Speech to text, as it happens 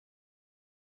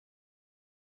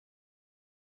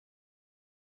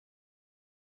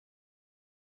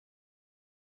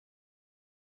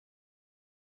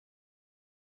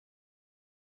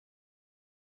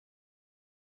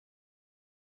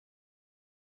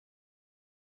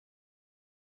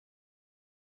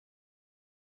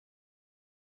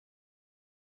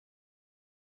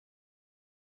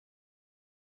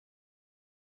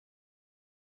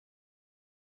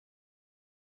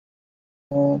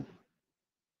Did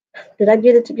I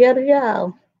get it together,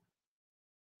 y'all?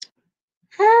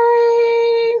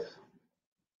 Hey,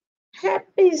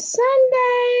 happy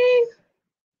Sunday.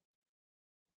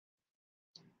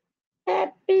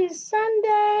 Happy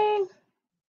Sunday.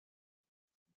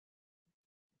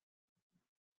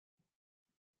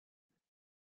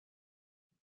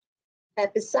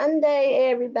 Happy Sunday,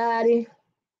 everybody.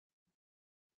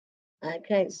 I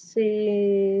can't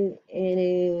see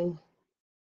any.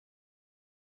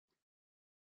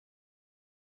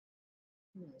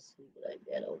 Let's see what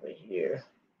I got over here.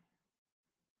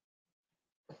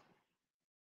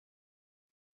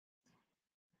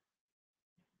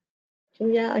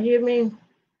 Can y'all hear me?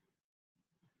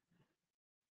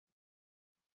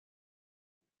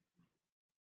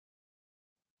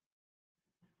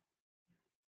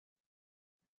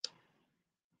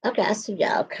 Okay, I see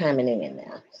y'all coming in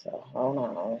now. So hold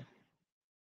on.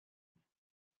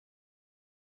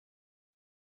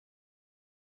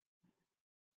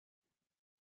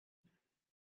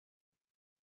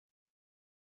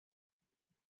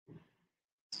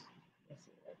 Let's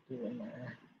see what I do in my.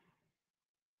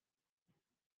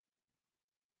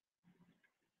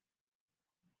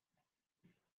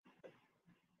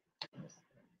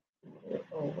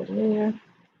 Over there.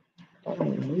 I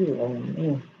don't need it on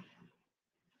me.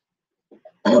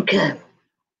 Okay.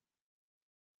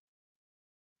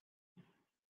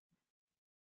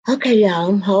 Okay,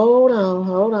 y'all. Hold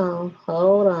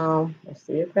on. Let's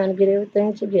see. We're trying to get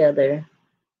everything together.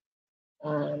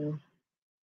 Um,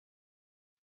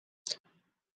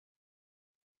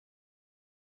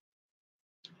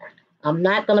 I'm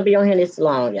not gonna be on here this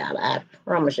long, y'all. I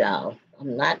promise y'all.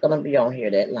 I'm not gonna be on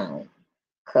here that long.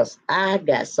 Cause I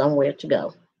got somewhere to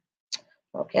go.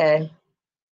 Okay.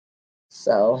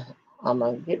 So I'm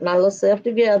gonna get my little self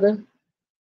together.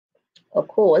 Of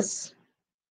course.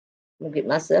 I'm gonna get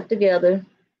myself together.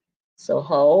 So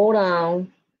hold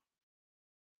on.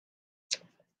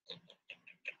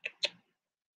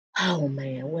 Oh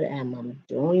man, what am I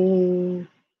doing?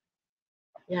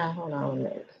 Yeah, hold on a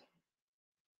minute.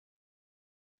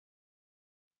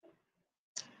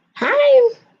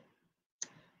 Hi.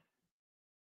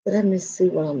 Let me see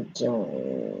what I'm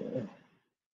doing.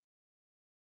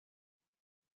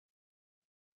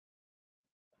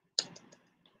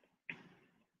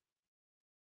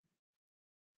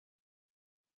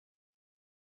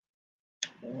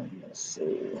 Let's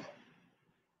see.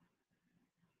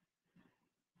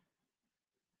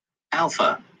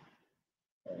 Alpha.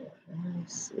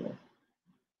 Let's see.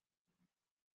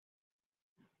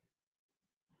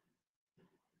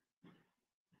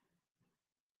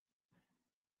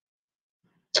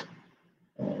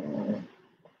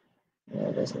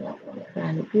 No, that's not what I'm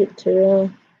trying to get to.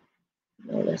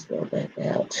 No, let's go back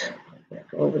out.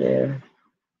 Back over there.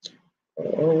 Go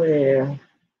over there.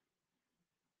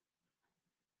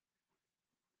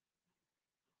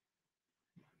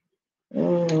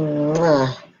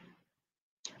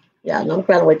 Yeah, I'm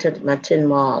trying to wait till my 10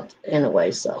 marks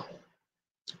anyway, so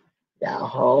y'all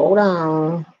hold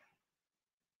on.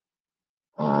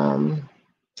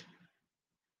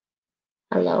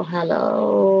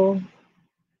 Hello.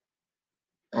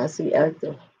 I see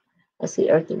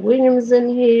Eartha Williams in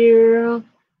here.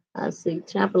 I see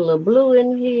Chapel of Blue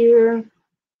in here.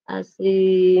 I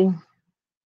see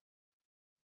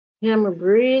Hammer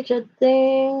Bridge, I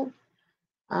think.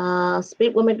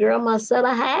 Speak with me, girl,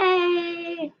 Marcella.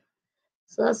 Hey.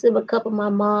 So I see a couple of my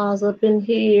moms up in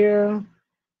here.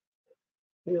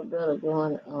 You better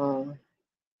going on.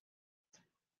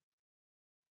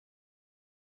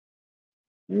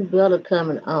 You better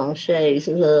coming on. Shades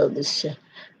love this shit.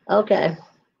 Okay.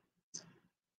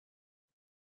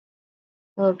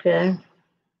 Okay.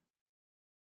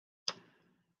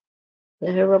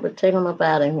 Let her up and take them up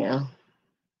out of here.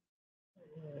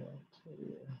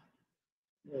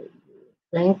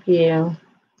 Thank you.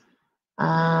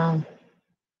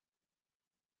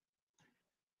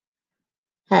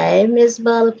 Hey, Miss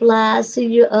Butterfly, I see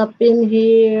you up in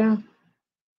here.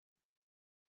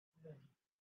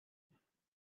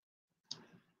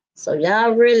 So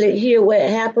y'all really hear what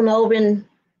happened over in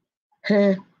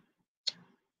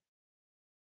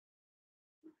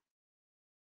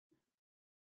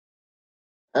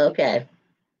Okay.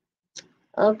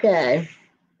 Okay.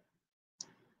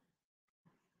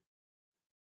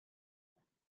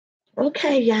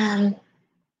 Okay, y'all.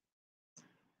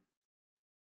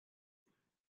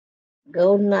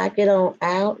 Go knock it on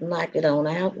out, knock it on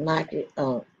out, knock it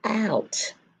on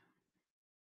out.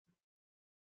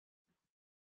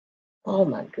 Oh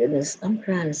my goodness. I'm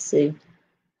trying to see.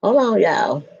 Hold on,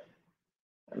 y'all.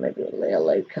 Maybe a little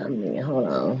late coming in. Hold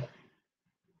on.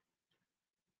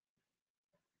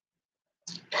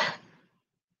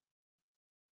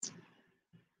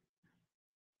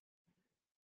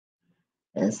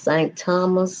 And St.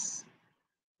 Thomas.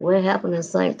 What happened in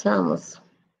St. Thomas?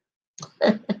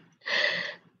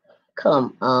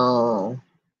 Come on.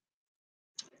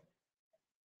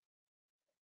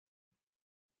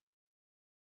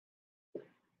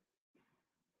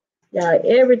 Yeah,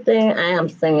 everything I am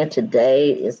saying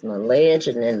today is an alleged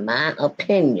and in my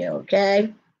opinion,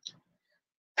 okay?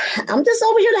 I'm just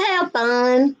over here to have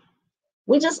fun.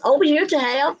 We're just over here to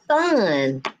have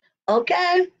fun,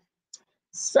 okay?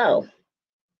 So,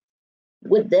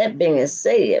 with that being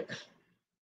said,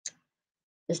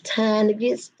 it's time to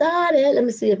get started. Let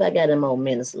me see if I got any more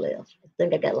minutes left. I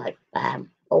think I got like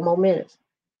 4 more minutes.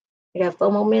 I got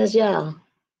 4 more minutes, y'all.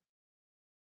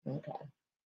 Okay.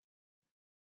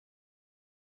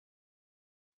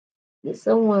 Get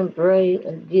someone brave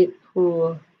and get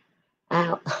pulled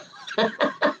out.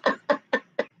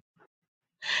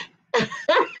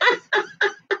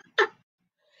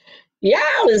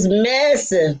 Y'all is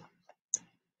messing.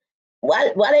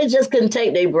 Why they just couldn't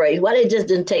take their braids? Why they just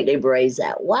didn't take their braids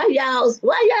out? Why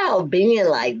y'all being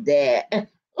like that?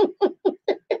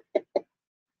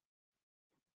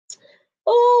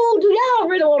 Oh, do y'all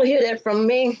really want to hear that from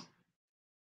me?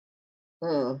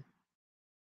 Hmm.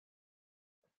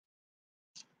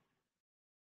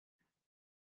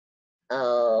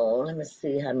 Oh, let me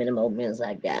see how many more minutes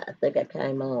I got. I think I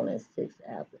came on at 6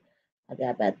 hours. I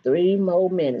got about 3 more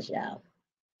minutes, y'all.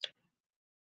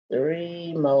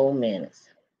 3 more minutes.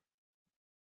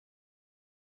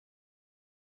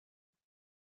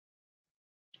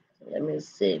 Let me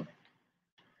see.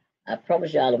 I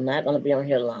promise y'all I'm not gonna be on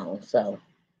here long. So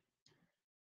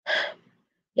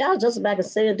y'all just back and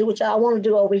say do what y'all want to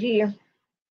do over here.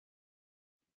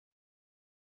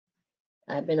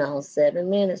 I've been on 7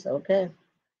 minutes. Okay.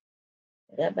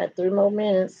 I got about 3 more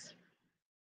minutes.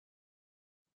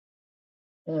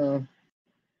 Hmm.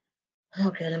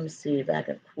 Okay, let me see if I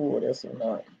can pull this one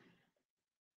up.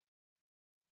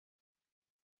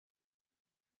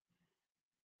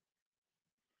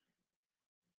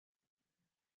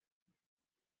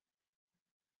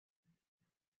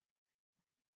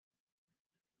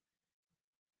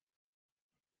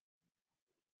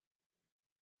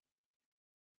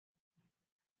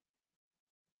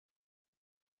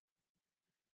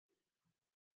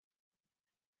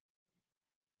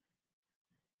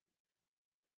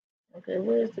 Okay,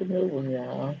 where's the new one,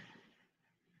 y'all?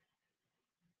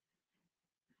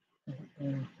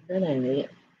 That ain't it.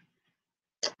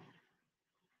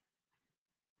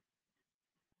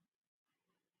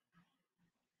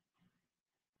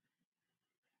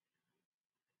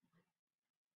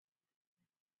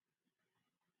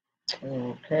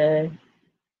 Okay.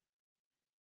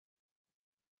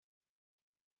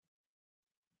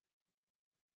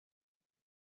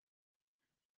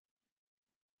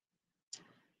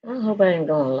 I hope I ain't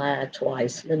gonna lie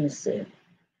twice. Let me see.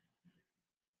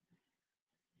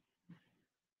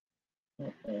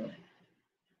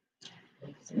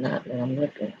 It's not what I'm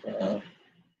looking for.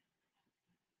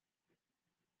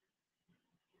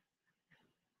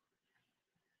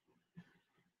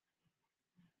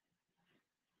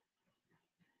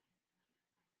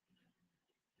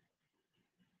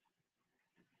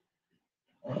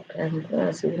 Okay, I'm trying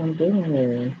to see what I'm doing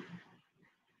here.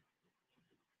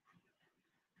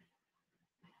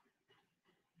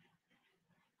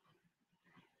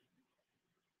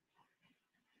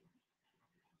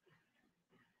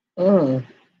 Mm,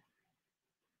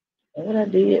 what I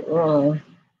did wrong.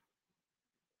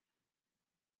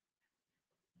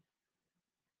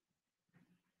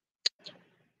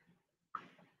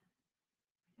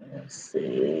 Let's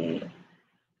see.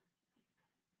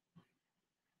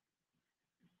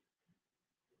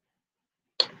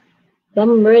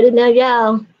 I'm ready now,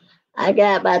 y'all. I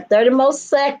got about 30 more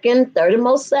seconds. 30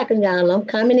 more seconds, y'all. I'm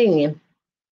coming in.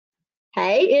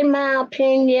 Hey, in my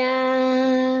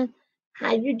opinion.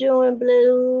 How you doing,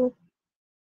 Blue?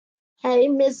 Hey,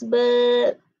 Miss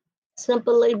Bud.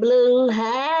 Simply Blue.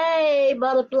 Hey,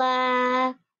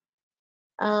 Butterfly.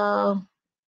 Uh,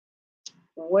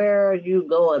 where are you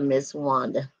going, Miss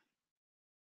Wanda?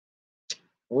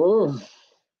 Ooh,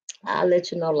 I'll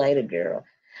let you know later, girl.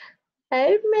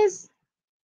 Hey, Miss.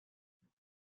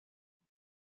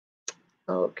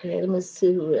 Okay, let me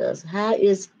see who else. How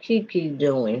is Kiki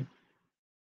doing?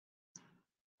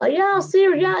 Are y'all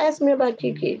serious? Y'all ask me about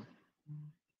Kiki.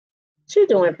 She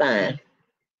doing fine.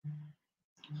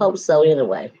 Hope so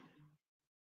anyway.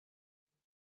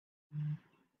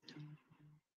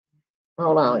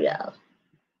 Hold on, y'all.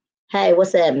 Hey,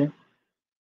 what's happening?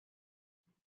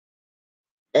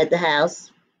 At the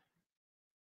house?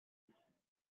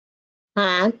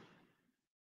 Hi.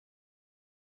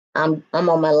 I'm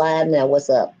on my live now. What's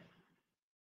up?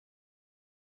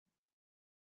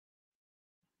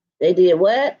 They did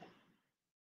what?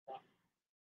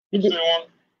 You did,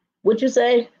 what you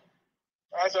say?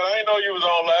 I said, I didn't know you was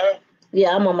on live.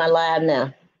 Yeah, I'm on my live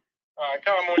now. All right,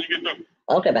 come on when you get through.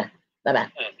 Okay, bye.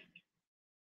 Bye-bye.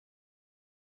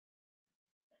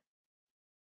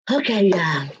 Okay,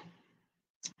 y'all.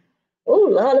 Oh,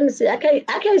 Lord, let me see. I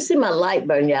can't see my light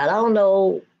burn, y'all. I don't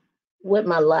know what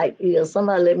my light is.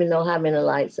 Somebody let me know how many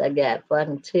lights I got so I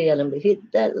can tell them to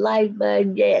hit that light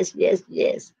button. Yes, yes,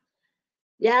 yes.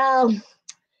 Y'all,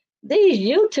 these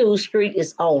YouTube streak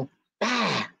is on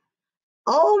fire.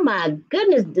 Oh my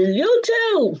goodness, the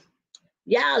YouTube,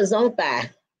 y'all, is on fire.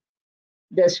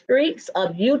 The streaks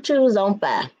of YouTube is on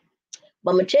fire.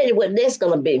 But I'm gonna tell you what this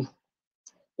gonna be.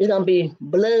 It's gonna be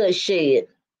bloodshed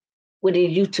with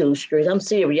these YouTube streaks. I'm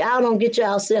serious. Y'all don't get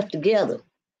yourself together.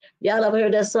 Y'all ever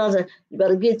heard that song? Say, you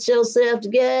better get yourself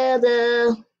together.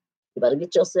 You better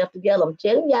get yourself together. I'm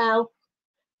telling y'all,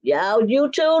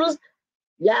 YouTubers,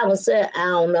 y'all gonna say, I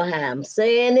don't know how I'm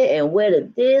saying it and what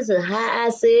it is and how I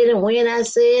said it and when I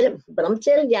said it. But I'm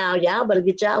telling y'all better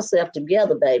get yourself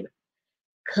together, baby.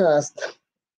 Cause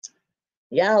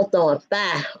y'all throwing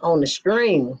fire on the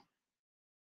stream.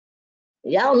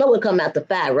 Y'all know what come out the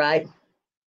fire, right?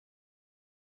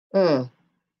 Y'all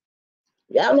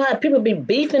know how people be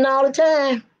beefing all the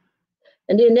time.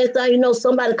 And then next thing you know,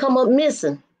 somebody come up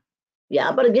missing.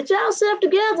 Y'all better get yourself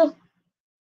together.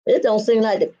 It don't seem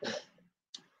like it.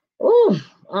 Ooh,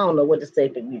 I don't know what to say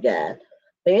for you guys.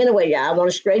 But anyway, y'all, I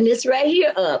want to straighten this right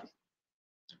here up.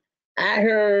 I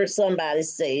heard somebody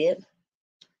say it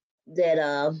that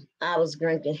I was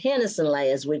drinking Henderson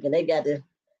last week, and they got to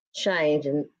change,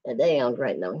 and they don't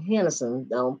drink no Henderson.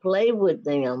 Don't play with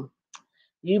them.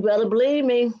 You better believe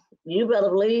me. You better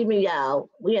believe me, y'all.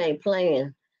 We ain't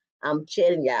playing. I'm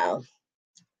telling y'all.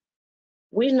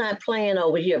 We're not playing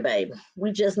over here, baby.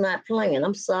 We just not playing.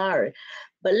 I'm sorry.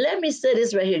 But let me say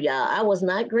this right here, y'all. I was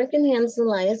not drinking Henderson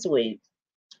last week.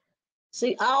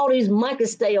 See, all these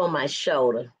monkeys stay on my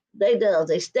shoulder. They does.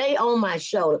 They stay on my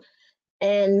shoulder.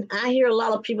 And I hear a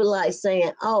lot of people like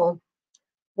saying, oh,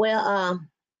 well,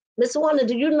 Mr. Wonder,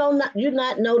 do you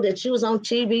not know that you was on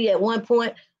TV at one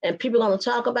point and people gonna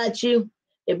talk about you?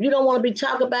 If you don't want to be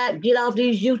talked about, get off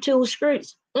these YouTube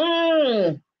streets.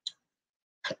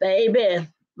 Baby,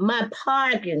 my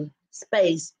parking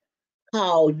space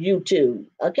called YouTube,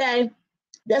 okay?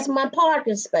 That's my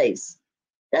parking space.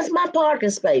 That's my parking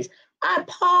space. I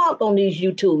park on these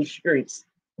YouTube streets,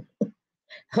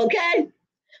 okay?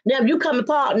 Now, if you come and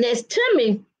park next to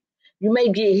me, you may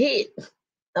get hit,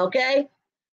 okay?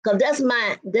 Because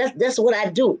that's what I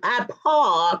do. I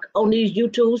park on these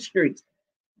YouTube streets.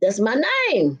 That's my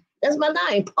name. That's my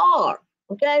name, park,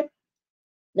 okay?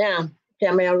 Now,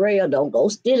 Camille Rail, don't go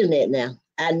stealing that now.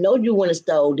 I know you went and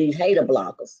stole these hater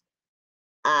blockers.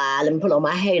 Let me put on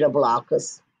my hater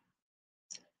blockers.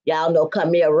 Y'all know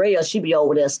Camille Rail, she be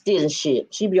over there stealing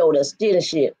shit. She be over there stealing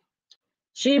shit.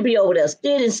 She be over there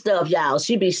stealing stuff, y'all.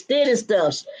 She be stealing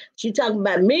stuff. She talking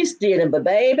about me stealing, but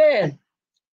baby,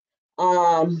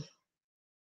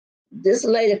 this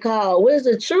lady called, what is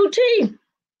it, True T?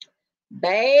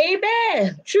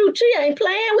 Baby, True T ain't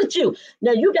playing with you.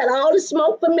 Now you got all the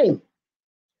smoke for me.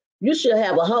 You should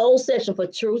have a whole section for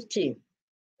True T.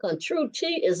 Because True T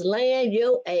is laying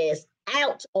your ass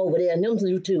out over there in them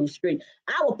YouTube streets.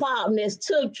 I was parked next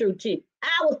to True T.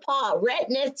 I was parked right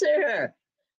next to her.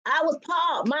 I was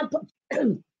parked, my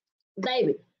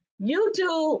baby.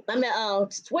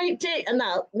 YouTube, Sweet Tea,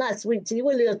 no, not Sweet Tea,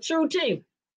 what is True Tea?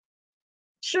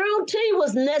 True Tea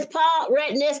was parked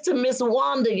right next to Miss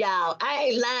Wanda, y'all. I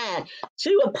ain't lying.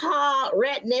 She was parked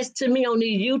right next to me on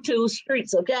these YouTube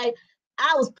streets, okay?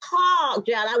 I was parked,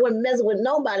 y'all. I wasn't messing with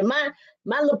nobody. My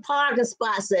little parking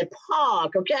spot said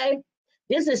park, okay?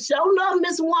 This is show enough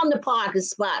Miss Wanda parking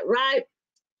spot, right?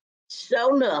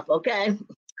 Show enough, okay?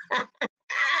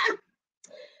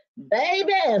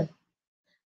 Baby,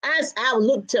 I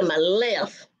looked to my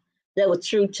left. There was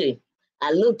True Tea.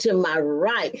 I looked to my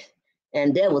right,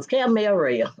 and there was Camille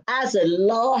Rail. I said,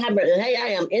 Lord, hey, I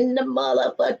am in the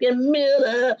motherfucking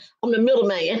middle. I'm the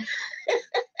middleman.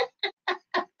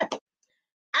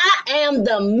 I am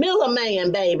the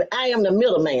middleman, baby. I am the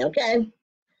middleman, okay?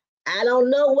 I don't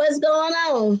know what's going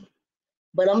on,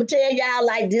 but I'm going to tell y'all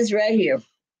like this right here.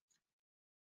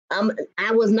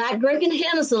 I was not drinking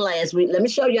Henderson last week. Let me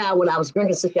show y'all what I was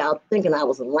drinking since y'all thinking I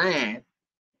was lying.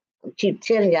 I keep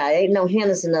telling y'all, ain't no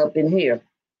Henderson up in here.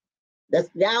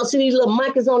 Y'all see these little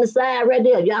monkeys on the side right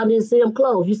there? Y'all didn't see them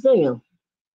close. You see them?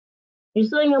 You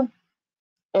see them?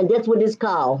 And that's what it's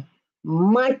called.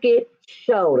 Monkey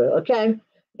shoulder, okay?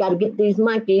 Got to get these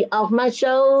monkeys off my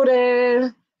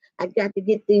shoulder. I got to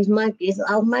get these monkeys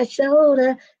off my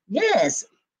shoulder. Yes.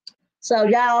 So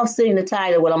y'all seen the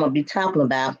title, what I'm going to be talking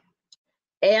about,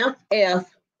 FFOPP.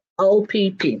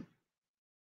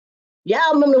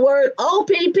 Y'all remember the word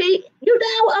OPP? You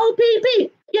down with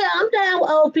OPP? Yeah, I'm down with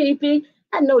OPP.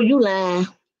 I know you lying.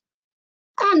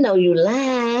 I know you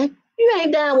lying. You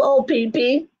ain't down with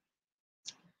OPP.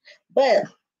 But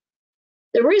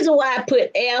the reason why I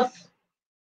put F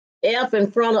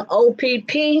in front of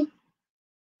OPP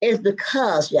is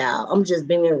because, y'all, I'm just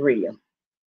being real.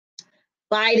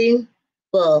 Fighting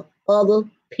for other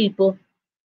people.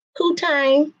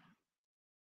 Putain,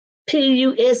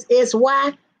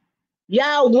 Pussy.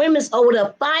 Y'all women's over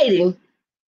there fighting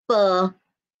for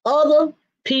other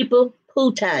people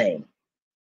putain.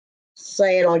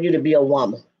 Sad on you to be a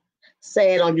woman.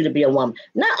 Sad on you to be a woman.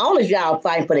 Not only is y'all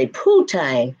fighting for their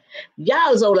putain,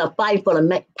 y'all is over there fighting for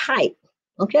the pipe.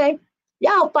 Okay?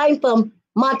 Y'all fighting for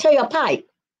Montea pipe.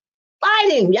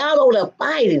 Fighting. Y'all over there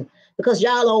fighting because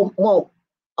y'all don't want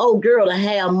old girl to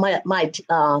have my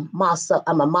Montea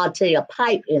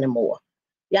pipe anymore.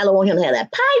 Y'all don't want him to have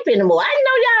that pipe anymore. I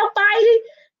know y'all fighting.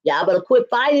 Y'all better quit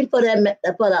fighting for that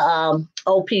for the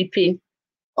OPP,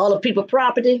 all the people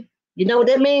property. You know what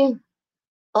that means?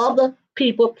 Other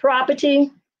people property.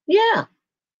 Yeah,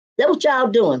 that's what y'all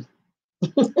doing.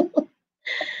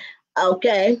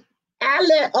 Okay. I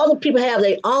let other people have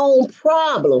their own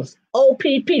problems.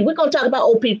 OPP. We're gonna talk about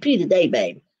OPP today,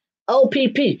 baby.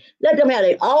 OPP. Let them have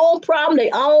their own problem,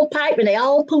 their own pipe, and their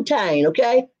own putain,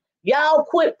 okay? Y'all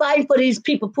quit fighting for these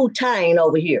people putain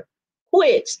over here.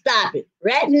 Quit. Stop it.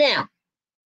 Right now.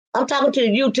 I'm talking to the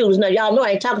YouTubers now. Y'all know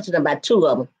I ain't talking to them about 2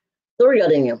 of them. 3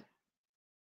 of them.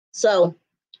 So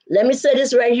let me say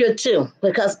this right here too,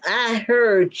 because I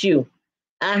heard you.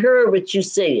 I heard what you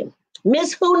said.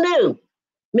 Miss Who Knew?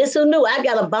 Miss Who Knew? I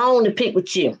got a bone to pick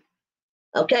with you.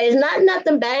 Okay, it's not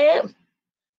nothing bad.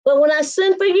 But when I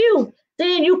send for you,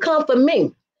 then you come for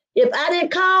me. If I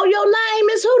didn't call your name,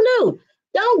 Miss Who Knew?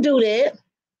 Don't do that.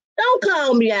 Don't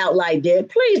call me out like that.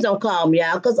 Please don't call me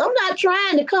out because I'm not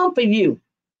trying to come for you.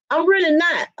 I'm really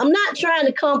not. I'm not trying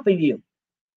to come for you.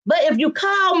 But if you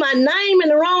call my name in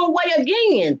the wrong way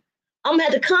again, I'm gonna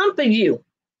have to come for you.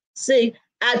 See,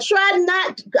 I tried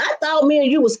not, I thought me and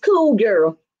you was cool,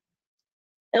 girl.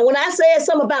 And when I said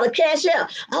something about a cash out,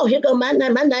 oh, here go my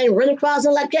name running across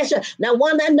like cash out. Now,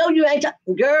 one, I know you ain't,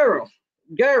 girl,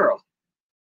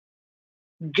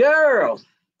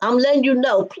 I'm letting you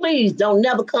know, please don't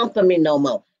never come for me no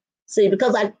more. See,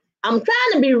 because I'm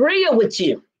trying to be real with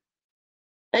you.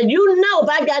 And you know, if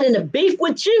I got in a beef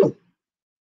with you,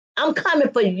 I'm coming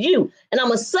for you. And I'm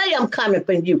going to say I'm coming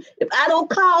for you. If I don't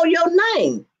call your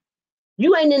name,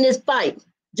 you ain't in this fight.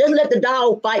 Just let the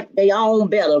dog fight their own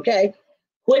battle, okay?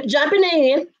 Quit jumping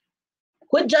in.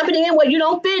 Quit jumping in where you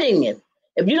don't fit in.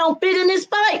 If you don't fit in this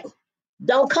fight,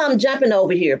 don't come jumping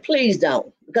over here. Please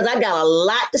don't. Because I got a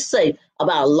lot to say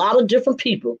about a lot of different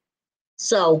people.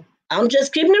 So I'm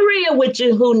just keeping it real with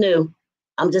you. Who knew?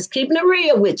 I'm just keeping it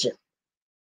real with you.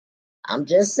 I'm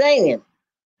just saying.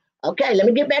 Okay, let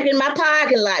me get back in my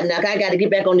parking lot now. I got to get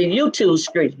back on the YouTube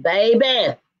streets,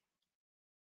 baby.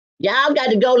 Y'all got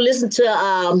to go listen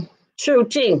to True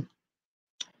T.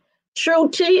 True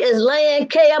T is laying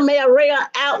Camelia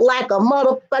out like a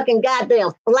motherfucking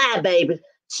goddamn fly, baby.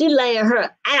 She laying her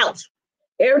out.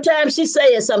 Every time she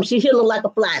says something, she hitting like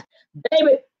a fly.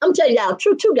 Baby, I'm telling y'all,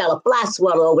 True T got a fly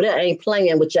sweater over there, ain't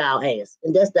playing with y'all ass.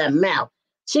 And that's that mouth.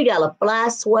 She got a fly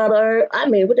sweater. I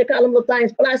mean, what they call them little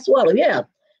things? Fly sweater, yeah.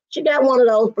 She got one of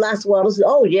those fly sweaters.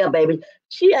 Oh, yeah, baby.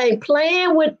 She ain't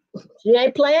playing with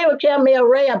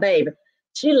Camelia, baby.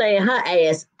 She laying her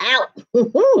ass out.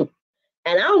 And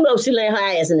I don't know if she laying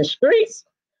her ass in the streets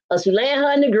or she laying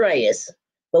her in the grass.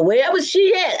 But wherever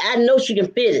she at, I know she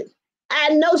can feel it. I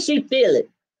know she feel it.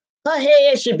 Her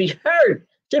head should be hurt.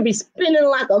 Should be spinning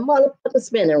like a motherfucking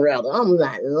spinning rather. I'm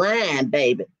not lying,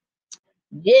 baby.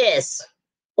 Yes.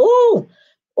 Oh,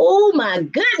 oh my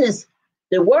goodness.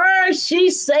 The words she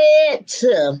said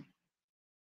to,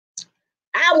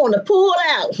 I want to pull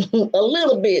out a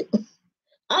little bit.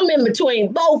 I'm in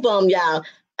between both of them, y'all.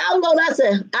 I don't know what I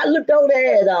said. I look over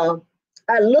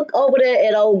there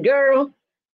at old girl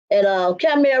at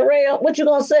Camelia. What you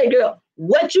gonna say, girl?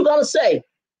 What you gonna say?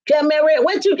 Camelia,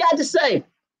 what you got to say?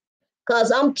 Cause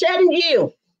I'm telling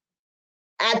you,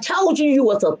 I told you you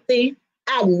was a thief.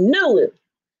 I knew it.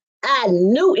 I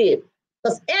knew it.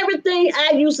 Because everything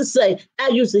I used to say, I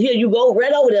used to hear you go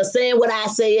right over there saying what I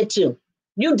said too.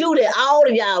 You do that. All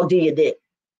of y'all did that.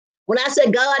 When I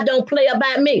said God don't play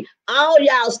about me, all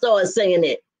y'all started saying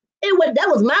it. That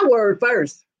was my word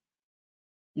first.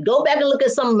 Go back and look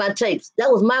at some of my tapes. That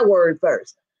was my word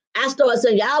first. I started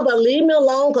saying, y'all better leave me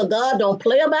alone because God don't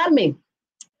play about me.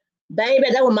 Baby,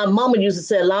 that's what my mama used to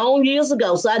say long years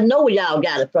ago. So I know where y'all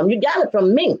got it from. You got it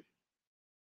from me.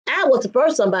 I was the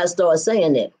first somebody started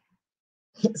saying that.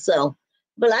 So,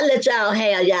 but I let y'all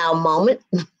have y'all moment.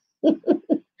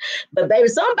 But baby,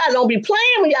 somebody don't be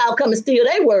playing when y'all come and steal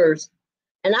their words.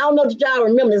 And I don't know if y'all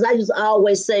remember this. I used to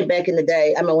always say back in the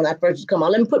day, I mean, when I first used to come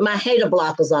on, let me put my hater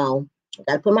blockers on. I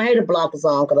got to put my hater blockers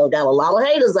on because I got a lot of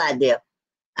haters out there.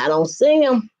 I don't see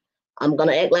them. I'm going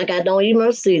to act like I don't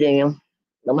even see them.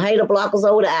 Them hater blockers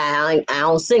over there, I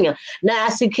don't see them. Now I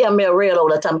see Camille Red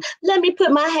over there talking, let me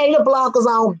put my hater blockers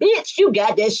on. Bitch, you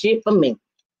got that shit for me.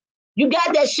 You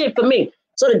got that shit for me.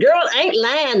 So the girl ain't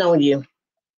lying on you.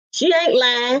 She ain't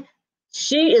lying.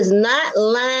 She is not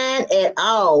lying at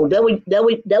all. That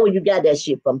where you got that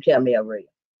shit from, Camille Red.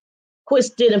 Quit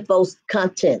stealing folks'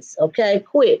 contents, okay?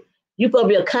 Quit. You supposed to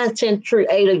be a content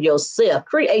creator yourself.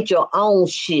 Create your own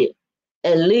shit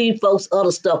and leave folks'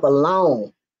 other stuff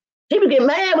alone. People get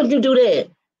mad when you do that.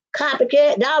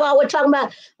 Copycat. Y'all always talking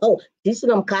about, oh, teaching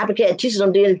them copycat, teaching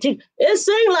them this. It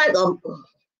seems like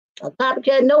a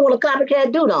copycat know what a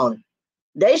copycat do, don't it?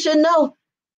 They should know.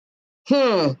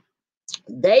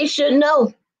 They should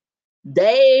know.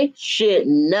 They should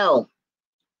know.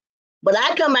 But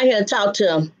I come out here and talk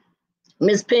to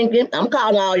Miss Pinkett. I'm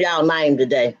calling all y'all names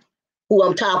today, who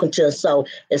I'm talking to. So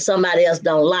if somebody else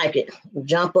don't like it,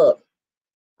 jump up.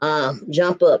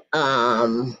 Jump up.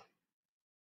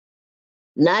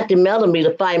 Not the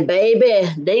millimeter fight, baby.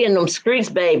 They in them streets,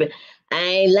 baby. I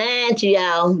ain't lying to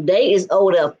y'all. They is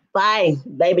over there fighting,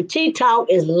 baby. T-Talk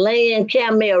is laying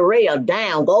Camille Rail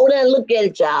down. Go there and look at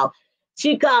it, y'all.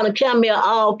 She calling Camille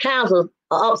all kinds of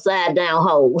upside down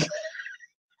hoes.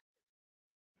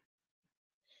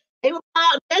 They were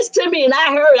parked next to me, and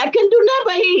I heard. I couldn't do nothing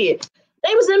but hear.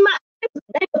 They was in my.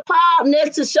 They were parked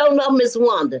next to Show Enough Miss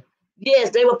Wonder.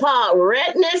 Yes, they were parked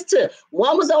right next to.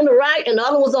 One was on the right, and the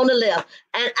other was on the left.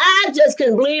 And I just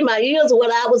couldn't believe my ears of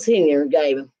what I was hearing,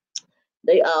 Gabe.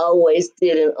 They always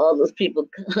stealing other people.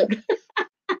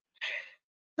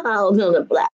 Called on the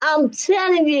black. I'm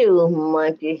telling you,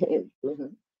 monkey.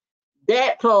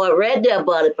 That part right there,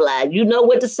 butterfly. You know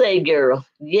what to say, girl.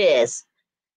 Yes.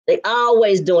 They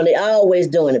always doing it. They always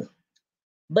doing it.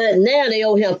 But now they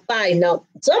over here fighting. Now,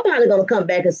 somebody's going to come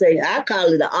back and say, I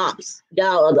call it the ops.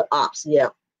 Y'all are the ops. Yeah.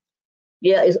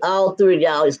 Yeah, it's all three of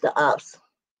y'all. It's the ops.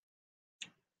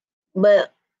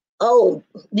 But, oh,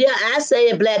 yeah, I say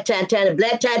it, Black Titanic.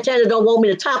 Black Titanic don't want me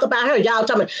to talk about her. Y'all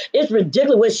talking about, it's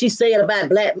ridiculous what she said about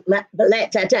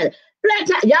Black Titanic.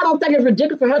 Y'all don't think it's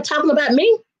ridiculous for her talking about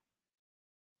me?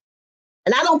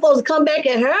 And I don't supposed to come back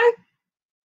at her?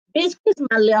 Bitch, kiss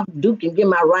my left Duke and get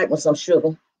my right with some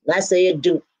sugar. And I said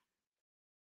Duke.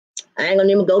 I ain't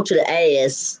gonna even go to the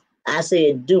ass. I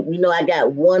said Duke. You know I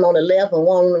got one on the left and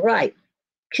one on the right.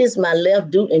 Kiss my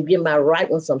left Duke and get my right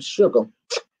with some sugar.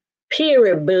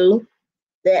 Period, boo.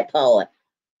 That part.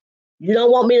 You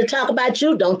don't want me to talk about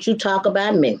you? Don't you talk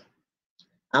about me.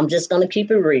 I'm just gonna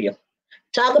keep it real.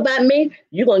 Talk about me,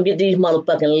 you're gonna get these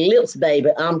motherfucking lips, baby.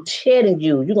 I'm telling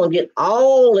you, you're gonna get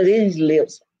all of these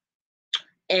lips.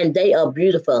 And they are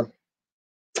beautiful.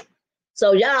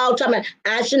 So y'all talking about,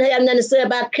 I shouldn't have nothing to say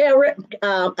about Carrot.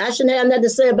 I shouldn't have nothing to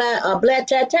say about Black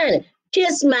Titanic.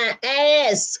 Kiss my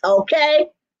ass, okay?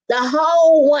 The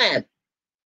whole one.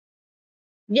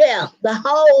 Yeah, the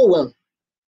whole one.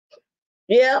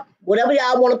 Yeah, whatever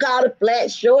y'all want to call it,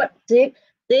 flat, short, thick,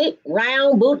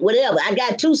 round, boot, whatever. I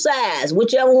got two sides,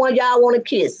 whichever one y'all want to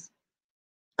kiss.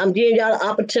 I'm giving y'all the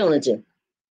opportunity.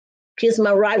 Kiss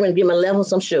my right one and give my left one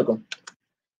some sugar.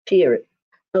 Period.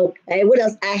 Okay, what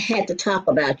else I had to talk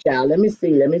about, y'all? Let me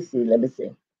see.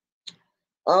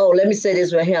 Oh, let me say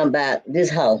this right here about this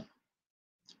hoe.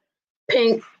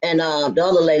 Pink and the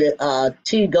other lady,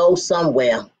 T Go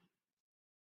Somewhere.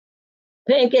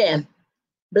 Pink and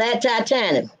Black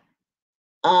Titanic.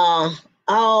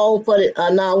 All for the,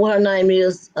 no, what her name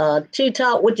is, T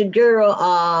Talk with your girl,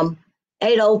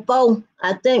 804,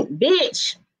 I think,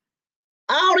 bitch.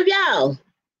 All of y'all.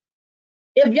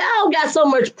 If y'all got so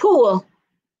much poor,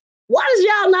 why is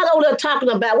y'all not over there talking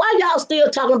about, why y'all still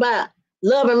talking about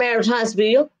Love and Marriage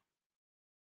Huntsville?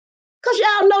 Because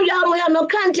y'all know y'all don't have no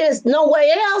contest nowhere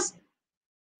else.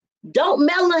 Don't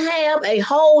Melanie have a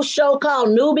whole show called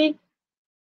Newbie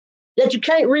that you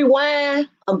can't rewind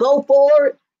or go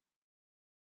forward?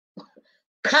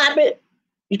 Copy it.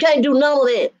 You can't do none of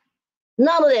that.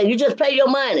 None of that. You just pay your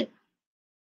money.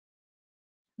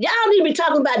 Y'all need to be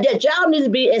talking about that. Y'all need to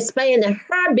be expanding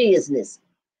her business.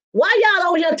 Why y'all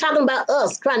over here talking about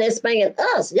us, trying to expand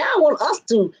us? Y'all want us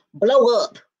to blow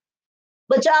up.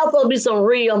 But y'all supposed to be some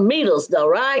real meters though,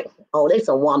 right? Oh, they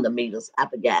some wonder meters. I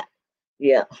forgot.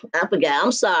 Yeah, I forgot.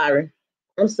 I'm sorry.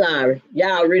 I'm sorry.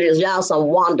 Y'all really, y'all some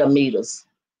wonder meters.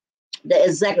 That's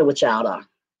exactly what y'all are.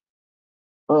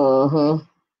 Uh-huh.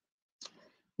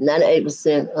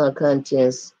 98%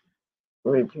 contents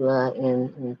reply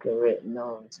in incorrect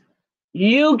notes.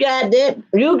 You got that.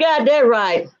 You got that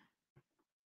right.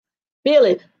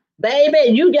 Billy,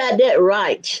 baby, you got that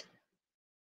right.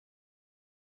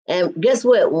 And guess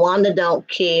what? Wanda don't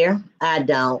care. I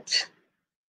don't.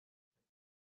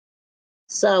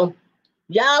 So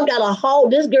y'all got a whole,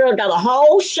 this girl got a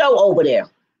whole show over there.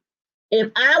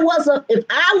 If I was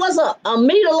a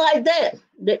meter like that,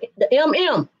 the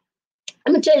MM,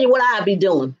 let me tell you what I'd be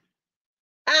doing.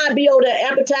 I'd be over there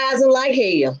advertising like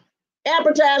hell.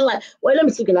 Advertising like, wait, let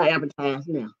me see, can I advertise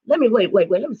now? Let me wait,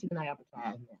 let me see, can I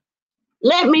advertise now?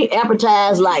 Let me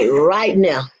advertise like right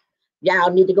now.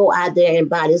 Y'all need to go out there and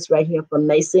buy this right here from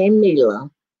Macy and Mila.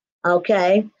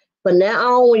 Okay? From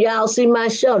now on, when y'all see my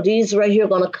show, these right here are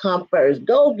gonna come first.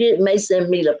 Go get Macy and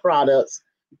Mila products.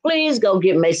 Please go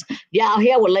get Macy. Y'all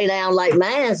hair will lay down like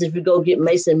mine if you go get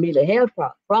Macy and Mila hair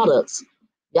products.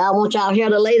 Y'all want y'all hair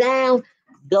to lay down?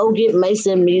 Go get Macy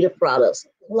and Mila products.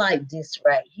 Like this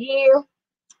right here.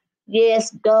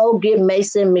 Yes, go get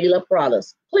Macy and Mila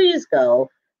products. Please go.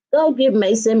 Go get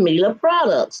Macy and Mila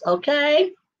products,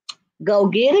 okay? Go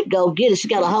get it. Go get it. She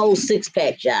got a whole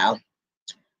 6-pack, y'all.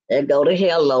 There go the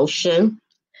hair lotion.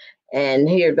 And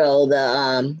here go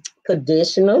the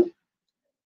conditioner.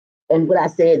 And what I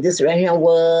said, this right here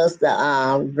was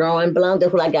the growing blonde.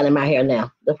 That's what I got in my hair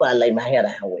now. That's what I lay my hair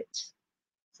down with.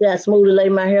 See how smooth to lay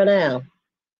my hair down?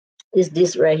 It's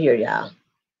this right here, y'all.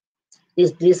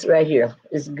 It's this right here.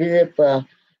 It's good for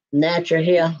natural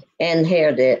hair and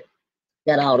hair that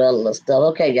got all the other little stuff.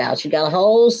 Okay, y'all. She got a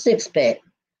whole 6-pack.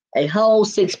 A whole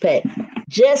 6-pack.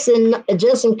 Just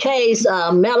in case,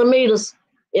 millimeters,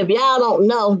 if y'all don't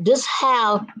know, this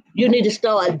how you need to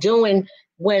start doing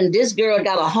when this girl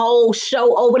got a whole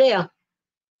show over there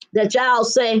that y'all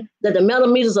say that the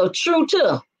millimeters are true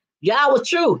to. Y'all were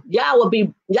true. Y'all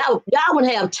wouldn't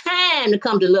have time to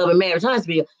come to Love and Marriage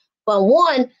Huntsville. But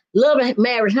one, Love and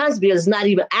Marriage Huntsville is not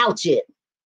even out yet.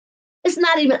 It's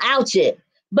not even out yet.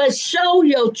 But show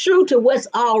your true to what's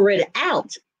already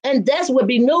out. And that's what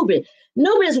be newbie.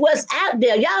 Newbie is what's out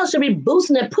there. Y'all should be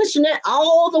boosting and pushing it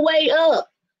all the way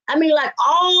up. I mean, like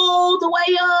all the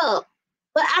way up.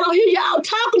 But I don't hear y'all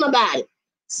talking about it.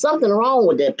 Something wrong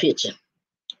with that picture.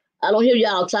 I don't hear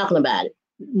y'all talking about it.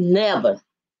 Never.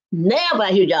 Never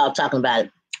I hear y'all talking about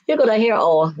it. Here go the hair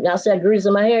oil. Y'all see that grease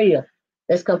in my hair? Yeah.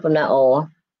 Let's come from that oil.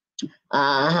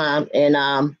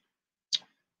 And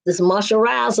this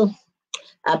moisturizer.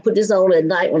 I put this on at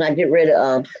night when I get ready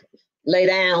to lay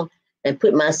down and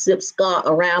put my silk scarf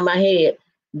around my head.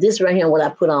 This right here, what I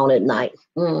put on at night.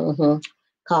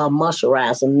 Called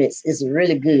moisturizer mix. It's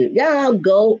really good. Y'all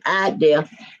go out there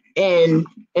and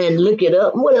look it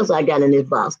up. What else I got in this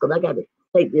box? Because I got to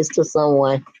take this to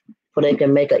someone so they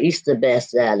can make an Easter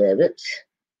basket out of it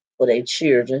for their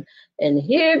children. And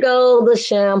here go the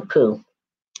shampoo.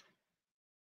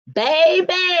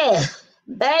 Baby.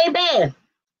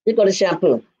 Here go the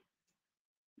shampoo.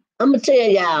 I'm going to tell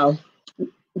y'all,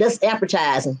 that's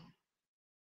advertising.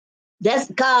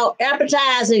 That's called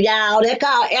advertising, y'all. That's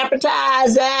called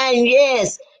advertising,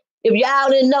 yes. If y'all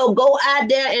didn't know, go out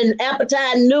there and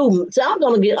advertise new. So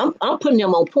I'm putting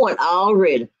them on point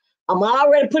already. I'm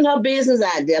already putting her business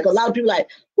out there because a lot of people like,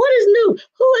 what is new?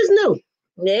 Who is new?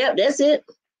 Yeah, that's it.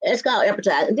 That's called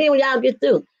advertising. And then when y'all get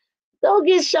through, go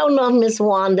get Show Enough Miss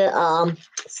Wanda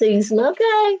season,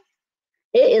 okay?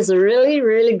 It is really,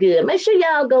 really good. Make sure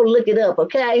y'all go look it up,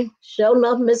 okay? Show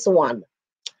Enough Miss Wanda.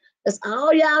 That's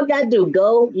all y'all got to do.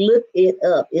 Go look it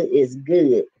up. It is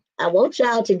good. I want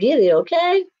y'all to get it,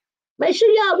 okay? Make sure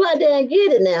y'all go out there and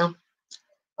get it now.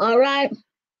 All right?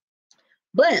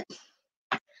 But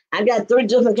I got 3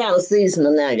 different kind of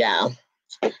seasoning now, y'all.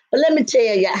 But let me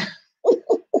tell y'all.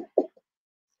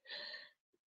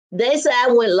 They say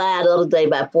I went live the other day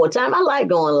about 4 times. I like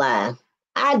going live.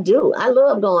 I do. I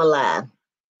love going live.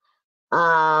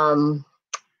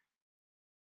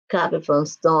 Copy from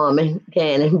Storm and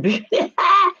Cannon.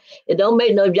 It don't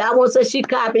make no, if y'all want to say she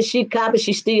copied,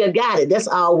 she still got it. That's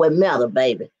all what matter,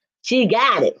 baby. She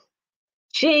got it.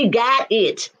 She got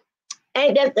it.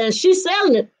 Ain't that, and she's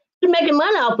selling it. She's making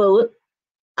money off of it.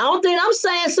 I don't think I'm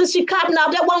saying since she copying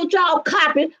off that, why don't y'all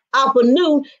copy off of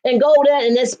new and go there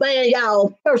and expand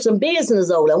y'all person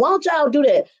business over there? Why don't y'all do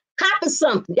that? Copy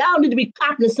something. Y'all need to be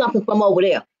copying something from over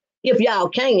there. If y'all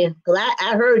can, because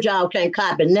I heard y'all can't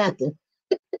copy nothing.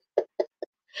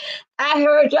 I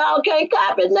heard y'all can't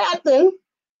copy nothing.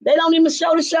 They don't even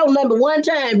show the show number one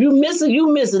time. You miss it,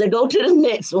 you miss it. They go to the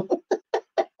next one.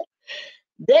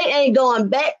 They ain't going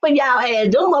back for y'all ass.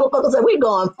 Them motherfuckers said we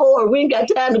going forward. We ain't got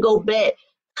time to go back.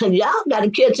 Cause y'all got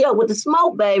to catch up with the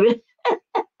smoke, baby.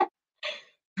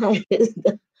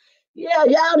 Yeah,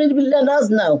 y'all need to be letting us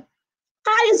know.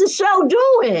 How is the show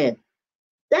doing?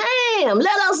 Damn,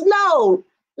 let us know.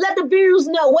 Let the viewers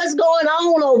know what's going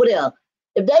on over there.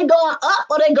 If they going up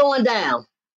or they going down.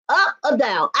 Up or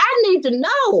down. I need to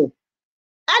know.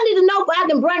 I need to know if I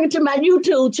can bring it to my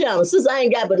YouTube channel since I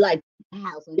ain't got but like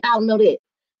 1,000. Y'all know that.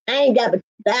 I ain't got but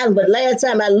 1,000, but last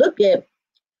time I looked at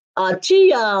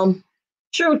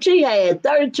True T had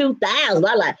 32,000.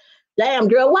 I like, damn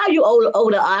girl, why you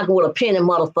over there arguing with a penny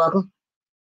motherfucker?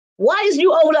 Why is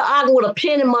you over there arguing with a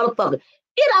penny motherfucker?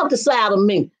 Get off the side of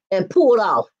me and pull it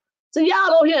off. So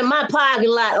y'all over here in my parking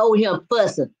lot over here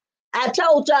fussing. I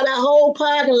told y'all that whole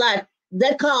parking lot,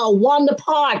 they call Wonder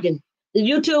Parking, the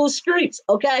YouTube streets,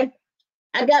 okay?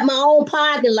 I got my own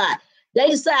parking lot. They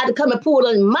decided to come and pull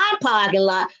in my parking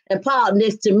lot and park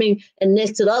next to me and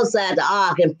next to the other side to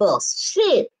argue and fuss.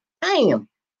 Shit, damn.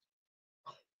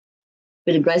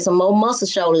 Better grab some more muscle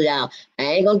shoulders, y'all. I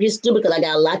ain't gonna get stupid because I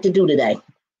got a lot to do today.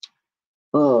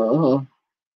 Come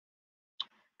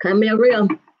here, real.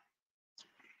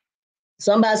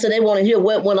 Somebody said they want to hear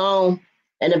what went on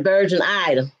in the Virgin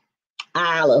Island,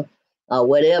 or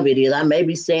whatever it is. I may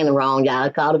be saying it wrong, y'all. I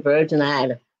call it Virgin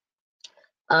Island.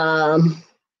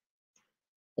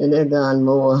 And they're done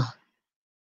more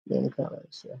than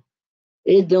colors. Yeah.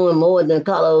 It's doing more than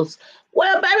colors.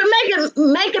 Well, baby,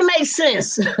 make it make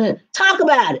sense. Talk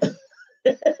about it.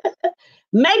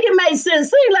 Make it make sense.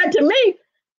 Seems like to me,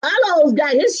 Alo's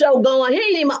got his show going. He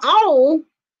ain't even on.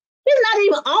 He's not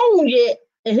even on yet,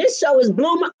 and his show is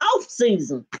blooming off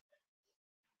season.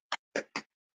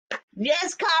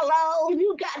 Yes, Carlos,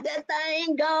 you got that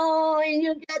thing going.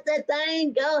 You got that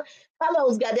thing going.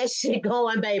 Carlos got that shit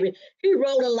going, baby. He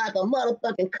rolling like a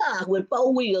motherfucking car with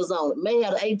 4 wheels on it. May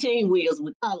have 18 wheels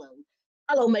with Carlos.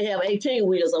 Carlos may have 18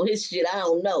 wheels on his shit. I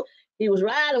don't know. He was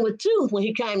riding with 2 when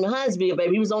he came to Huntsville,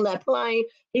 baby. He was on that plane.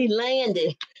 He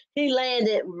landed. He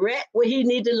landed right where he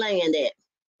needed to land at.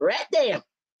 Right there.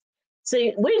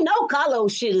 See, we know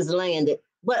Carlos shit is landed.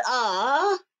 But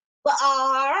are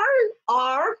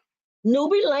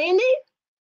newbie landing?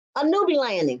 A newbie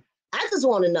landing. I just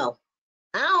want to know.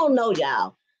 I don't know,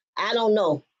 y'all. I don't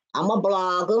know. I'm a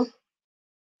blogger,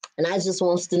 and I just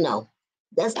wants to know.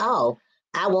 That's all.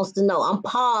 I wants to know. I'm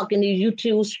parking these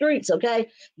YouTube streets, okay?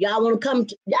 Y'all want to come?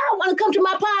 Y'all want to come to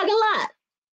my parking lot?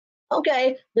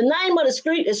 Okay. The name of the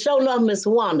street is Show Enough Miss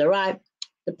Wanda, right?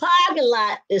 The parking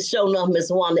lot is Show Enough Miss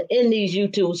Wanda in these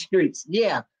YouTube streets.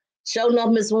 Yeah. Show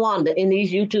Enough Miss Wanda in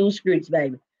these YouTube streets,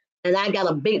 baby. And I got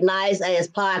a big, nice ass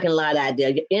parking lot out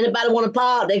there. Anybody want to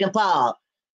park? They can park.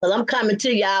 Because I'm coming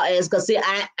to y'all ass. Because see,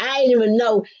 I didn't even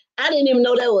know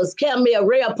there was Camille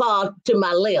Rail Park to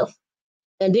my left.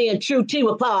 And then True T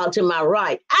was parked to my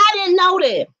right. I didn't know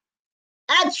that.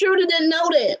 I truly didn't know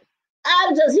that.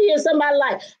 I just hear somebody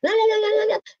like,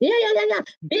 yeah,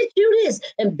 bitch you this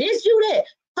and bitch you that.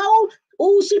 Oh,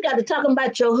 she got to talking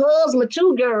about your husband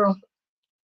too, girl.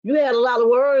 You had a lot of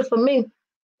words for me.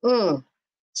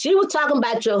 She was talking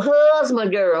about your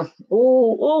husband, girl.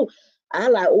 Ooh. I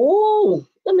like, ooh.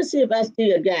 Let me see if I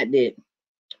still got that.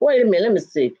 Wait a minute, let me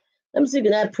see.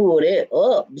 Can I pull that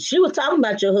up? She was talking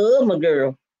about your husband,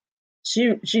 girl.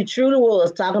 She truly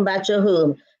was talking about your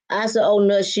husband. I said, oh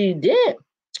no, she didn't.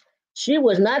 She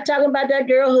was not talking about that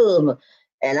girl husband.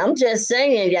 And I'm just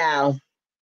saying, y'all.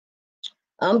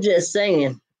 I'm just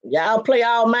saying. Y'all play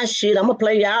all my shit. I'm going to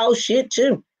play y'all shit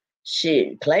too.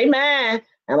 Shit, play mine.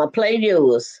 I'm going to play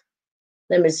yours.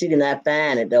 Let me see, can I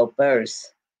find it though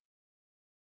first?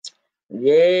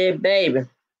 Yeah, baby.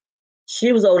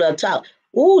 She was over there talking.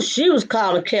 Ooh, she was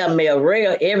calling Camille Ray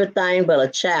everything but a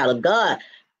child of God.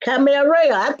 Camille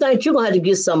Ray, I think you're going to have to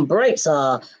get some breaks.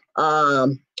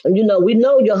 You know, we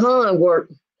know your hand work.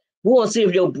 We want to see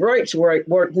if your brakes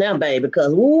work now, baby,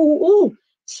 because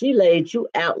she laid you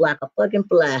out like a fucking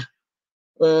fly.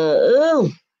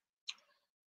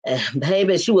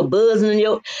 Baby, she was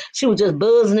just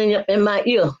buzzing in my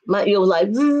ear. My ear was like,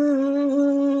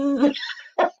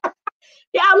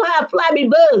 y'all know how fly be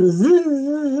buzz.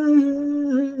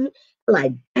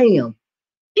 Like, damn,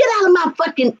 get out of my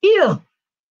fucking ear.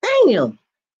 Damn,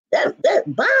 that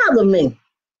bothered me.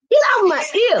 Get out of my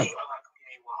ear.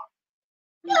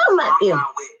 Get out of my ear.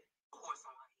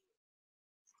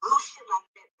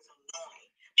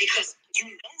 Because you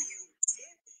know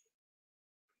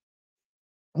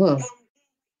you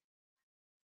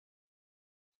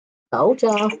Told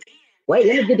y'all. Wait,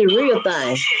 let me get the real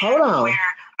thing. Hold on.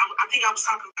 think I was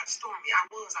talking about Stormy. I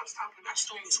was talking about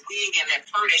Stormy's wig and that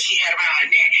fur that she had around her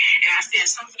neck. And I said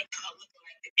something about her looking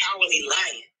like the cowardly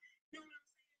lion.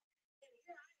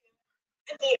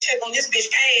 I go check on this bitch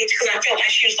page because I felt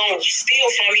like she was going to steal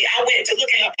from me. I went to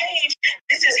look at her page.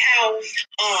 This is how,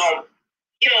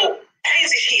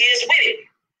 crazy she is with it.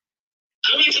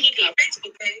 I went to look at her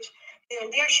Facebook page,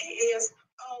 and there she is.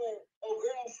 A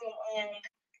girl from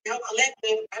Yo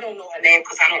Collective. I don't know her name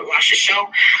because I don't watch the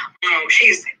show.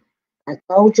 I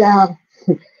told y'all,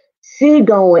 she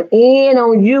going in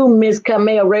on you, Miss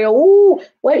Camille Ray. Ooh,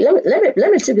 wait,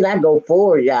 let me see that I go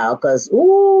forward, y'all, cause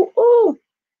ooh,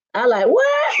 I like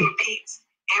what? She repeats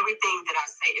everything that I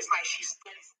say. It's like she's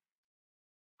studies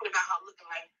about her looking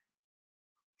like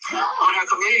on her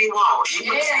community wall. She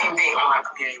put the same thing on her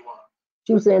community wall.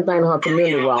 She was saying thing on her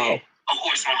community wall. A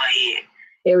horse on her head.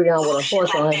 Every on with a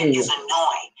horse on her head. It's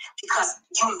annoying because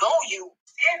you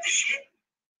said the shit,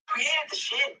 created the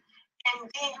shit, and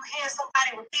then you hear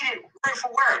somebody repeat it word for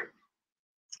word.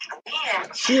 Again,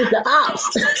 she's the ops.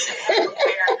 I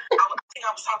think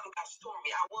I was talking about Stormy.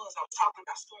 I was talking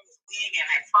about Stormy's wig and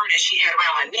that fur that she had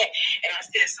around her neck, and I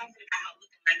said something about her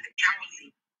looking like the cowardly.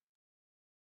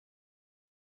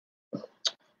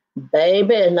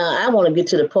 Baby, now I want to get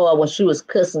to the part when she was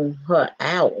cussing her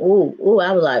out. Ooh,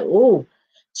 I was like, ooh.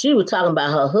 She was talking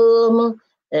about her husband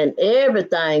and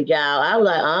everything, y'all. I was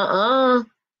like,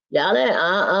 y'all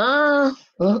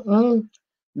that,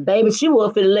 Baby, she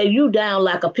was finna lay you down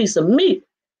like a piece of meat.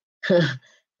 I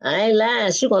ain't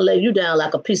lying. She gonna lay you down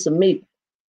like a piece of meat.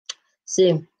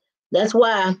 See, that's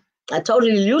why I told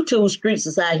you the YouTube streets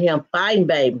is out here fighting,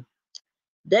 baby.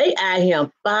 They out here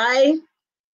fighting.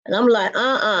 And I'm like,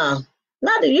 not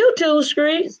the YouTube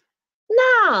streets.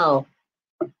 No,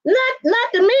 not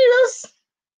the meters.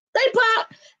 They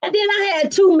pop. And then I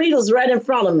had 2 meters right in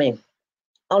front of me,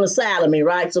 on the side of me,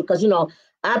 right? So, cause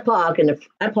I park at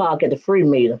the free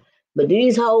meter, but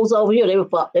these hoes over here, they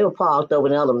were parked over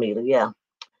the other meter, yeah.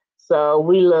 So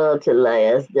we love to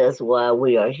laugh. That's why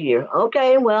we are here.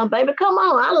 Okay, well, baby, come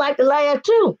on. I like to laugh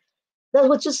too. That's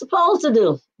what you're supposed to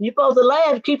do. You're supposed to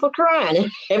laugh, keep her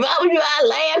crying. If I were you, I'd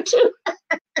laugh too.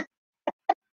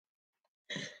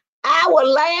 I would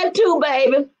laugh too,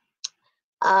 baby.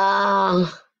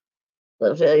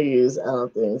 If I use all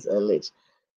things alleged.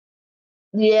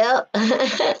 Yeah.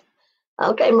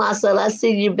 Okay, Marcel, I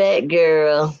see you back,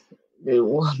 girl. The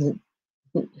one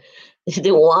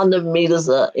meters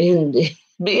are in the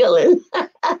building.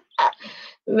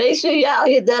 Make sure y'all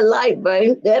hit that like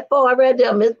button. That part right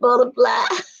there, Miss Butterfly.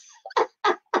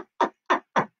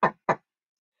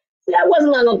 See, I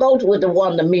wasn't gonna go with the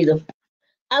 1 meter.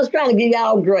 I was trying to give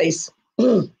y'all grace.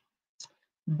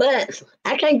 But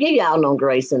I can't give y'all no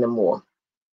grace anymore.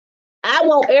 I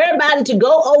want everybody to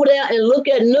go over there and look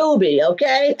at Newbie,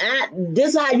 okay?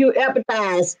 This is how you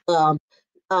advertise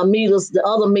meters, the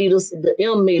other meters, the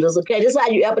M meters, okay? This is how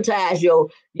you advertise your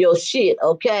shit,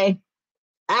 okay?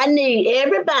 I need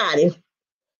everybody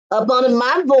up under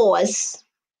my voice,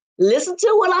 listen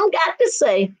to what I'm got to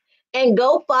say, and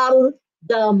go follow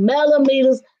the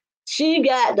millimeters. She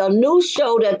got the new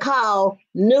show that called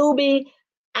Newbie.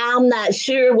 I'm not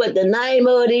sure what the name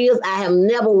of it is. I have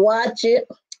never watched it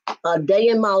a day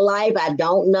in my life. I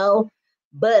don't know.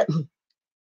 But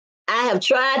I have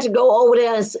tried to go over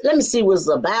there and let me see what it's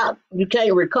about. You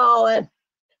can't recall it.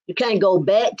 You can't go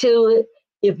back to it.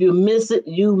 If you miss it,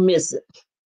 you miss it.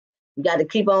 You got to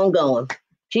keep on going.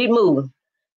 Keep moving.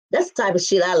 That's the type of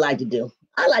shit I like to do.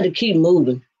 I like to keep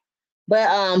moving. But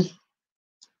I'm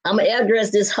going to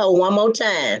address this hoe one more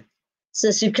time.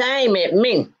 Since she came at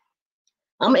me,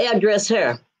 I'm going to address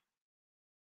her.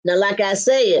 Now, like I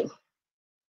said,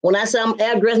 when I say I'm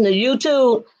addressing the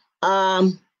YouTube,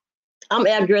 I'm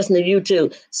addressing the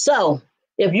YouTube. So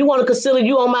if you want to consider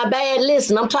you on my bad list,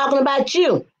 and I'm talking about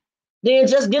you, then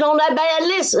just get on that bad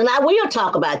list and I will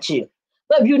talk about you.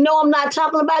 But if you know I'm not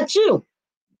talking about you,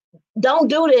 don't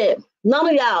do that. None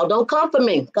of y'all, don't come for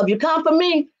me. Because if you come for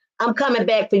me, I'm coming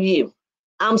back for you.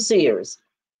 I'm serious.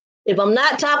 If I'm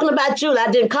not talking about you, I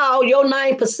didn't call your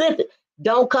name Pacific,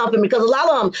 don't come for me. Because a lot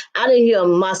of them, I didn't hear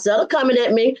Marcella coming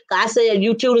at me. I said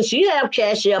you too, and she have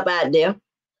Cash App out there.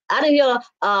 I didn't hear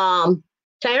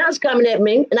Terrence coming at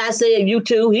me, and I said you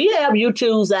too. He have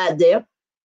YouTubes out there.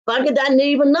 Fuck it, I didn't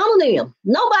even none of them.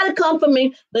 Nobody come for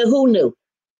me, but who knew?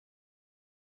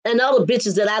 And other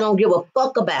bitches that I don't give a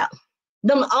fuck about.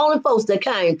 Them the only folks that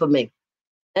came for me.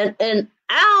 And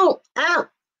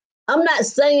I'm not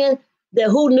saying that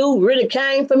who knew really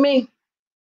came for me,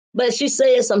 but she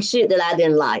said some shit that I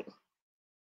didn't like.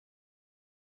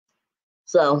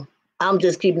 So I'm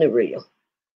just keeping it real.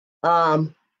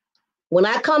 When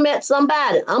I come at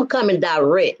somebody, I'm coming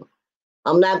direct.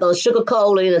 I'm not gonna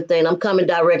sugarcoat or anything. I'm coming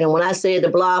direct. And when I said the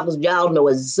bloggers, y'all know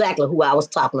exactly who I was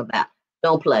talking about.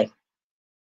 Don't play.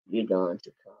 You're going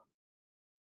to come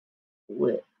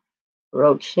with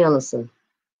Roach Henderson.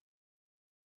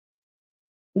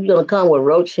 You're gonna come with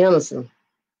Roach Henderson.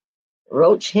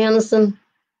 Roach Henderson.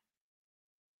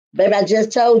 Baby, I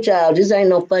just told y'all this ain't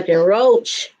no fucking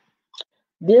roach.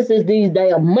 This is these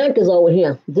damn monkeys over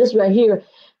here. This right here.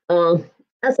 I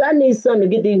said I need something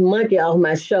to get these monkeys off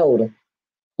my shoulder.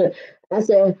 I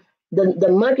said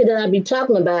the monkey that I be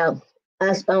talking about,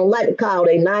 I don't like to call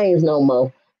their names no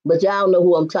more, but y'all know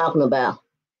who I'm talking about.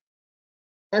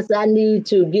 I said I need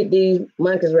to get these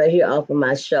monkeys right here off of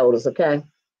my shoulders, okay?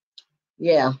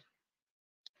 Yeah.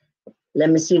 Let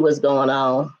me see what's going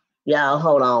on. Y'all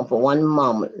hold on for one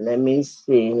moment. Let me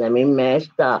see. Let me mash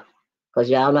up. Because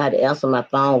y'all know how to answer my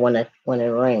phone when it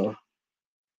rings.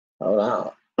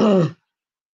 Hold on.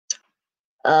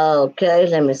 Okay,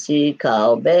 let me see.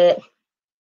 Call back.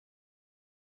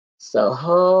 So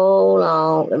hold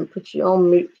on. Let me put you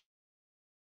on mute.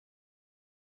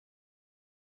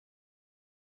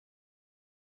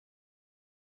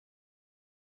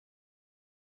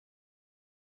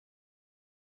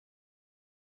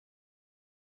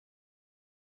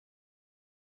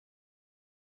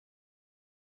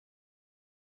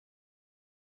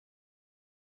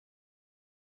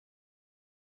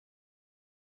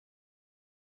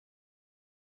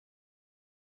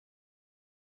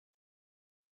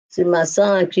 See, my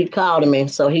son keep calling me,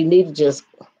 so he need to just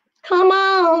come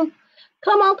on.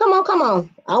 Come on, come on, come on.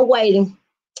 I'm waiting.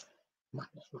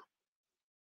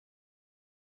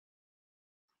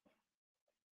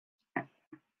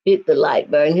 Hit the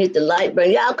light button, hit the light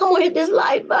button. Y'all come on, hit this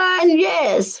light button.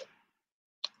 Yes.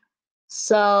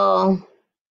 So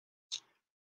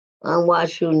I'm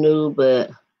watch who knew, but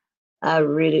I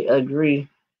really agree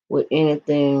with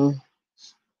anything.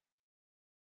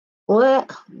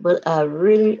 What? But I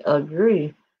really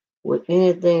agree with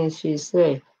anything she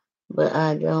said. But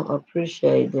I don't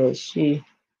appreciate that she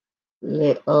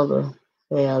let others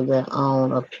have their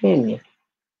own opinion.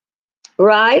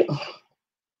 Right?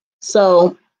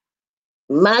 So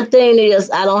my thing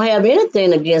is I don't have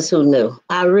anything against who knew.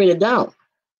 I really don't.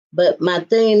 But my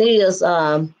thing is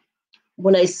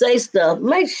when they say stuff,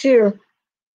 make sure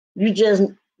you just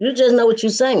know what you're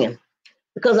saying.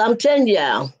 Because I'm telling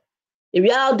y'all, if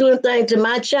y'all do anything to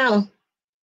my channel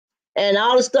and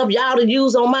all the stuff y'all to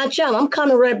use on my channel, I'm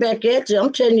coming right back at you.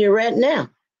 I'm telling you right now.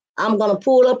 I'm gonna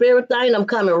pull up everything. I'm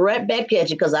coming right back at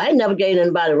you because I ain't never gave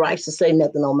anybody rights to say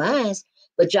nothing on mine.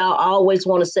 But y'all always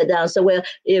want to sit down and say, well,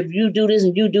 if you do this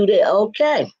and you do that,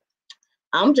 okay.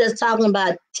 I'm just talking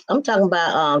about,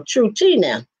 true tea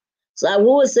now. So I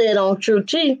would say it on true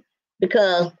tea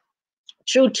because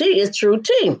true tea is true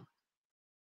tea.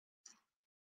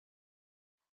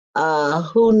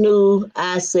 Who knew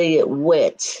I said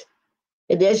wet?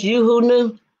 If that's you who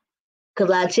knew,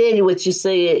 because I tell you what you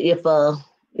said if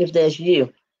that's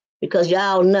you. Because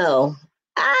y'all know,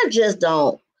 I just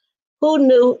don't. Who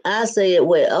knew I said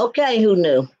wet? Okay, who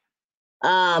knew?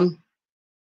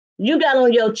 You got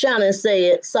on your channel and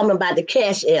said something about the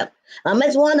Cash App.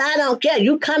 Miss One, I don't care.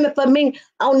 You coming for me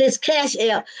on this Cash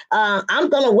App. I'm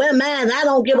going to wear mine. I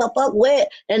don't give a fuck where.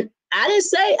 And I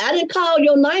didn't call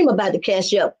your name about the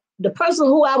Cash App. The person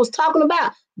who I was talking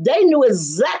about, they knew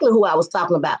exactly who I was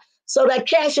talking about. So that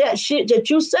Cash App shit that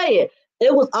you said,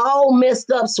 it was all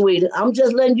messed up, sweetie. I'm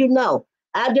just letting you know.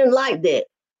 I didn't like that.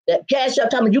 That Cash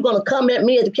App time you're gonna come at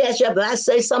me at the Cash App, and I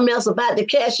say something else about the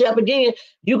Cash App again,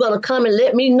 you're gonna come and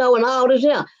let me know and all this.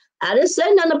 Yeah, I didn't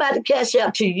say nothing about the Cash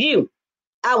App to you.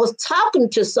 I was talking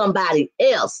to somebody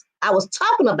else. I was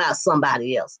talking about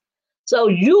somebody else. So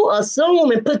you assume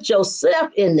and put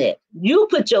yourself in that. You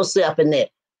put yourself in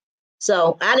that.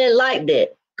 So I didn't like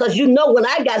that because you know when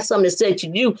I got something to say to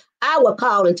you, I would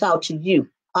call and talk to you,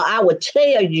 or I would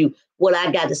tell you what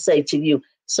I got to say to you.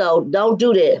 So don't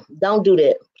do that. Don't do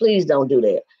that. Please don't do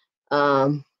that.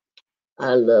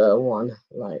 I love one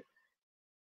like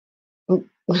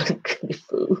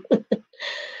food.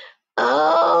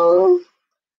 I'm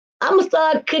gonna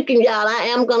start cooking, y'all.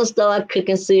 I am gonna start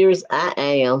cooking serious. I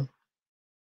am.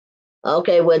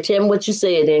 Okay, well, tell me what you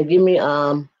said then. Give me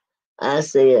I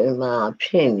said in my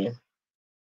opinion.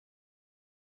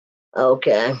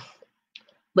 Okay.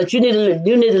 But you need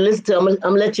to listen to. I'm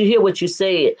gonna let you hear what you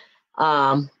said.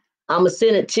 I'm gonna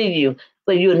send it to you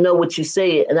so you'll know what you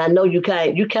said. And I know you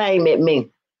came at me.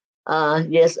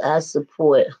 Yes, I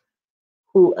support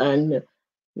who I know.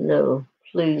 No,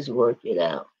 please work it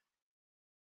out.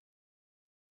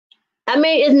 I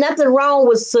mean, it's nothing wrong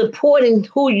with supporting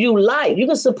who you like. You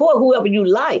can support whoever you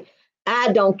like.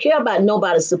 I don't care about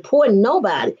nobody supporting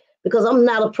nobody. because I'm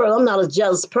not a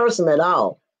jealous person at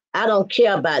all. I don't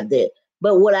care about that.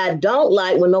 But what I don't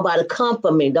like when nobody come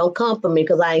for me, don't come for me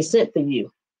because I ain't sent for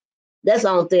you. That's the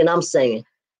only thing I'm saying.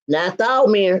 Now I thought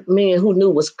me and who knew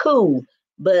was cool,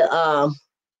 but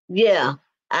yeah,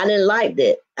 I didn't like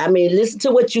that. I mean, listen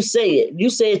to what you said. You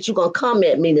said you're gonna come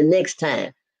at me the next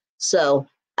time. So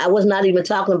I was not even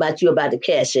talking about you about the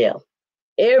cash out.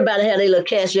 Everybody had their little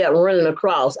cash out running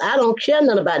across. I don't care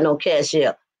nothing about no cash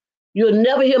out. You'll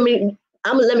never hear me.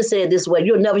 Let me say it this way.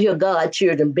 You'll never hear God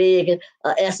children begging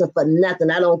or asking for nothing.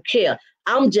 I don't care.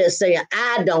 I'm just saying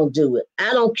I don't do it.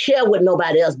 I don't care what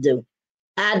nobody else do.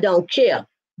 I don't care.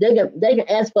 They can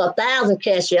ask for 1,000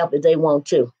 cash out if they want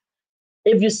to.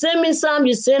 If you send me some,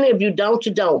 you send it. If you don't,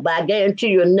 you don't. But I guarantee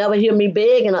you'll never hear me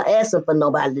begging or asking for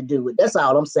nobody to do it. That's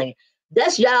all I'm saying.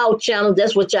 That's y'all channel.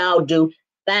 That's what y'all do.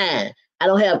 Fine. I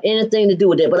don't have anything to do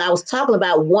with it. But I was talking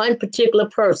about one particular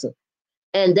person,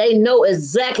 and they know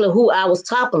exactly who I was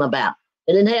talking about.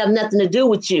 It didn't have nothing to do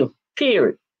with you.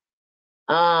 Period.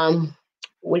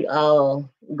 We all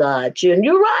God children.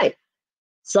 You're right.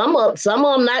 Some of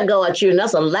them not God children.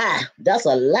 That's a lie. That's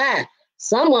a lie.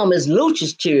 Some of them is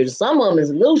Lucius children. Some of them is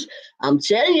Lucius. I'm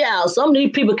telling y'all, some of these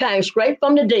people came straight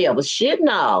from the devil. Shit,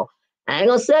 no. I ain't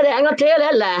gonna say that. I ain't gonna tell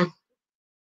that lie.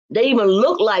 They even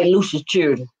look like Lucius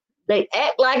children. They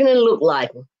act like it and look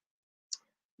like them.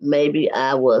 Maybe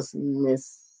I was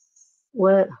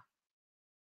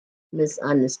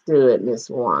misunderstood, Miss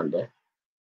Wanda.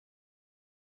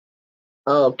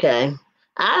 Okay.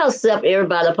 I accept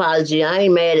everybody's apology. I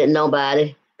ain't mad at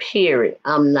nobody. Period.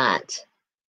 I'm not.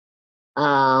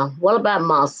 What about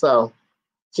Marceau?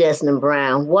 Justin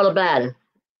Brown. What about him?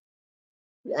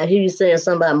 I hear you saying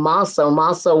something about Marceau.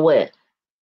 Marceau what?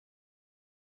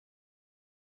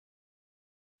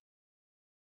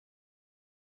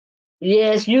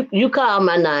 Yes, you called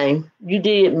my name. You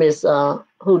did, Miss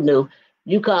who knew.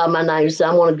 You called my name. You said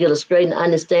I want to get a straight and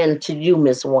understanding to you,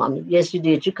 Miss Woman. Yes, you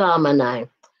did. You called my name.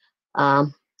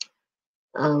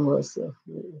 What's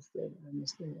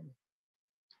understanding?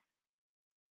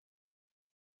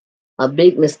 A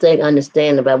big mistake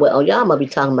understanding about what y'all might be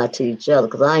talking about to each other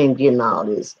because I ain't getting all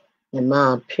this. In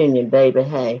my opinion, baby.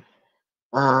 Hey,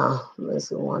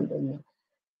 let's wonder.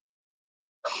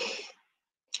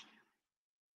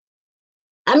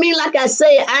 I mean, like I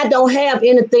said, I don't have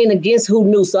anything against who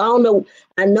knew. So I don't know.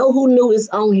 I know who knew is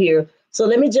on here. So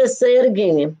let me just say it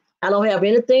again. I don't have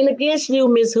anything against you,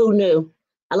 Miss Who Knew.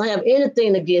 I don't have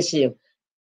anything against you.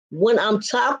 When I'm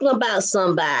talking about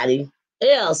somebody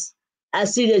else, I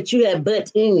see that you have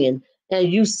butt in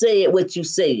and you said what you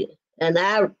said. And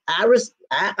I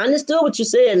understood what you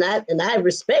said and I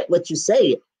respect what you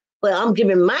said. But I'm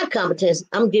giving my competence,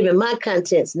 I'm giving my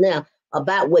contents now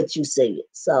about what you said.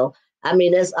 So I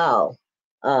mean that's all.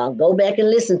 Go back and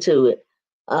listen to it.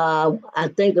 I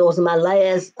think it was my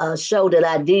last show that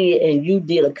I did, and you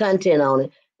did a content on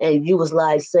it, and you was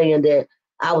like saying that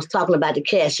I was talking about the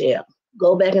cash app.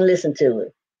 Go back and listen to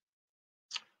it.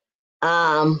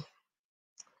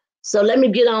 So let me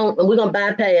get on, and we're gonna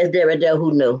bypass that right there.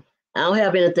 Who knew? I don't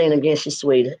have anything against you,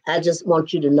 sweetie. I just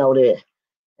want you to know that.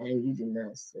 And you did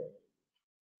not say.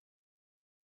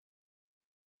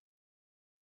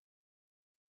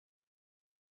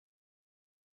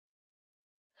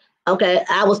 Okay,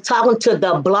 I was talking to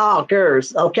the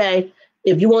bloggers. Okay,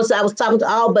 if you want to say I was talking to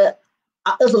all, but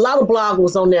there's a lot of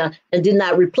bloggers on there and did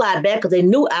not reply back because they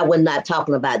knew I was not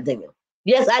talking about them.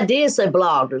 Yes, I did say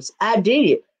bloggers. I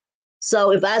did.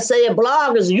 So if I say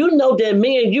bloggers, you know that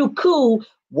me and you cool.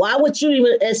 Why would you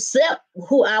even accept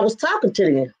who I was talking to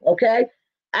then? Okay.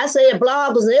 I say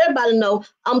bloggers, and everybody know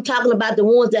I'm talking about the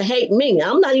ones that hate me.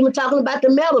 I'm not even talking about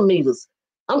the metal meters.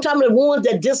 I'm talking about the ones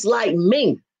that dislike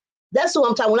me. That's who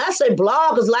I'm talking. When I say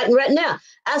bloggers, like right now,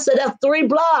 I said that's 3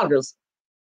 bloggers.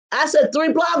 I said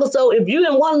 3 bloggers. So if you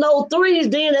in one of those 3s,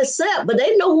 then accept. But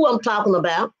they know who I'm talking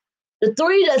about. The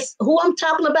 3 that's who I'm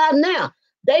talking about now.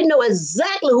 They know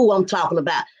exactly who I'm talking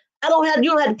about. You don't have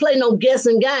to play no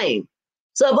guessing game.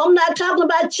 So if I'm not talking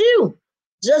about you,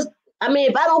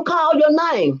 if I don't call your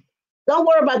name, don't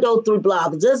worry about those 3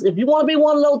 bloggers. Just if you want to be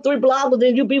one of those 3 bloggers,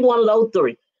 then you be one of those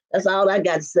 3. That's all I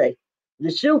got to say.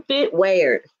 The shoe fit,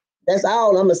 wear it. That's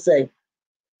all I'm gonna say.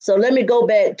 So let me go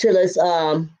back to this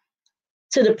to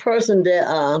the person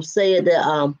that said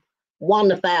that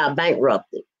wanted to file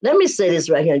bankruptcy. Let me say this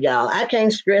right here, y'all. I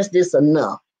can't stress this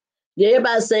enough. Yeah,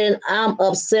 everybody saying I'm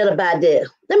upset about that.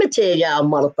 Let me tell y'all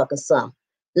motherfucking something.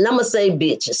 And I'm gonna say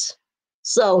bitches.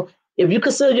 So if you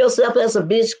consider yourself as a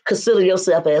bitch, consider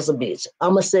yourself as a bitch.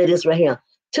 I'm gonna say this right here.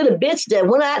 To the bitch that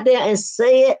went out there and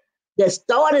said that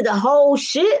started the whole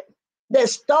shit,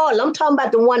 I'm talking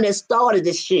about the one that started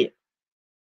this shit.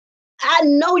 I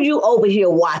know you over here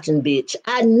watching, bitch.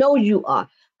 I know you are.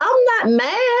 I'm not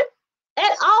mad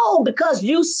at all because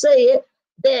you said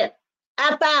that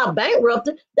I filed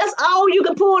bankruptcy. That's all you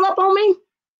can pull up on me?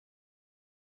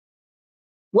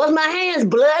 Was my hands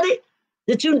bloody?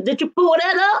 Did you pull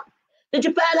that up? Did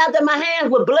you find out that my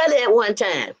hands were bloody at one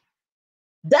time?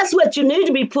 That's what you need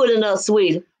to be putting up,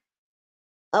 sweetie.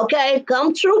 Okay,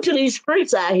 come true to these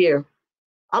streets out here.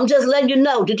 I'm just letting you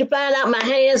know. Did you find out my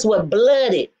hands were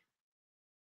bloody?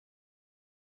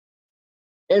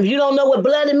 And if you don't know what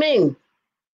bloody means,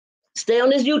 stay on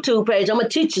this YouTube page. I'm gonna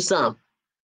teach you something.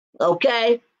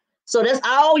 Okay? So that's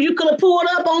all you could have pulled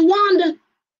up on Wanda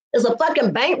is a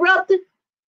fucking bankruptcy?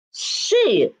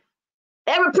 Shit.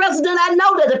 Every president I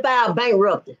know that have filed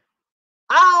bankruptcy.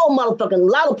 All motherfucking, a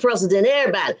lot of president,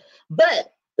 everybody.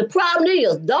 But the problem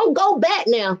is, don't go back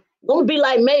now. Gonna be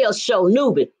like Mayor's show,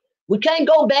 newbie. We can't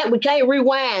go back. We can't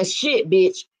rewind shit,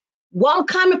 bitch. What I'm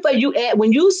coming for you at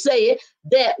when you said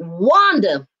that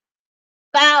Wanda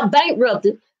filed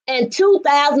bankruptcy in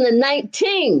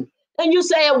 2019, and you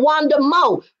said Wanda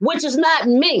Moe, which is not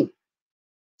me.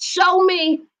 Show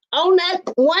me on that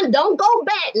one. Don't go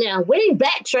back now. We ain't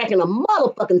backtracking a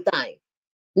motherfucking thing.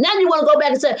 Now you want to go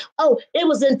back and say, oh, it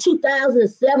was in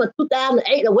 2007,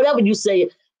 2008, or whatever you said.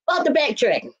 Fuck the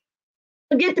backtracking.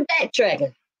 Forget the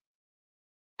backtracking.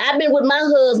 I've been with my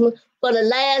husband for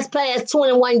the past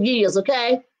 21 years,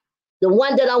 okay? The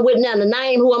one that I'm with now, the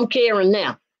name who I'm carrying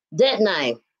now, that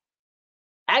name.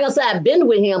 I ain't gonna say I've been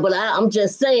with him, but I'm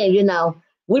just saying, you know,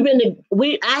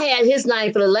 I had his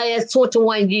name for the last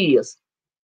 21 years.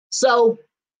 So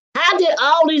how did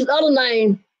all these other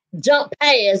names jump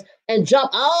past and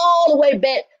jump all the way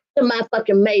back to my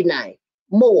fucking maiden name?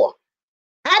 More.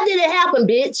 How did it happen,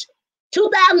 bitch?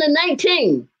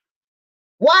 2019.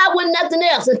 Why wasn't nothing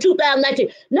else in 2019?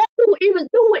 Now you even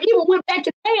went back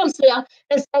to damn self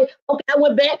and say, okay, I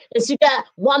went back and she got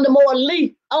Wanda Moore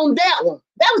Lee on that one.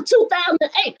 That was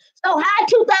 2008. So how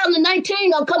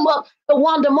 2019 gonna come up to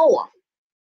Wanda Moore?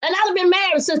 And I've been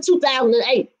married since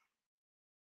 2008.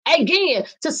 Again,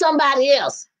 to somebody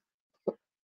else.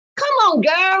 Come on,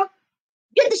 girl.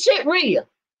 Get the shit real.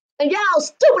 And y'all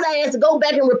stupid ass to go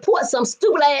back and report some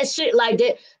stupid ass shit like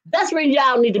that. That's where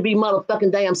y'all need to be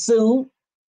motherfucking damn sued.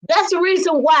 That's the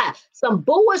reason why some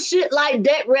bullshit like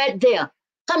that right there.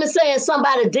 Coming saying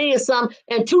somebody did something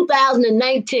in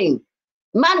 2019.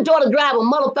 My daughter drive a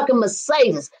motherfucking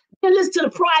Mercedes. And listen to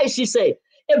the price she said.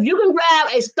 If you can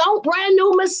drive a stonk brand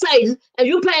new Mercedes and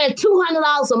you paying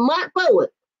 $200 a month for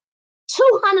it,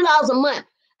 $200 a month,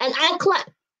 and I clap.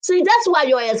 See, that's why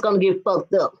your ass gonna get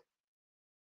fucked up.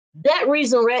 That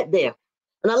reason right there.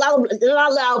 And a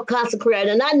lot of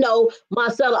consecrated. And I know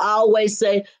Marcella always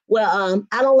say, well,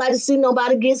 I don't like to see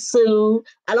nobody get sued.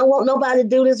 I don't want nobody to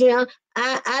do this. You know?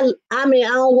 I mean, I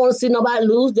don't want to see nobody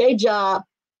lose their job.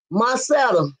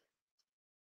 Marcella,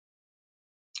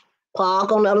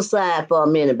 park on the other side for a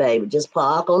minute, baby. Just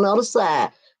park on the other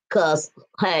side. Because,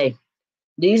 hey,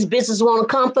 these bitches want to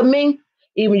come for me.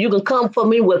 Even you can come for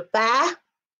me with fire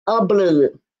or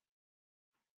blood.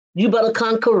 You better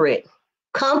come correct.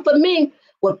 Come for me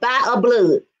with fire or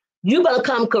blood. You better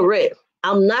come correct.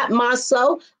 I'm not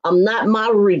Marceau. I'm not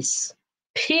Maurice.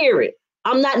 Period.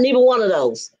 I'm not neither one of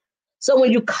those. So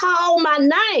when you call my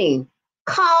name,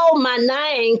 call my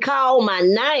name, call my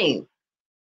name.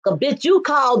 Because, bitch, you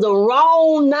called the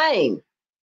wrong name.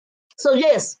 So,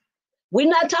 yes, we're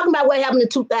not talking about what happened in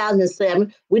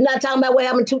 2007. We're not talking about what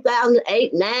happened in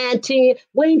 2008, 9, 10.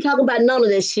 We ain't talking about none of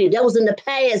that shit. That was in the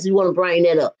past. You want to bring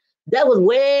that up. That was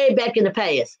way back in the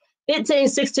past. 15,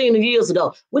 16 years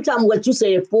ago. We're talking what you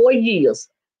said 4 years.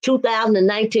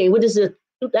 2019. What is it?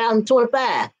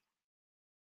 2025.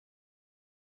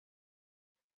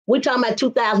 We're talking about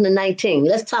 2019.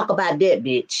 Let's talk about that,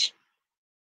 bitch.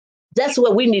 That's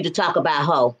what we need to talk about,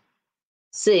 ho.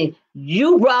 See,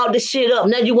 you brought the shit up.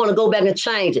 Now you want to go back and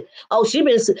change it. Oh, she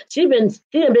been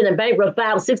in bankrupt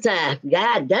 5 or 6 times.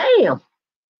 God damn.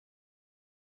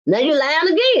 Now you're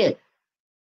lying again.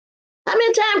 How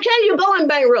many times can you go in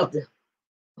bankruptcy?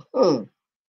 How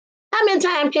many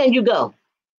times can you go?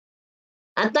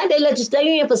 I think they let you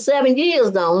stay in for 7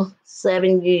 years, though.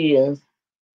 7 years.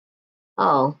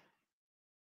 Oh.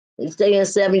 You stay in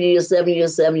 7 years, 7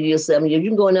 years, 7 years, 7 years. You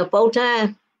can go in there 4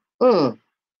 times.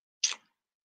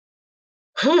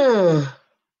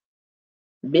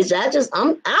 Bitch,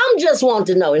 I'm just want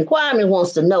to know. Inquiring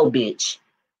wants to know, bitch.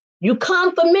 You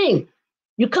come for me.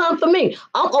 You come for me.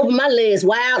 I'm open my legs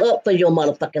wide up for your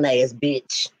motherfucking ass,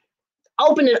 bitch.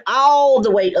 Open it all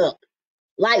the way up.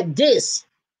 Like this.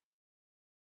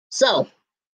 So,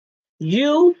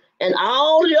 you and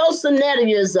all your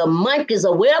scenarios or monkeys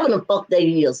or whatever the fuck they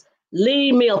is,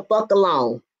 Leave me a fuck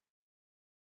alone.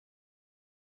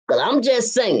 Because I'm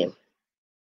just saying.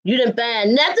 You didn't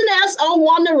find nothing else on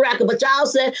one record, but y'all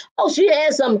said, oh, she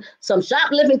had some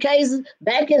shoplifting cases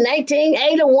back in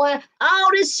 1981. All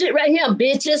this shit right here,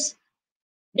 bitches.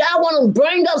 Y'all want to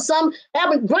bring up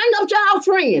bring up y'all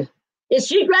friend. Is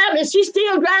she driving? Is she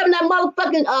still driving that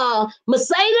motherfucking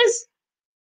Mercedes?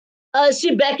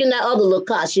 She back in that other little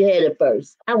car she had at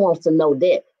first. I want to know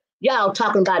that. Y'all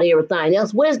talking about everything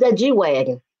else. Where's that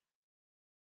G-Wagon?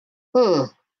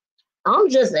 I'm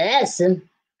just asking.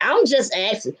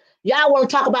 Y'all want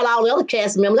to talk about all the other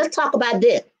cast members. Let's talk about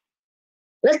that.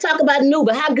 Let's talk about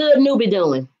Newbie. How good Newbie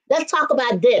doing? Let's talk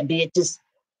about that, bitches.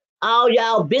 All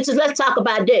y'all bitches, let's talk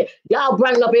about that. Y'all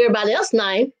bringing up everybody else's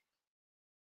name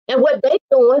and what they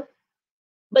doing.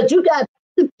 But you got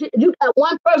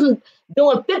one person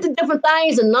doing 50 different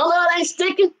things and none of it ain't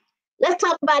sticking. Let's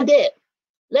talk about that.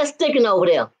 Let's sticking over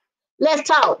there. Let's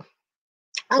talk.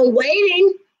 I'm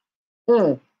waiting.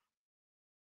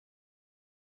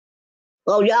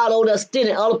 Oh, y'all over there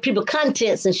stealing other people's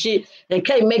contents and shit and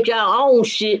can't make y'all own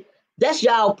shit. That's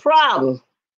y'all problem.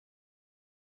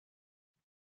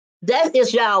 That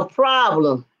is y'all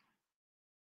problem.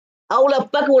 All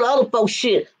up fucking with other folks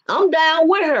shit. I'm down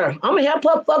with her. I'm gonna help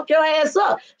her fuck your ass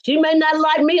up. She may not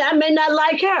like me. I may not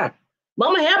like her. But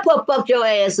I'm gonna help her fuck your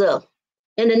ass up.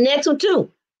 And the next one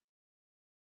too.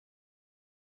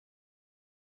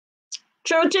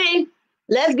 True T,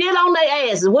 let's get on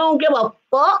their asses. We don't give a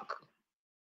fuck.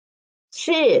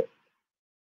 Shit.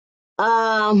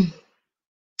 Yeah,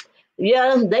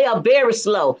 they are very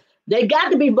slow. They got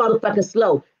to be motherfucking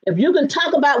slow. If you can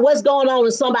talk about what's going on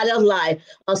in somebody else's life,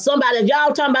 or somebody,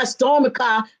 y'all talking about Stormy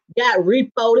car got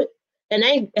reported, and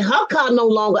her car no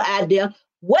longer out there.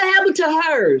 What happened to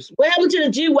hers? What happened to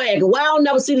the G-Wagon? Why I don't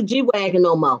never see the G-Wagon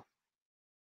no more?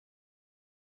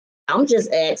 I'm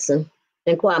just asking.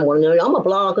 I'm a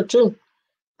blogger too.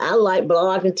 I like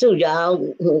blogging too,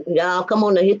 y'all. Y'all come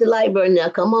on and hit the like button now.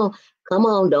 Come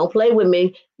on, don't play with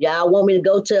me. Y'all want me to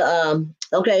go to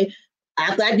okay.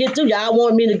 After I get through, y'all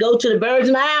want me to go to the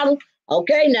Virgin Islands.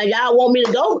 Okay, now y'all want me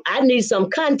to go. I need some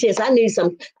contest. I need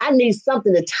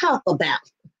something to talk about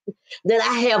that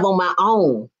I have on my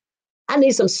own. I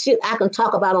need some shit I can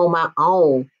talk about on my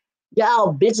own.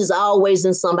 Y'all bitches always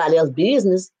in somebody else's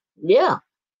business. Yeah.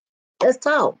 Let's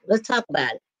talk. Let's talk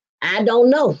about it. I don't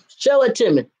know. Show it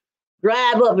to me.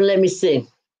 Drive up and let me see.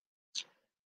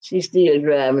 She's still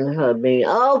driving her Benz.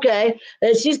 Okay.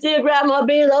 And she's still driving her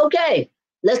Benz. Okay.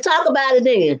 Let's talk about it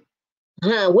then.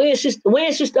 When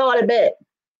she started back?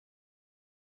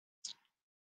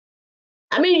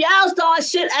 I mean, y'all throwing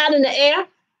shit out in the air,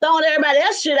 throwing everybody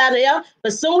else shit out of the air.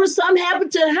 But soon as something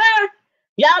happened to her,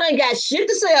 y'all ain't got shit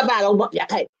to say about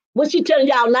it. Hey, what she telling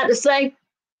y'all not to say?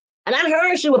 And I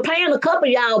heard she was paying a couple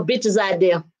of y'all bitches out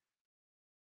there.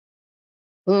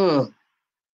 Mm-hmm.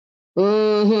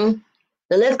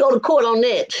 Now let's go to court on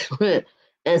that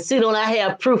and see don't I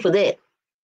have proof of that.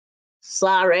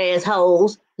 Sorry ass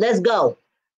hoes. Let's go.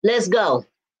 Let's go.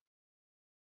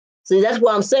 See, that's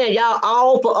what I'm saying. Y'all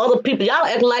all for other people. Y'all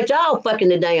acting like y'all fucking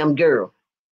the damn girl.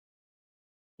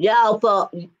 Y'all for,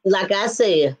 like I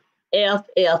said,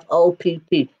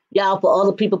 FFOPP. Y'all for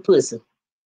other people pussy.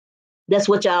 That's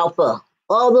what y'all for.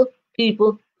 Other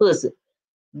people pussy.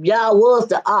 Y'all was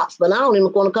the ops, but I don't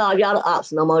even want to call y'all the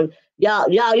ops no more.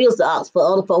 Y'all used the ops for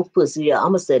other folks pussy. Yeah,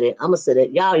 I'ma say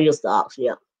that. Y'all used the ops,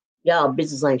 yeah. Y'all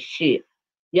bitches ain't shit.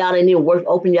 Y'all ain't even worth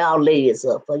open y'all legs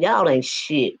up. For y'all ain't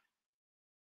shit.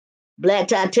 Black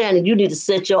Titanic, you need to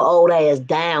set your old ass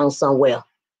down somewhere.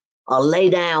 Or lay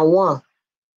down one.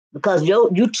 Because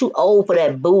you too old for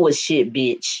that bullshit,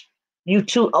 bitch. You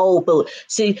too old for it.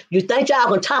 See, you think y'all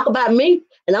gonna talk about me?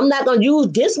 And I'm not gonna use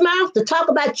this mouth to talk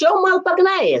about your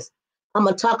motherfucking ass. I'm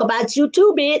gonna talk about you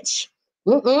too, bitch.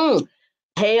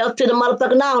 Hell to the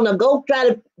motherfucking now. Now go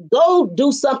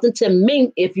do something to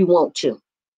me if you want to.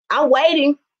 I'm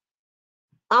waiting.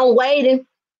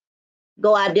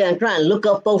 Go out there and try and look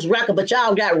up folks' records, but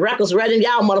y'all got records right in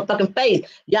y'all motherfucking face.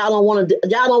 Y'all don't want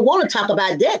to talk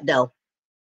about that though.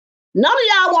 None of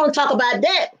y'all want to talk about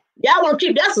that. Y'all want to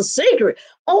keep that's a secret.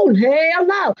 Oh hell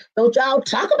no! Don't y'all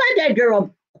talk about that girl.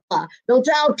 Don't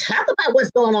y'all talk about what's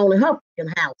going on in her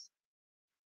fucking house.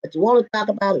 What you want to talk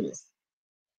about is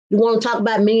you want to talk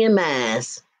about me and mine.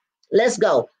 Let's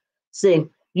go. See,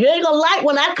 you ain't gonna like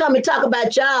when I come and talk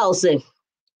about y'all. See,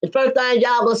 the first thing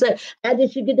y'all gonna say, how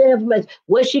did she get the information?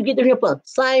 Where she get the information from?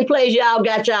 Same place y'all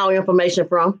got y'all information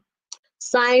from.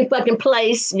 Same fucking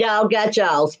place y'all got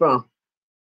y'all's from.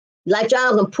 Like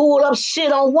y'all can pull up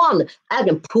shit on one. I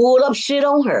can pull up shit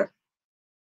on her.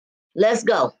 Let's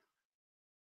go.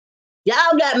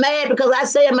 Y'all got mad because I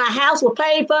said my house was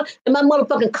paid for and my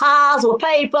motherfucking cars were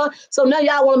paid for. So now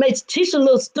y'all want to make Tisha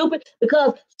look stupid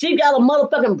because she got a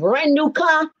motherfucking brand new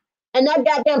car and that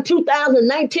goddamn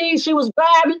 2019 she was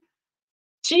driving.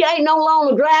 She ain't no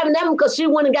longer driving them because she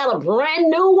went and got a brand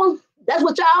new one. That's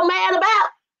what y'all mad about?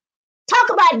 Talk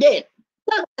about that.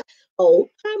 Oh,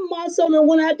 her mother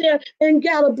went out there and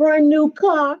got a brand new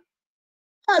car.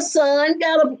 Her son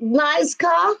got a nice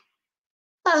car.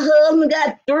 Her husband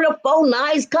got 3 or 4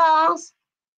 nice cars.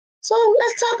 So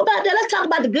let's talk about that. Let's talk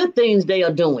about the good things they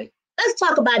are doing. Let's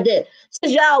talk about that.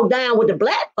 Since y'all down with the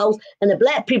black folks and the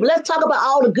black people, let's talk about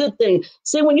all the good things.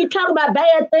 See, when you talk about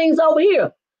bad things over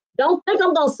here, don't think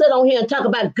I'm going to sit on here and talk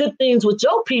about good things with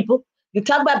your people. You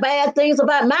talk about bad things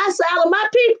about my side of my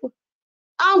people.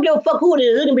 I don't give a fuck who it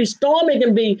is. It can be Storm, it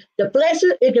can be the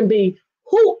Fletcher, it can be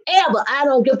whoever. I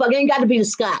don't give a fuck. It ain't got to be the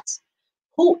Scots.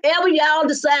 Whoever y'all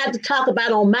decide to talk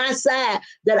about on my side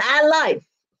that I like.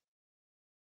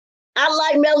 I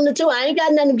like Melanie too. I ain't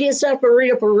got nothing against her for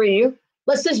real, for real.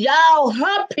 But since y'all,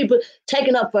 her people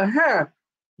taking up for her,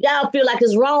 y'all feel like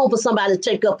it's wrong for somebody to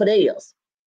take up for theirs.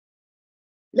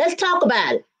 Let's talk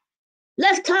about it.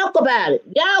 Let's talk about it.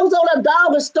 Y'all was on that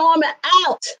dog and storming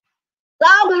out.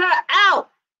 Dogging her out.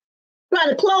 Trying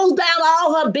to close down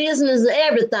all her business and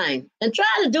everything. And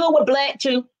trying to do it with black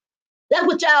too. That's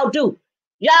what y'all do.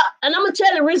 Y'all, and I'm going to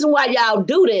tell you the reason why y'all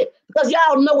do that. Because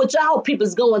y'all know what y'all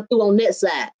people's going through on that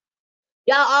side.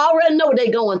 Y'all already know what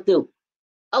they're going through.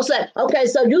 Okay,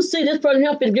 so you see this person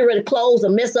here finna get ready to close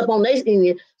and mess up on their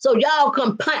end. So y'all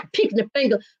come picking the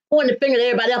finger, pointing the finger at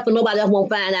everybody else, and nobody else won't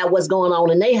find out what's going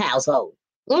on in their household.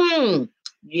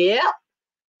 Yeah,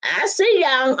 I see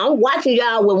y'all. I'm watching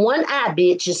y'all with one eye,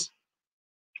 bitches.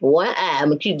 One eye. I'm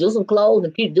gonna keep this one closed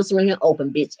and keep this one here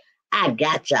open, bitch. I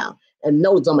got y'all. And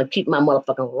notice I'm gonna keep my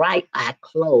motherfucking right eye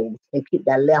closed and keep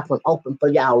that left one open for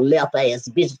y'all left ass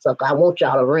bitches. So I want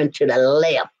y'all to run to the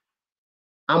left.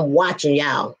 I'm watching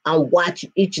y'all. I'm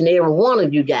watching each and every one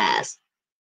of you guys.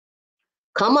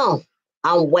 Come on.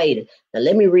 I'm waiting. Now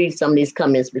let me read some of these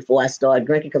comments before I start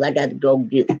drinking because I got to go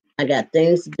I got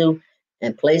things to do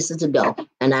and places to go.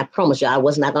 And I promise you, I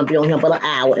was not going to be on here but an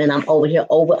hour. And I'm over here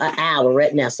over an hour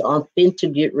right now. So I'm fin to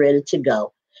get ready to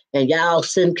go. And y'all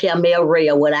send Camille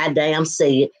Ray what I damn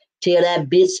said. Tell that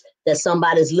bitch that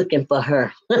somebody's looking for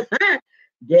her.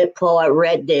 That part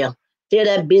right there. Tell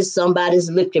that bitch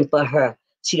somebody's looking for her.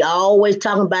 She always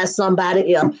talking about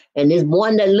somebody else. And this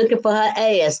one that looking for her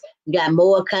ass got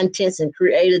more contents and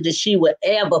creative than she would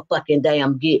ever fucking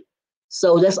damn get.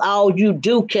 So that's all you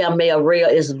do, Camille Ray,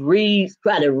 is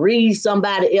try to read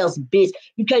somebody else, bitch.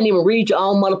 You can't even read your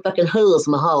own motherfucking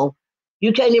husband, ho.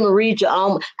 You can't even read your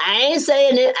own. I ain't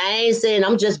saying it.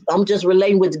 I'm just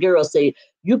relating what the girl said.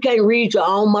 You can't read your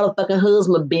own motherfucking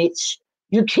husband, bitch.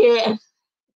 You can't.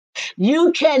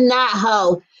 You cannot,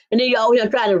 ho. And then you over here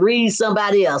trying to read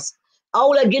somebody else.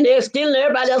 Oh, they're getting there, stealing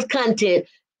everybody else's content,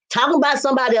 talking about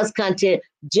somebody else's content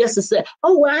just to say,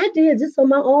 oh, well, I did this on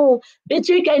my own. Bitch,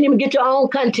 you can't even get your own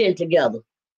content together.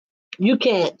 You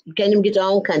can't. You can't even get your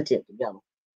own content together.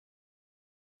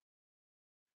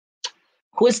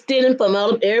 Quit stealing from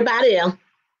everybody else.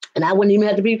 And I wouldn't even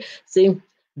have to be, see,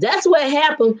 that's what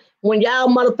happened when y'all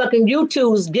motherfucking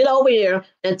YouTubers get over here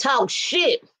and talk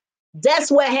shit.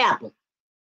 That's what happened.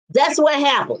 That's what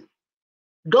happened.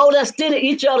 Go there stealing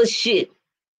each other's shit.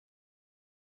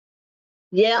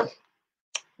 Yeah.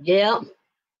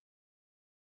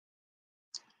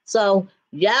 So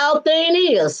y'all thing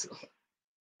is,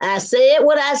 I said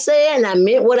what I said and I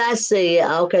meant what I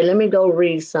said. Okay, let me go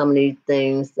read some of these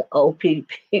things. The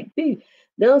OPPP.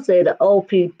 They'll say the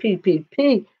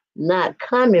OPPP not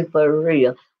coming for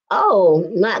real. Oh,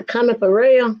 not coming for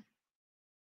real?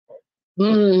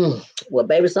 Well,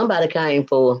 baby, somebody came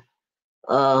for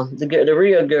the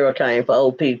real girl came for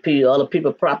OPP. All the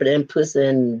people, property and pussy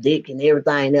and dick and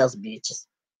everything else, bitches.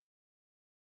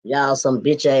 Y'all some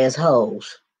bitch ass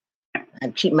hoes. I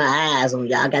keep my eyes on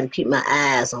y'all. I got to keep my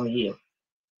eyes on you.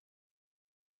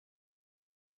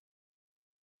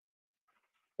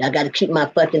 I got to keep my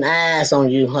fucking eyes on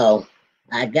you, ho.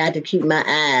 I got to keep my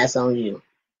eyes on you.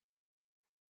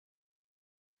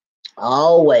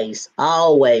 Always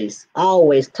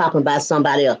talking about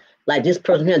somebody else. Like this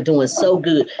person here doing so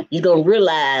good. You're going to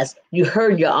realize you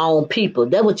hurt your own people.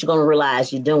 That's what you're going to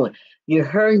realize you're doing. You're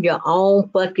hurting your own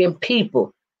fucking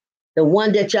people. The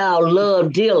one that y'all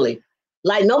love dearly.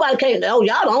 Like nobody can't, y'all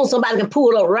don't somebody can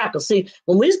pull up records. See,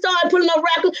 when we start putting up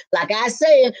records, like I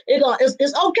said,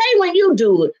 it's okay when you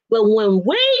do it. But when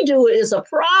we do it, it's a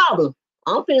problem.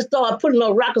 I'm finna start putting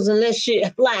up records and let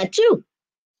shit fly too.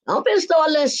 I'm finna start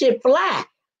letting shit fly.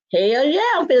 Hell yeah,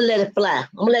 I'm finna let it fly.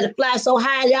 I'm gonna let it fly so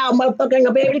high, y'all motherfucker ain't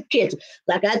gonna be able to catch it.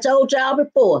 Like I told y'all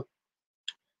before,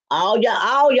 all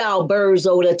y'all birds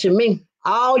over there to me,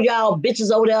 all y'all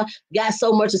bitches over there got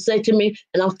so much to say to me,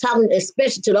 and I'm talking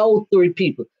especially to those three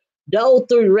people. Those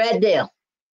three right there.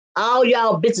 All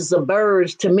y'all bitches are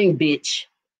birds to me, bitch.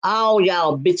 All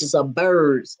y'all bitches are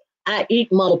birds. I eat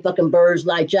motherfucking birds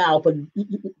like y'all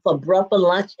for breakfast,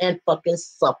 lunch, and fucking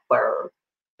supper.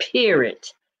 Period.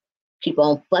 Keep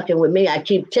on fucking with me. I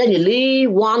keep telling you,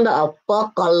 leave Wanda a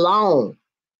fuck alone.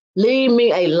 Leave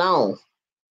me alone.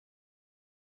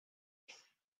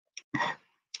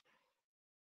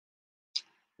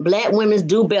 Black women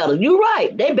do better. You right.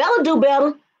 They better do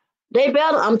better. They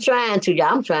better. I'm trying to,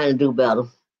 y'all. I'm trying to do better.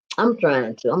 I'm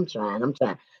trying to. I'm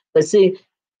trying. But see,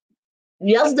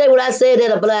 yesterday when I said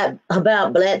that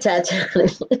about black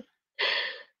Titanic,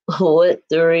 what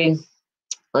three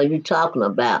are you talking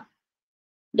about?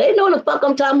 They know what the fuck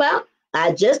I'm talking about.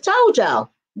 I just told y'all.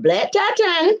 Black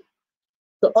Titanic.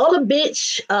 The other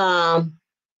bitch,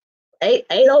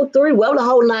 803, whatever the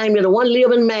whole name is, the one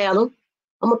living madam.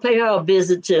 I'm gonna pay her a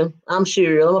visit too. I'm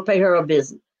sure. I'm gonna pay her a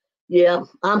visit. Yeah,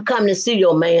 I'm coming to see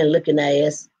your man looking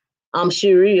ass. I'm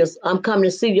sure is. I'm coming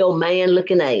to see your man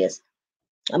looking ass.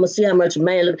 I'm gonna see how much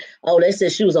man look. Oh, they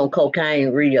said she was on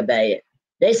cocaine real bad.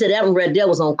 They said that one right there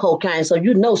was on cocaine, so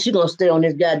you know she gonna stay on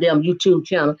this goddamn YouTube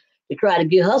channel to try to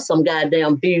get her some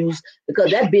goddamn views because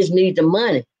that bitch need the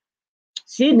money.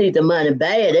 She need the money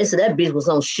bad. They said that bitch was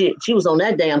on shit. She was on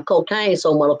that damn cocaine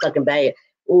so motherfucking bad.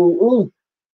 Ooh.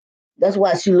 That's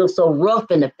why she looked so rough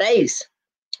in the face.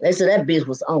 They said that bitch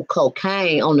was on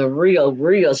cocaine, on the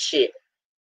real shit.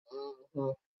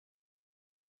 Mhm.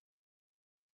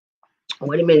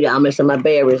 Wait a minute, y'all. Make sure my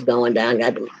battery's going down.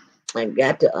 I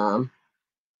got to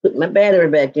put my battery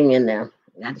back in now.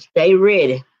 Got to stay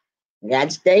ready.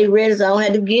 Got to stay ready, so I don't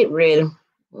have to get ready.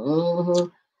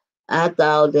 I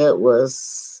thought that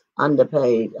was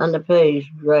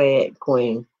underpage drag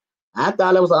queen. I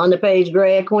thought it was an underpage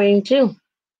drag queen too.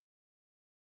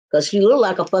 Cause she looked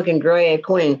like a fucking drag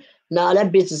queen. No,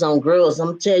 that bitch is on girls.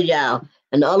 I'm tell y'all.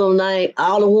 And the other night,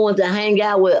 all the ones that hang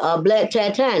out with Black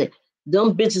Titanic,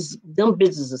 them bitches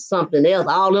is something else.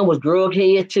 All of them was drug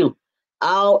head too.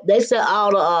 They said her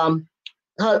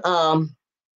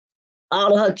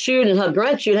all of her children, her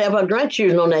grandchildren, have her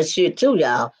grandchildren on that shit too,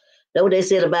 y'all. That's what they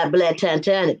said about Black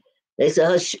Titanic. They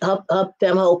said her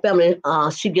whole family,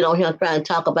 she get on here trying to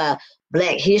talk about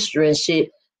Black history and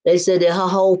shit. They said that her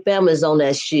whole family's on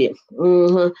that shit.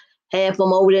 Half of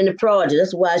them over there in the project.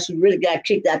 That's why she really got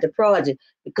kicked out the project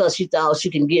because she thought she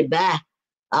can get by.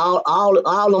 All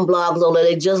them bloggers on there,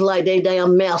 they just like they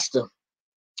damn master.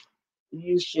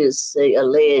 You should say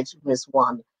alleged, Miss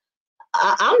Wanda.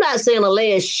 I'm not saying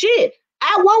alleged shit.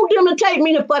 I want them to take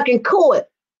me to fucking court.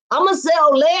 I'm going to say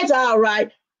alleged, all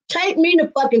right. Take me to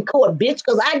fucking court, bitch,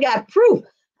 because I got proof.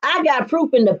 I got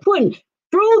proof in the pudding.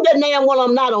 Prove that damn well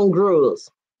I'm not on drugs.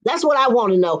 That's what I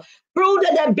want to know. Prove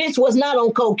that bitch was not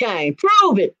on cocaine.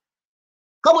 Prove it.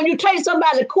 Because when you take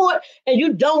somebody to court and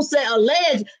you don't say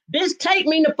alleged, bitch, take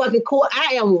me to fucking court.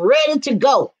 I am ready to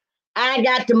go. I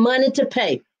got the money to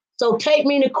pay. So take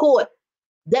me to court.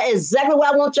 That is exactly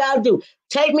what I want y'all to do.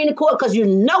 Take me to court because you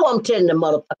know I'm telling the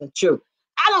motherfucking truth.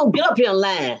 I don't get up here and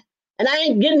lie. And I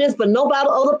ain't getting this for nobody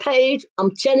other page.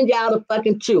 I'm telling y'all the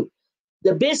fucking truth.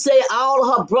 The bitch said all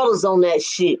of her brothers on that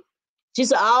shit. She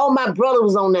said all my brothers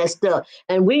was on that stuff.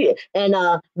 And we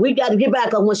got to get back.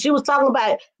 Because when she was talking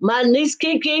about my niece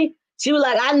Kiki, she was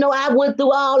like, I know I went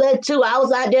through all that too. I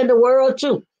was out there in the world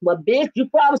too. But bitch, you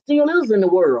probably still is in the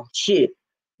world. Shit.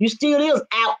 You still is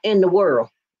out in the world.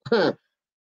 Huh.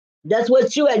 That's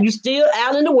what you at. You still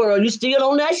out in the world. You still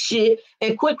on that shit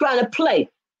and quit trying to play.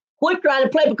 Quit trying to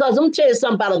play because I'm telling you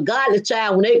something about a godly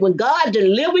child. When God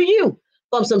deliver you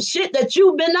from some shit that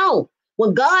you've been on,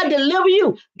 when God deliver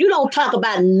you, you don't talk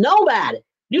about nobody.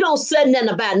 You don't say nothing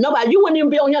about nobody. You wouldn't even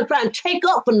be on here trying to take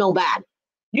up for nobody.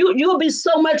 You'll be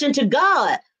so much into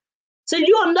God. So you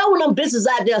don't know when them bitches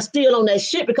out there still on that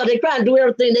shit because they trying to do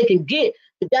everything they can get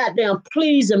to goddamn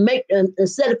please and make and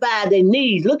satisfy their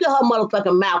needs. Look at her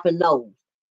motherfucking mouth and nose.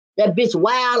 That bitch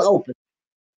wide open.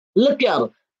 Look at her.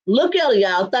 Look at her,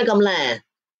 y'all. Think I'm lying.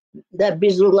 That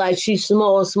bitch look like she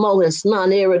smoking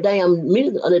snot every damn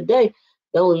minute of the day.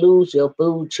 Don't lose your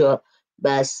food truck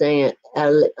by saying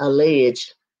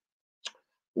alleged.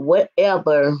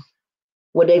 Whatever.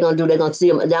 What they gonna do? They gonna see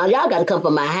them. Now y'all gotta come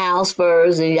for my house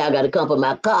first, and y'all gotta come for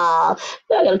my car.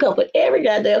 Y'all gotta come for every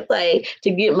goddamn thing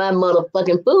to get my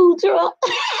motherfucking food truck.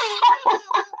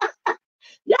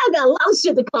 Y'all got a lot of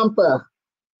shit to come for.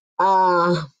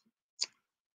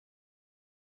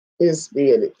 It's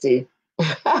spirituality.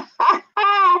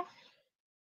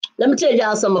 Let me tell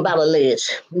y'all something about alleged.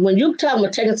 When you talking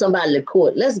about taking somebody to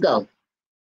court, let's go.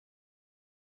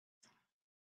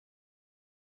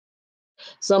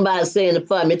 Somebody saying it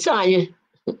for me, Tanya,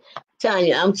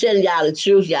 I'm telling y'all the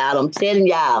truth, y'all. I'm telling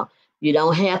y'all, you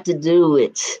don't have to do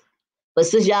it. But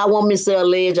since y'all want me to say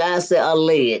alleged, I say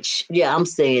alleged. Yeah, I'm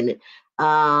saying it.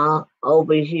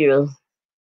 Over here,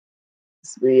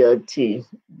 SBLT.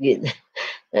 Yeah,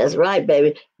 that's right,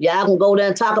 baby. Y'all can go there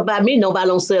and talk about me. Nobody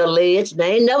don't say alleged.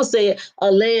 They ain't never said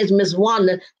alleged Miss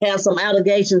Wanda has some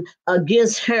allegations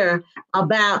against her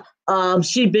about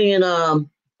she being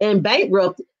in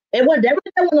bankrupt. And what that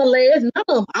wasn't alleged, none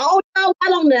of them. All y'all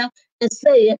got on there and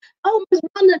said, "Oh, Miss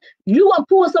Wanda, you want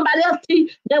to pull somebody else's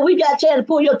tea? Then we got a chance to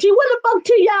pull your tea. What the fuck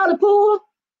tea y'all to pull?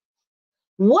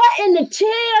 What in the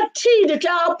tail tea that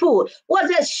y'all pulled? Was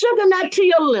that sugar nut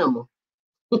tea or lemon?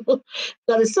 Because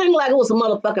it seemed like it was a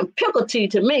motherfucking pickle tea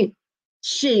to me.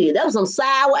 Shit, that was some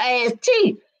sour ass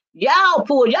tea. Y'all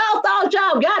pulled. Y'all thought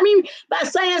y'all got me by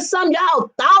saying something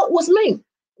y'all thought was me.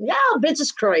 Y'all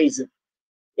bitches crazy.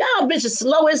 Y'all bitches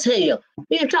slow as hell.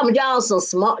 Being talking y'all some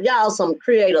smart, y'all some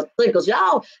creative thinkers.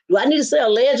 Y'all, do I need to say a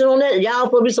legend on that? Y'all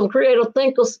supposed to be some creative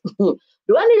thinkers.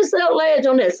 Do I need to say a legend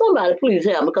on that? Somebody please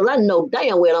help me, because I know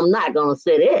damn well I'm not gonna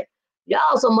say that.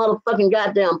 Y'all some motherfucking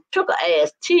goddamn pickle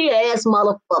ass, tea ass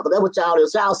motherfucker. That's what y'all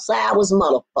is. Y'all sour as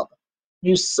motherfucker.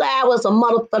 You sour as a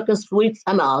motherfucking sweet.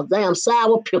 I'm a damn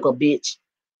sour pickle, bitch.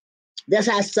 That's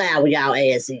how sour y'all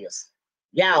ass is.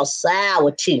 Y'all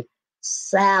sour tea.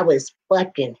 Sour as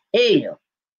fucking hell.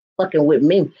 Fucking with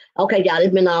me. Okay, y'all,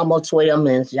 it's been almost 12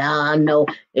 minutes. Y'all, I know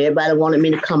everybody wanted me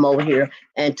to come over here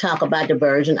and talk about the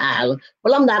Virgin Island.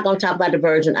 Well, I'm not going to talk about the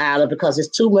Virgin Island because there's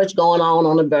too much going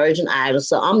on the Virgin Island,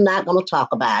 so I'm not going to talk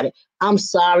about it. I'm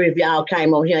sorry if y'all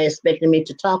came over here expecting me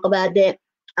to talk about that.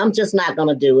 I'm just not going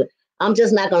to do it. I'm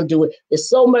just not going to do it. There's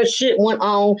so much shit went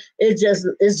on. It's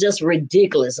just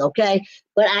ridiculous, okay?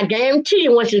 But I guarantee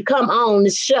you, once you come on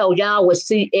this show, y'all will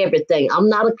see everything. I'm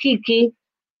not a kiki.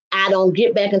 I don't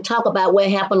get back and talk about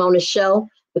what happened on the show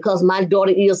because my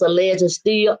daughter is a legend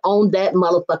still on that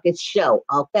motherfucking show,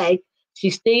 okay?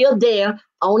 She's still there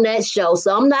on that show.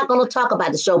 So I'm not going to talk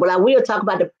about the show, but I will talk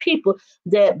about the people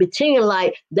that pretend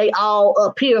like they all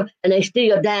up here and they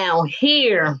still down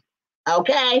here,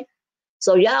 okay?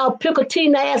 So y'all pickle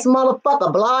teen ass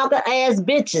motherfucker, blogger ass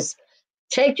bitches.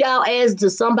 Take y'all ass to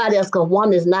somebody else because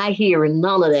one is not hearing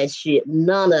none of that shit.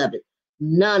 None of it.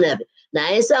 None of it. Now,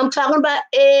 I ain't saying I'm talking about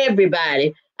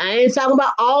everybody. I ain't talking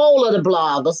about all of the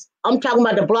bloggers. I'm talking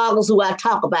about the bloggers who I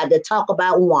talk about that talk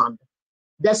about Wanda.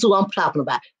 That's who I'm talking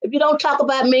about. If you don't talk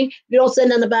about me, if you don't say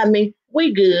nothing about me,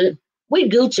 we good. We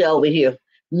Gucci over here.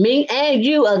 Me and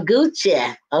you are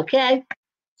Gucci, okay?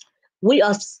 We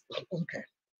are, okay.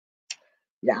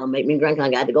 Y'all make me drink. I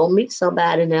got to go meet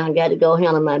somebody now. I got to go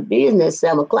handle my business at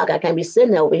 7 o'clock. I can't be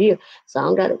sitting over here. So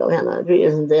I got to go handle my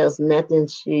business. There's nothing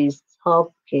she's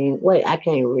talking. Wait, I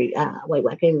can't read. Wait,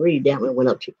 I can't read. That one went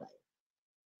up too fast.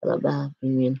 What about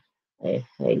being a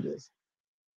haters?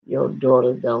 Your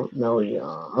daughter don't know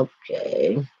y'all.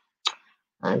 Okay.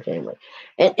 I can't wait.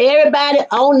 And everybody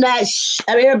on that,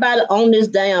 everybody on this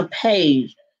damn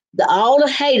page, all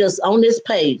the haters on this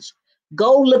page,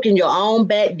 go look in your own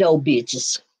back door,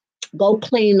 bitches. Go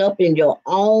clean up in your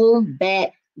own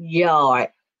backyard.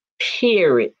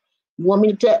 Period. You want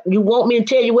me to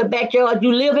tell you what backyard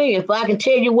you live in? If I can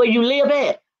tell you where you live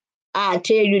at, I'll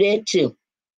tell you that too.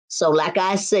 So, like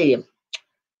I said,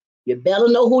 you better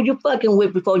know who you're fucking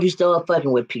with before you start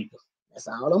fucking with people. That's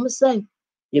all I'm gonna say.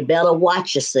 You better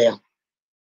watch yourself.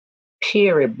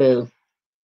 Period, boo.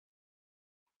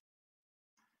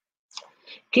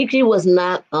 Kiki was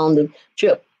not on the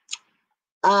trip.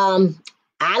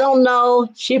 I don't know.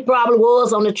 She probably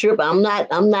was on the trip. I'm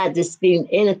not disputing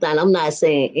anything. I'm not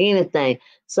saying anything.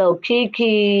 So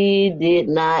Kiki did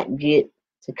not get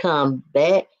to come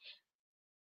back.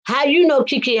 How you know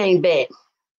Kiki ain't back?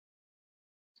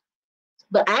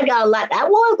 But I got a lot. I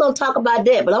was gonna talk about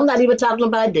that, but I'm not even talking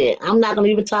about that. I'm not gonna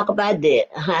even talk about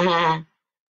that.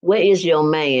 Where is your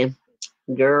man?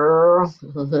 Girl.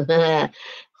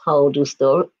 Hold the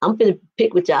story. I'm gonna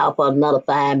pick with y'all for another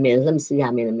 5 minutes. Let me see how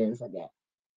many minutes I got.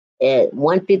 At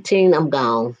 1:15, I'm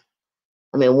gone.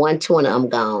 I mean 1:20, I'm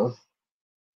gone.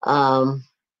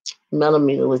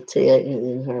 Millimeter was telling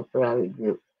in her private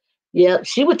group. Yep,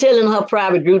 she was telling her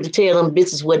private group to tell them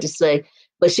bitches what to say,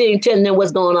 but she ain't telling them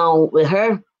what's going on with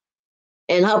her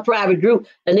and her private group.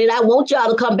 And then I want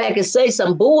y'all to come back and say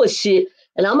some bullshit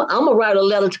And I'm gonna write a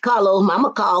letter to Carlos. I'm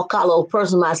gonna call Carlos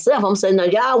person myself. I'm saying, now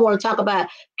y'all want to talk about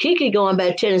Kiki going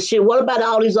back telling shit. What about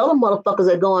all these other motherfuckers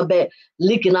that going back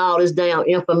leaking all this damn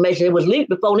information? It was leaked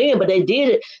before then, but they did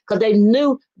it because they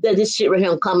knew that this shit right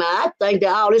here come out. I think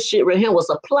that all this shit right here was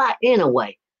a plot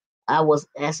anyway. I was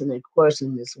asking a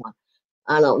question this one.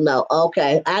 I don't know.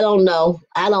 Okay, I don't know.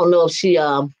 I don't know if she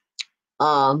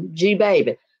G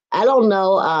baby. I don't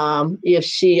know if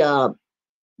she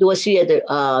was she at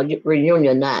the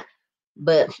reunion or not.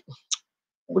 But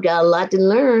we got a lot to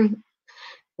learn.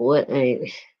 What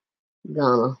ain't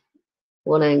gonna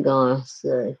what ain't gonna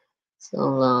say so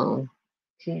long.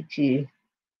 Kiki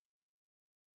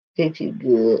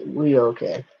good. We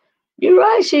okay. You're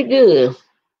right, she good.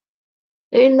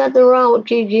 Ain't nothing wrong with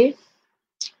Kiki.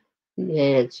 He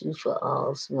had you for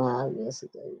all smile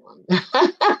yesterday.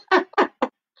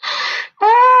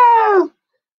 Oh,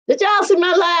 did y'all see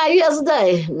my live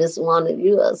yesterday? Miss Wanda,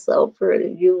 you are so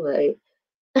pretty. You ain't.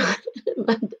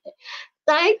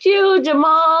 Thank you,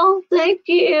 Jamal. Thank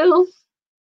you.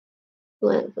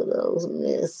 Plant for those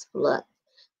miss plot.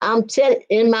 I'm telling,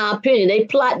 in my opinion, they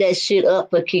plot that shit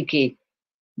up for Kiki.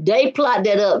 They plot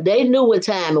that up. They knew what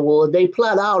time it was. They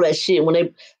plot all that shit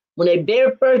when they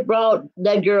very first brought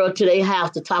that girl to their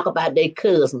house to talk about their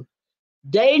cousin.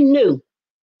 They knew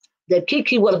that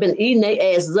Kiki would have been eating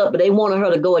their asses up, but they wanted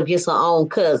her to go against her own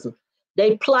cousin.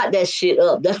 They plot that shit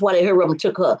up. That's why they hurried up and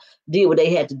took her, did what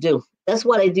they had to do. That's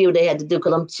why they did what they had to do.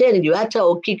 Because I'm telling you, I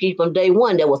told Kiki from day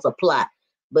one there was a plot.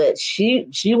 But she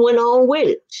went on with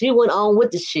it. She went on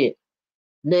with the shit.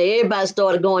 Now everybody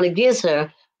started going against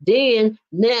her. Then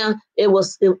now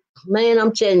man,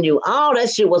 I'm telling you, all that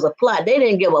shit was a plot. They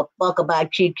didn't give a fuck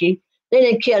about Kiki. They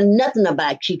didn't care nothing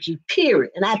about Kiki,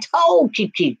 period. And I told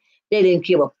Kiki they didn't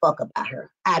give a fuck about her.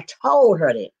 I told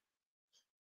her that.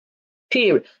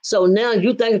 Period. So now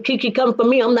you think Kiki coming for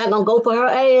me, I'm not gonna go for her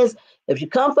ass. If you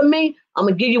come for me, I'm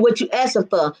gonna give you what you asking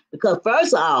for. Because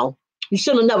first of all, you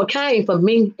should have never came for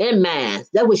me and mine.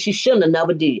 That's what she shouldn't have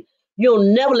never did. You'll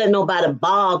never let nobody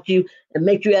bark you and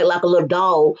make you act like a little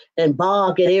dog and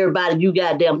bark at everybody you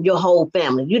got them, your whole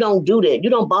family. You don't do that. You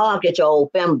don't bark at your whole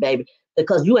family, baby,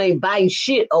 because you ain't biting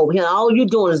shit over here. All you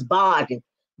doing is barking.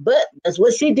 But that's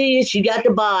what she did. She got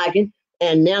the bargain,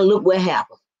 and now look what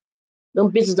happened.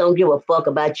 Them bitches don't give a fuck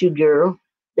about you, girl.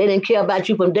 They didn't care about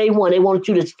you from day one. They wanted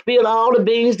you to spill all the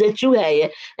beans that you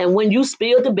had. And when you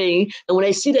spilled the bean, and when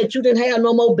they see that you didn't have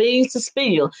no more beans to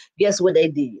spill, guess what they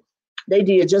did? They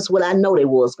did just what I know they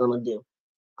was gonna do.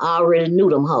 I already knew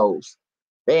them hoes.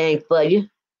 They ain't for you.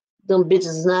 Them bitches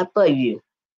is not for you.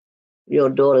 Your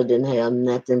daughter didn't have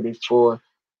nothing before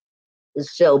the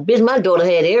show. Bitch, my daughter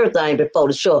had everything before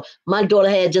the show. My daughter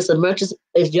had just as much as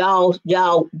y'all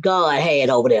God had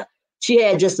over there. She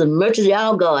had just as much as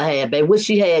y'all God had, baby. What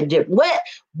she had different.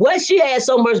 What she had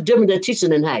so much different that Tisha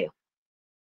didn't have.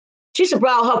 Tisha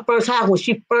brought her first house when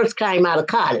she first came out of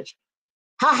college.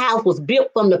 Her house was built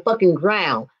from the fucking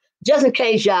ground. Just in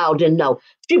case y'all didn't know.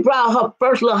 She brought her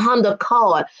first little Honda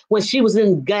car when she was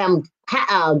in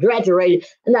graduated,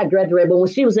 not graduated, but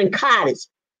when she was in college.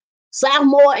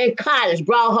 Sophomore in college,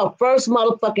 brought her first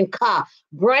motherfucking car.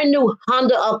 Brand new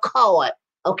Honda Accord.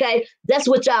 Okay? That's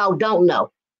what y'all don't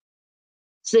know.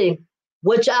 See,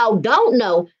 what y'all don't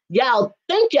know, y'all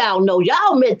think y'all know.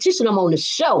 Y'all met Tisha them on the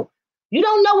show. You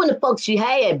don't know when the fuck she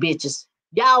had, bitches.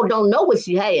 Y'all don't know what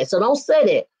she had, so don't say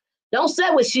that. Don't say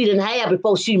what she didn't have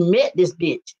before she met this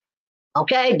bitch.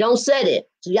 Okay? Don't say that.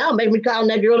 So y'all make me call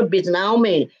that girl a bitch, and I don't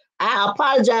mean it. I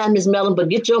apologize, Miss Mellon, but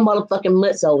get your motherfucking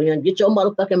mutts over here. Get your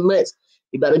motherfucking mutts.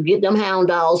 You better get them hound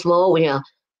dogs from over here.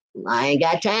 I ain't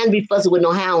got time to be fussing with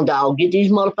no hound dog. Get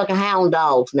these motherfucking hound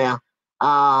dogs now.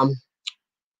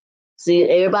 See,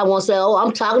 everybody wants to say, oh,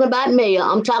 I'm talking about Mayor.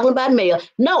 I'm talking about Mayor.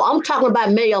 No, I'm talking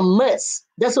about Mayor Mutts.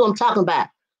 That's what I'm talking about.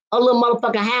 A little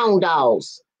motherfucking hound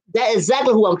dogs. That's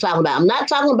exactly who I'm talking about. I'm not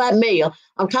talking about Mayor.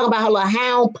 I'm talking about her little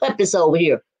hound puppets over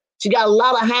here. She got a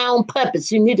lot of hound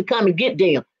puppets. You need to come and get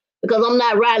them because I'm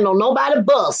not riding on nobody's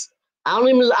bus. I don't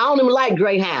even like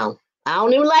Greyhound. I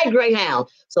don't even like Greyhound.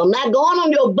 So I'm not going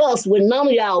on your bus with none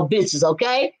of y'all bitches,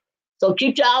 okay? So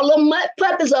keep y'all little mutt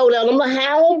puppies over there, them little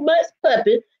hound mutt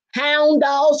puppies. Hound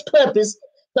dogs, puppies.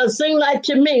 Because it seems like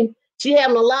to me, she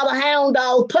having a lot of hound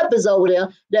dog puppies over there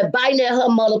that biting at her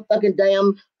motherfucking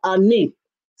damn knee.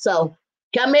 So,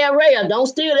 come here, Rhea, don't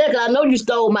steal that because I know you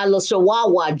stole my little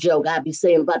chihuahua joke I be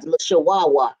saying about the little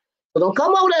chihuahua. So don't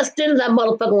come over there stealing that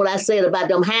motherfucking what I said about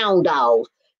them hound dogs.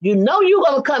 You know you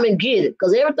gonna come and get it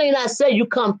because everything I say, you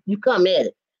come at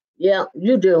it. Yeah,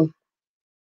 you do.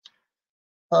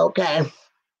 Okay,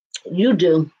 you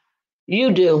do.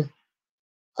 You do.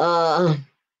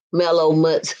 Mellow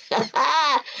mutts.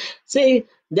 See,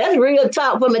 that's real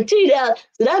talk from a T there.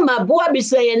 So that's my boy be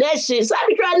saying that shit. So I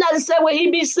be trying not to say what he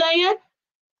be saying.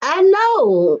 I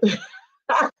know.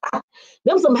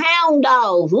 Them some hound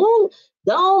dogs. Ooh,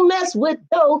 don't mess with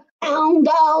those hound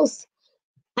dogs.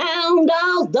 Hound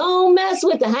dogs, don't mess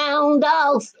with the hound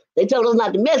dogs. They told us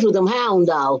not to mess with them hound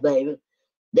dogs, baby.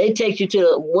 They take you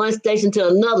to one station to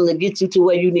another to get you to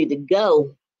where you need to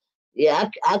go. Yeah,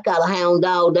 I got a hound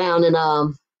dog down in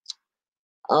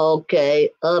okay,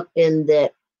 up in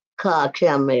that car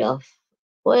camera.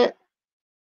 What?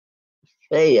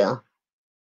 Yeah.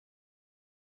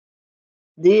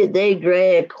 Did they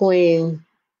drag Queen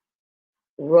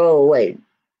Road? Wait,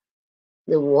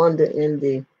 the wonder in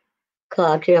the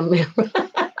car camera.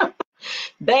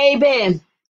 Baby,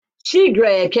 she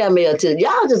dragged Camille to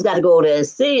y'all just gotta go there and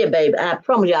see it, baby. I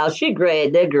promise y'all, she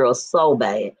dragged that girl so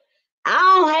bad.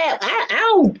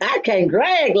 I can't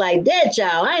drag like that,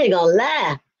 y'all. I ain't gonna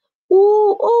lie.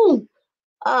 Ooh, ooh.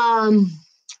 Um,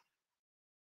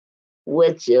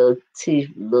 what your teeth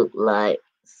look like?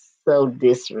 So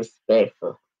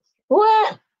disrespectful.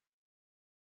 What?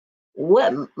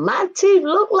 What my teeth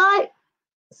look like?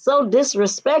 So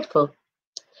disrespectful.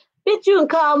 Bitch, you can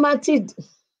call my teeth.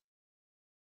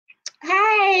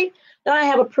 Hey, don't I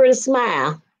have a pretty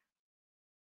smile?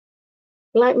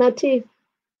 Like my teeth?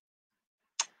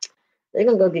 They're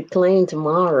gonna go get cleaned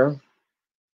tomorrow.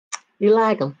 You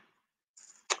like them?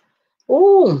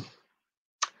 Ooh,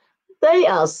 they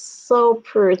are so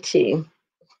pretty.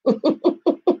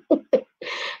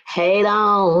 Hate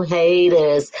on,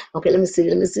 haters. Okay, let me see.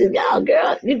 Let me see. Y'all,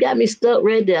 girl, you got me stuck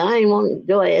right there. I ain't want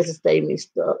your ass to stay me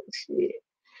stuck. Shit.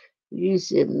 You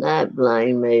should not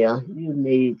blame Mel. You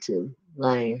need to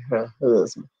blame her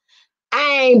husband.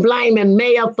 I ain't blaming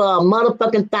Mel for a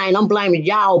motherfucking thing. I'm blaming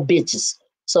y'all bitches.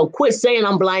 So quit saying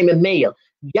I'm blaming Mel.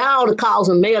 Y'all the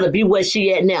causing Mel to be where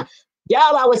she at now.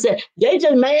 Y'all always say, they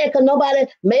just mad because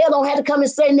Mel don't have to come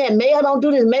and say that. Mel don't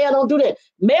do this, Mel don't do that.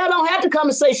 Mel don't have to come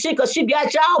and say shit because she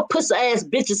got y'all pussy ass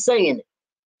bitches saying it.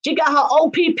 She got her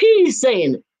OPP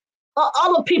saying it. Her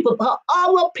other people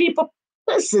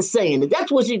pussy saying it.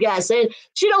 That's what she got saying.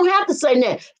 She don't have to say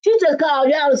that. She just called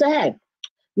y'all and say, hey,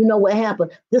 you know what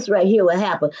happened? This right here what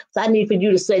happened. So I need for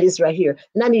you to say this right here.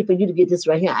 And I need for you to get this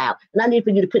right here out. And I need for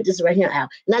you to put this right here out.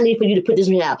 And I need for you to put this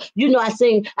right here out. You know, I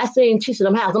seen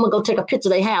Chisholm house. I'm gonna go take a picture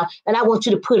of their house and I want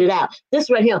you to put it out. This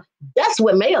right here. That's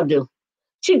what Mel do.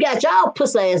 She got y'all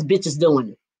pussy ass bitches doing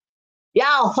it.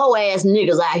 Y'all hoe ass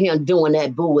niggas out here doing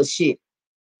that bullshit.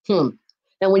 And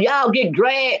when y'all get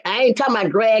dragged, I ain't talking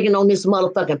about dragging on this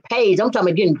motherfucking page. I'm talking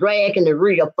about getting dragged in the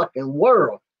real fucking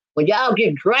world. When y'all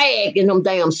get dragged in them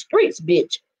damn streets,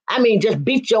 bitch, I mean, just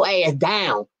beat your ass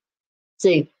down.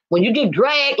 See, when you get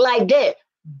dragged like that,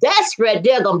 that's right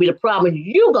there gonna be the problem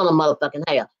you gonna motherfucking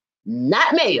have.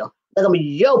 Not Mel. That's gonna be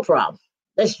your problem.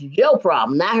 That's your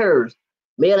problem, not hers.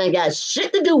 Mel ain't got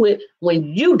shit to do with when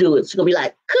you do it. She's gonna be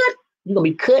like, cut. You're gonna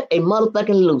be cut a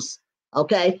motherfucking loose.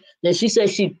 Okay? Then she said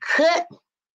she cut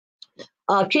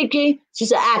Kiki, she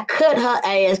said, I cut her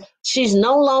ass. She's I'm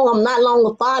not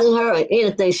longer fathering her or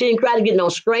anything. She didn't try to get no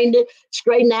straighten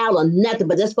out or nothing,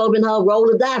 but that's supposed to be her role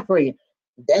to die friend.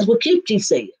 That's what Kiki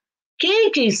said.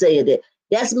 Kiki said that.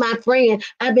 That's my friend.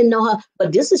 I've been know her,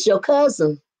 but this is your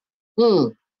cousin.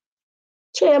 Tell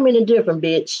me the difference,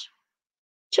 bitch.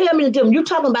 Tell me the difference. You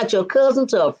talking about your cousin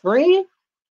to a friend?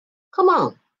 Come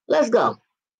on, let's go.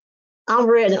 I'm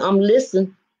ready. I'm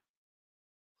listening.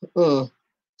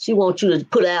 She wants you to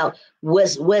put out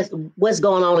what's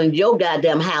going on in your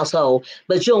goddamn household,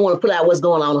 but you don't want to put out what's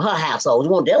going on in her household.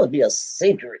 You want that to be a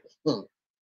secret.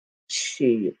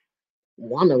 Shit.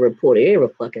 Want to report every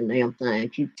fucking damn thing. I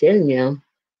keep telling you,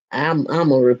 I'm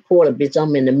a reporter, bitch.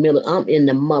 I'm in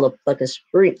the motherfucking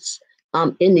streets.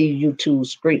 I'm in the YouTube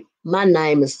street. My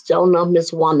name is Jonah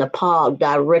Miss Wanda Park,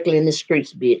 directly in the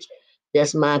streets, bitch.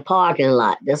 That's my parking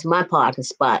lot. That's my parking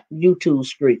spot. YouTube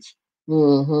streets.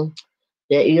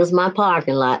 That is my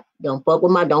parking lot. Don't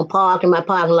park in my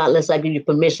parking lot unless I give you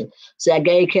permission. So I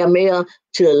gave Camille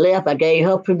to the left. I gave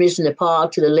her permission to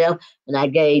park to the left, and I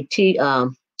gave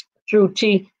True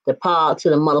T to park to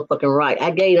the motherfucking right.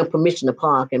 I gave them permission to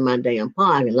park in my damn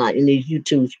parking lot in these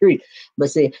YouTube streets. But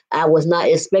see, I was not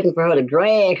expecting for her to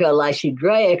drag her like she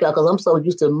dragged her because I'm so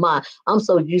used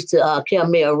to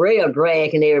Camille Rail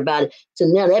dragging everybody. So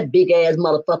now that big ass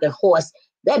motherfucking horse.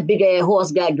 That big ass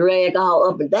horse got dragged all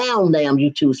up and down damn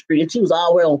YouTube street. And she was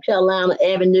all the way on Carolina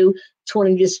Avenue,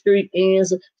 20th Street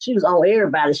ends. She was on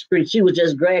everybody's street. She was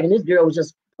just dragging. This girl was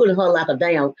just putting her like a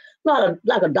damn,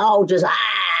 like a dog, just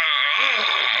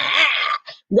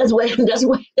That's what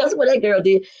that girl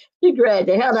did. She dragged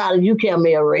the hell out of you,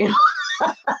 Camille Ray.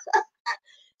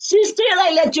 She still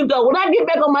ain't let you go. When I get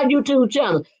back on my YouTube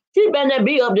channel, she better not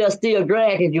be up there still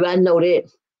dragging you. I know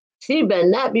that. She better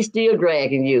not be still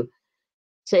dragging you.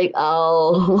 Take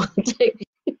all,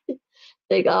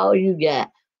 take all you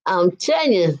got. I'm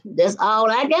telling you, that's all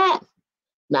I got.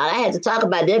 Now I had to talk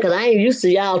about that because I ain't used to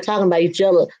y'all talking about each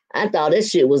other. I thought this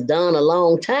shit was done a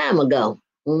long time ago.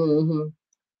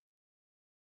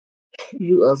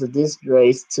 You are a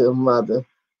disgrace to mother.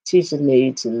 Teacher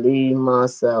need to leave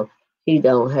Marcel. He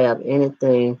don't have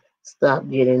anything. Stop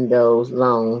getting those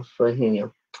loans for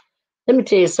him. Let me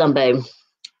tell you something, baby.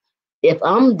 If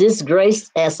I'm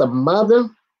disgraced as a mother,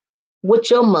 what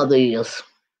your mother is.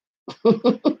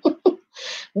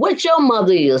 What your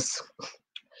mother is.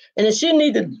 And if she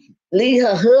need to leave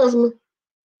her husband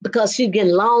because she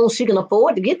getting loans, she can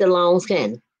afford to get the loans,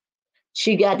 can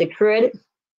she? Got the credit.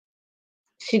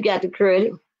 She got the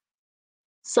credit.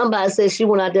 Somebody said she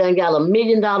went out there and got $1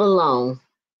 million loan.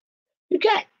 You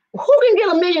can't. Who can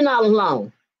get $1 million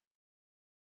loan?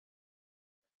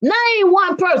 Name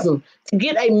one person to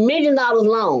get $1 million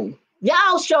loan.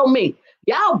 Y'all show me.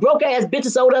 Y'all broke ass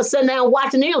bitches over there sitting down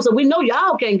watching them, so we know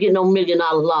y'all can't get no $1 million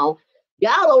loan.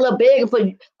 Y'all over there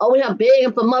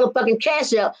begging for motherfucking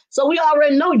cash out, so we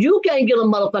already know you can't get a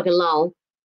motherfucking loan.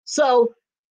 So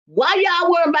why y'all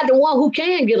worrying about the one who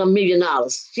can get $1 million?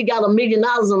 She got $1 million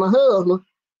on her husband.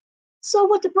 So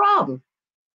what's the problem?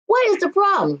 What is the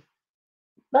problem?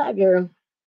 Bye, girl.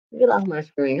 Get off my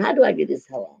screen. How do I get this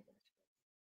hell off?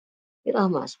 Get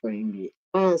off my screen, bitch.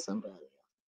 Find somebody.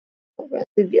 I'm ready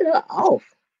to get her off.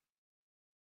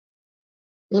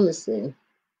 Let me see.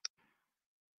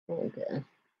 Okay.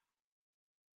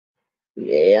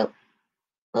 Yeah.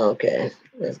 Okay.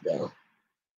 Let's go.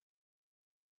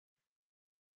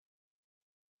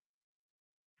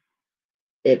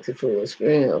 Exit full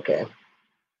screen. Okay.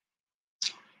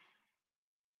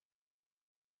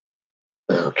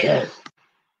 Okay.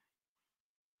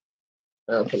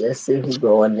 Okay. Let's see who's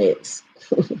going next.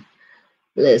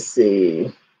 Let's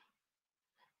see.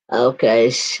 Okay.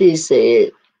 She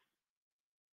said,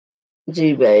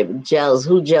 G baby. Jealous.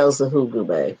 Who jealous of who, good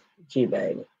baby? G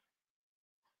baby.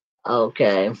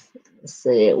 Okay.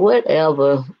 Said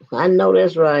whatever. I know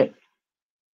that's right.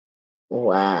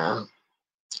 Wow.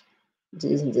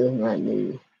 Jesus does not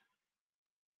need.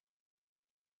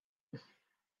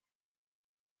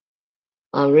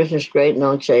 I'm rich and straight,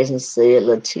 no chasing, said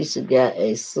Letitia got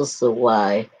a sister.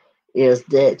 Why? Is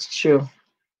that true?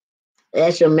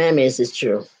 Ask your mammy, is it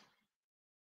true?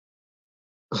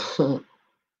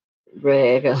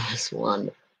 Brag, I just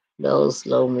wonder. Those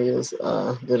slow meals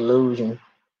are delusion.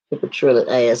 Hypocritical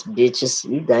ass bitches.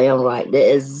 You damn right.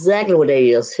 That's exactly what they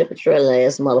is. Hypocritical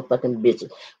ass motherfucking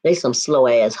bitches. They some slow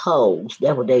ass hoes.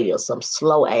 That's what they is. Some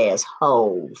slow ass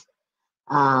hoes.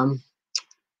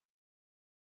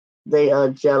 They are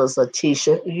jealous of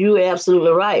Tisha. You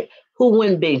absolutely right. Who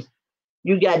wouldn't be?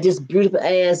 You got this beautiful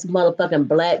ass motherfucking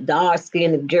black, dark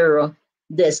skinned girl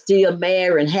that's still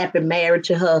married and happy married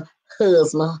to her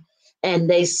husband. And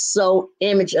they so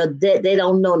image of that they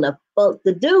don't know the fuck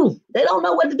to do. They don't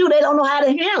know what to do. They don't know how to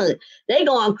handle it. They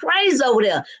going crazy over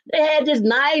there. They had this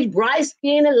nice, bright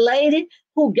skinned lady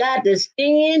who got the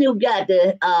skin, who got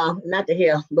the not the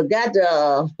hair, but got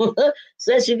the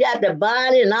said she got the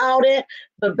body and all that.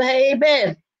 But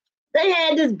baby, they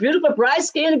had this beautiful, bright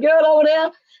skinned girl over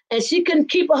there, and she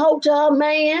couldn't keep a hold to her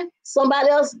man. Somebody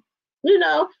else, you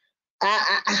know.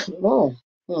 I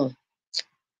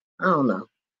don't know.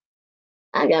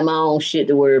 I got my own shit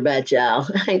to worry about, y'all.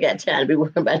 I ain't got time to be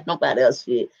worrying about nobody else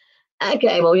shit. I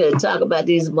came over here to talk about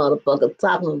these motherfuckers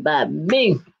talking about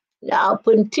me. Y'all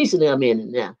putting teaching them in it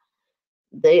now.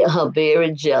 They are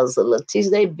very jealous of Leticia.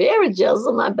 They very jealous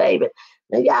of my baby.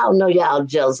 Now y'all know y'all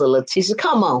jealous of Leticia.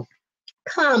 Come on.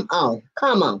 Come on.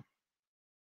 Come on.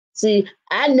 See,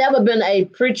 I never been a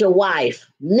preacher wife.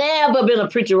 Never been a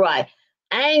preacher wife.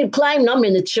 I ain't claiming I'm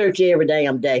in the church every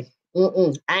damn day.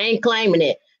 I ain't claiming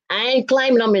it. I ain't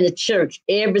claiming I'm in the church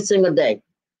every single day.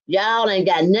 Y'all ain't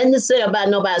got nothing to say about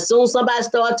nobody. As soon as somebody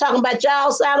start talking about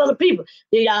y'all side of the people,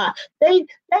 they hate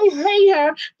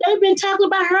her. They've been talking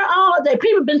about her all day.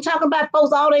 People been talking about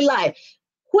folks all their life.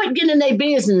 Quit getting in their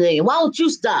business then. Why don't you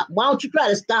stop? Why don't you try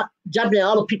to stop jumping in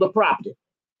other people's property?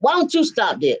 Why don't you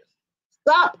stop that?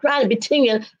 Stop trying to be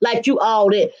tinging like you all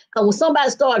that. Because when somebody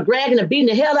start dragging and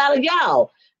beating the hell out of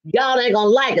y'all, y'all ain't gonna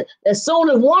like it. As soon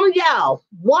as one of y'all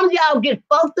get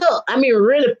fucked up, I mean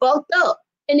really fucked up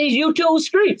in these YouTube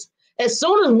streets. As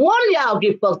soon as one of y'all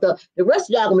get fucked up, the rest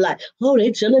of y'all gonna be like, oh,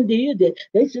 they shouldn't have did that.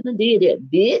 They shouldn't have did that.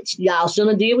 Bitch, y'all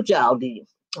shouldn't have did what y'all did.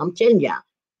 I'm telling y'all.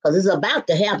 Because it's about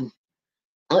to happen.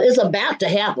 It's about to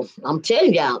happen. I'm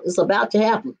telling y'all, it's about to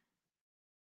happen.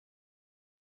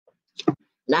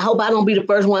 And I hope I don't be the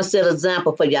first one to set an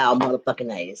example for y'all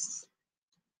motherfucking asses.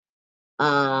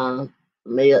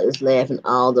 Mia is laughing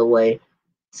all the way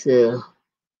to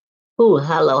who?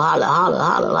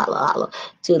 Holla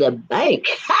to the bank.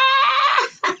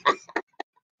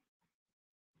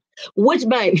 Which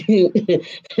bank? It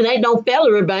ain't no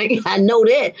Federal Bank. I know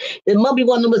that. It must be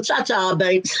one of them cha-cha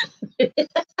banks.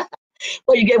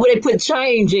 Where you get where they put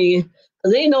change in.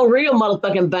 Cause there ain't no real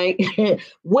motherfucking bank.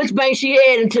 Which bank she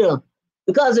heading to?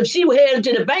 Because if she were heading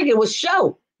to the bank, it would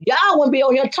show. Y'all wouldn't be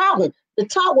on here talking. The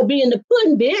talk would be in the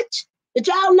pudding, bitch. Did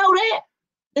y'all know that?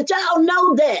 Did y'all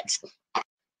know that?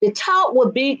 The talk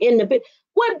would be in the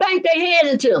what bank they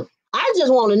heading to? I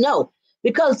just want to know.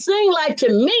 Because it seems like to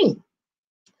me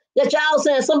that y'all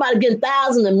saying somebody getting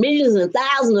thousands and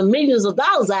thousands of millions of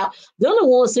dollars out, they're the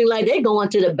ones seem like they going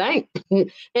to the bank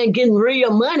and getting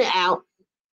real money out.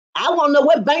 I want to know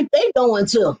what bank they going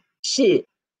to. Shit.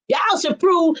 Y'all should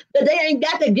prove that they ain't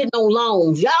got to get no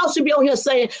loans. Y'all should be on here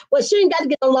saying, well, she ain't got to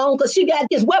get no loan because she got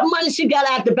this. What money she got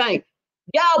out the bank?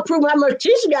 Y'all prove how much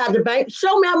she got out the bank.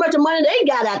 Show me how much money they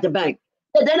got out the bank.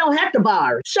 That they don't have to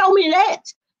borrow. Show me that.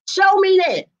 Show me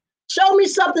that. Show me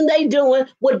something they doing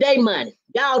with their money.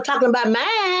 Y'all talking about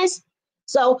mine.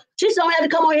 So she don't have to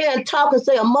come on here and talk and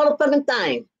say a motherfucking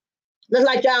thing. Just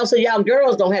like y'all say y'all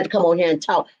girls don't have to come on here and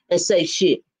talk and say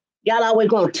shit. Y'all always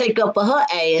gonna take up for her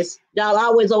ass. Y'all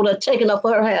always over there taking up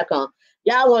for her haircut.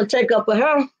 Y'all wanna take up for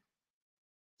her.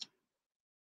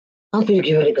 I'm finna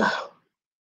get ready to go.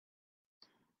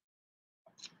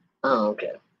 I don't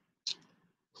care.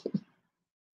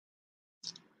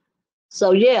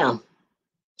 So yeah.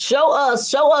 Show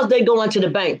us they going to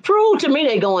the bank. Prove to me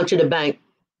they going to the bank.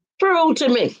 Prove to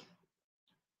me.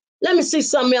 Let me see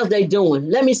something else they doing.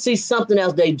 Let me see something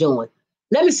else they doing.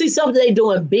 Let me see something they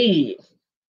doing big.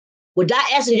 Without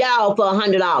asking y'all for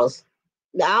 $100.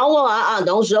 I don't want.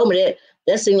 Don't show me that.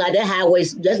 That seems like that highway.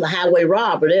 That's a highway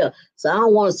robber there. So I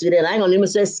don't want to see that. I ain't gonna even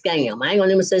say scam. I ain't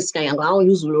gonna even say scam. I don't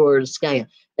use the word scam.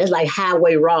 That's like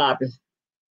highway robbing.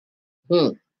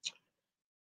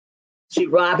 She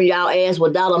robbing y'all ass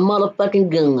without a motherfucking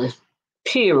gun.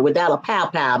 Period. Without a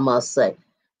pow-pow, I must say.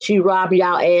 She robbing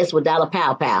y'all ass without a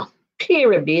pow-pow.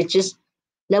 Period, bitches.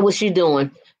 That's what she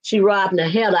doing. She robbing the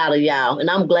hell out of y'all. And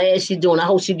I'm glad she doing. I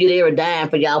hope she get every dime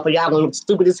for y'all gonna look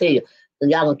stupid as hell. And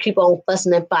y'all gonna keep on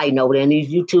fussing and fighting over there in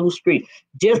these YouTube streets.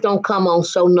 Just don't come on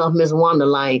Show Enough Miss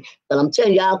Wonderline. But I'm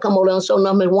telling y'all, come over there and Show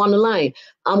Enough Miss Wonderline.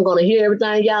 I'm gonna hear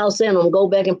everything y'all saying. I'm gonna go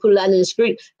back and put it out in the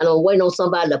street. And I'm waiting on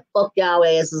somebody to fuck y'all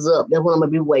asses up. That's what I'm gonna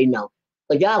be waiting on.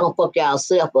 But y'all gonna fuck y'all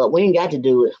self up. We ain't got to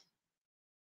do it.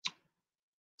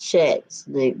 Checks,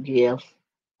 they give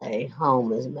a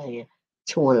homeless man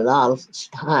 $20.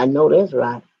 I know that's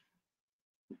right.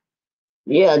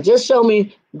 Yeah, just show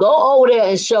me. Go over there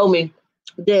and show me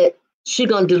that she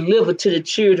gonna deliver to the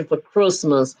children for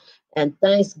Christmas and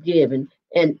Thanksgiving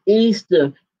and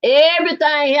Easter.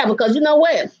 Everything happen because you know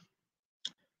what?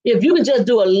 If you can just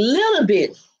do a little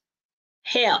bit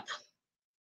help,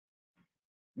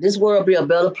 this world be a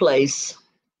better place.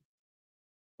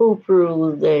 Who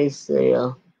proves they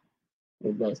sell?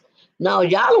 No,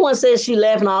 y'all the one said she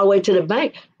laughing all the way to the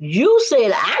bank. You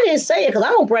said I didn't say it because I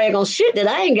don't brag on shit that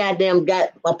I ain't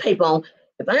got a paper on.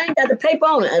 If I ain't got the paper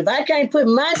on it, if I can't put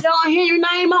my John Henry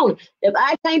name on it, if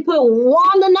I can't put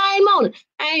Wanda name on it,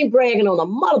 I ain't bragging on a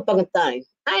motherfucking thing.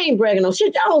 I ain't bragging on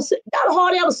shit. Y'all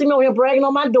hardly ever see me on here bragging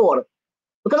on my daughter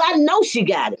because I know she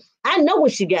got it. I know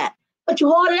what she got, but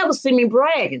you hardly ever see me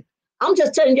bragging. I'm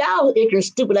just telling y'all ignorant,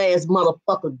 stupid ass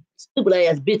motherfucker, stupid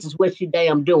ass bitches what she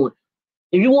damn doing.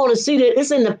 If you want to see that, it's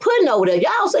in the pudding over there.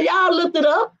 Y'all say y'all looked it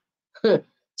up.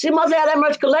 She must have that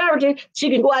much clarity. She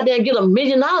can go out there and get $1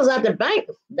 million out the bank.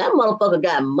 That motherfucker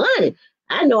got money.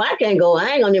 I know I can't go. I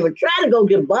ain't gonna even try to go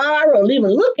get borrow or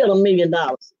even look at $1 million.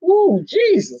 Ooh,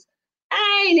 Jesus.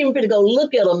 I ain't even gonna go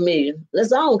look at $1 million. That's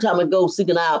the only time I go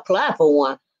seeking I apply for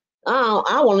one.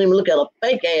 I won't even look at a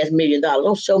fake ass $1 million.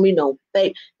 Don't show me no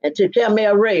fake. And to tell me,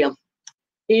 Ray, here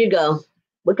you go.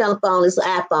 What kind of phone? This is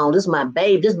an iPhone. This is my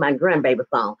baby. This is my grandbaby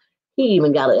phone. He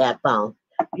even got an iPhone.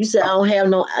 You said I don't have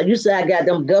no. You said I got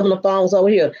them governor phones over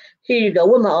here. Here you go.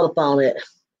 Where my other phone at?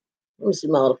 Let me see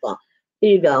my other phone.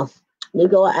 Here you go. Let me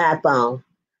go an iPhone.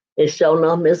 It's Show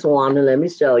Enough Miss Wanda. Let me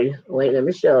show you. Wait, let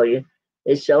me show you.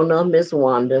 It's Show Enough Miss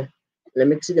Wanda. Let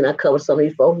me see. Can I cover some of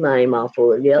these folks' name off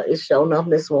of it? Yeah, it's Show Enough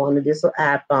Miss Wanda. This is an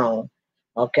iPhone.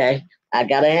 Okay. I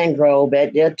got an Android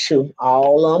back there too.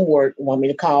 All of them work. Want me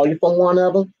to call you from one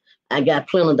of them? I got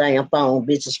plenty of damn phone.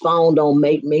 Bitches, phone don't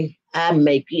make me. I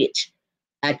make it.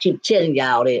 I keep telling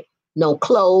y'all that. No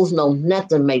clothes, no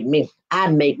nothing make me. I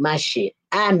make my shit.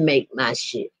 I make my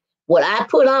shit. What I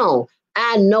put on,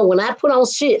 I know when I put on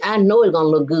shit, I know it's gonna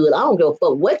look good. I don't give a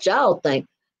fuck what y'all think.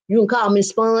 You can call me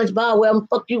SpongeBob, whatever the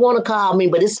fuck you want to call me,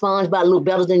 but this SpongeBob look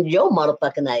better than your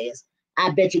motherfucking ass.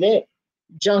 I bet you that.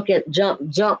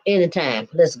 Jump anytime.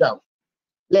 Let's go.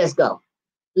 Let's go.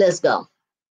 Let's go.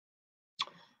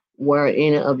 Were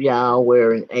any of y'all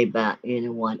worrying about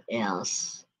anyone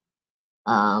else?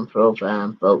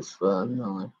 Profile folks for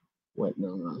knowing what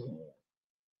no one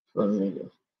for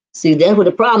niggas. See, that's what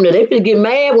the problem is. They finna get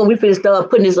mad when we finna start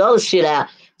putting this other shit out.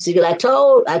 See, cause I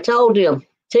told them,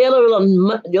 tell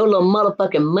your little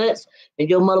motherfucking mutts and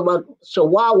your motherfucking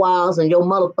chihuahuas and your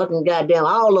motherfucking goddamn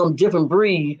all of them different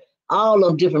breed,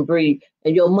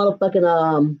 and your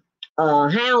motherfucking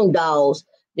hound dogs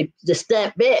to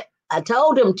step back. I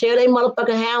told them tell they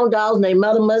motherfucking hound dogs and they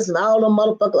mother mutts and all them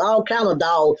motherfuckers, all kind of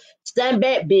dogs, stand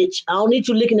back, bitch. I don't need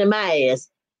you licking at my ass.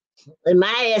 And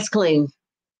my ass clean.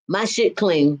 My shit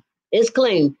clean. It's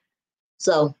clean.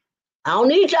 So I don't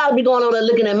need y'all to be going over there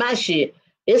looking at my shit.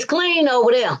 It's clean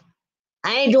over there.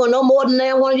 I ain't doing no more than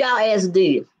that one of y'all ass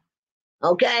did.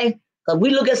 Okay? Because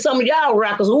we look at some of y'all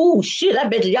rappers. Ooh, shit. I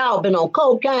bet y'all been on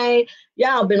cocaine.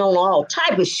 Y'all been on all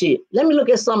type of shit. Let me look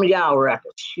at some of y'all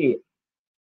rappers. Shit.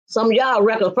 Some of y'all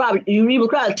rappers probably, you even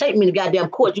try to take me to goddamn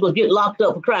court. You're going to get locked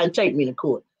up for trying to take me to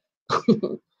court.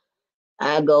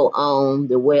 I go on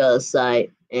the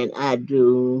website and I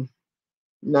do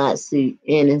not see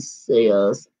any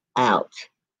sales out.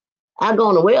 I go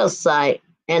on the website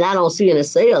and I don't see any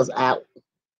sales out.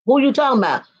 Who you talking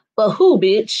about? But who,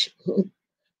 bitch?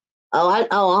 I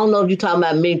don't know if you talking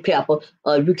about me, Pepper,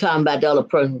 or if you talking about the other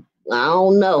person. I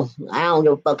don't know. I don't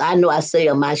give a fuck. I know I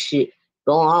sell my shit.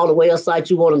 Go on all the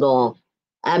websites you want to go on.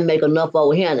 I make enough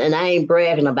over here, and I ain't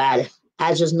bragging about it.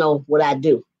 I just know what I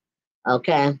do.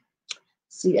 Okay?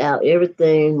 See out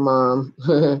everything, Mom.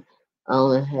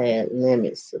 Only had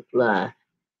limited supply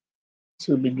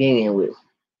to begin with.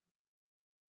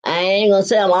 I ain't gonna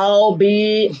say I'm all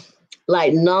big,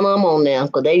 like none of them on there,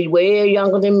 because they way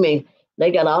younger than me. They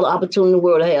got all the opportunity in the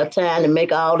world to have time to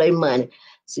make all their money.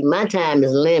 See, my time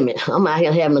is limited. I'm out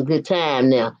here having a good time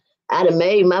now. I'd have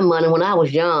made my money when I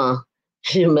was young.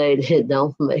 You made it,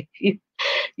 don't make you.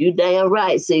 You damn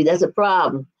right. See, that's a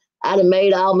problem. I'd have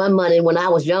made all my money when I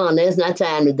was young. There's not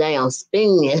time to damn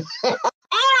spend.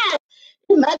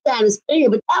 My time is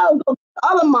spend, but y'all go to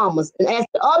other mamas and ask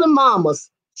the other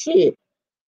mamas. Shit.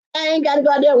 I ain't got to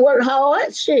go out there and work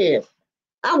hard. Shit.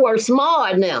 I work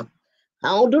smart now. I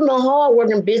don't do no hard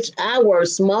working, bitch. I work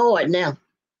smart now.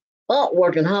 Up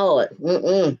working hard.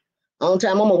 Only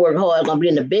time I'm gonna work hard, gonna be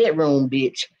in the bedroom,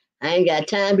 bitch. I ain't got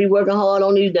time to be working hard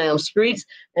on these damn streets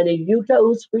and the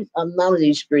Utah streets or none of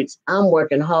these streets. I'm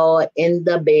working hard in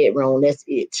the bedroom. That's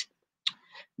it.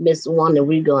 Miss Wanda,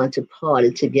 we going to party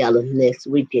together next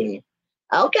weekend.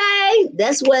 Okay,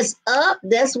 that's what's up.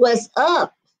 That's what's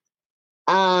up.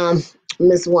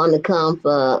 Miss Wanda come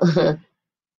for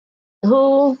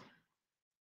who?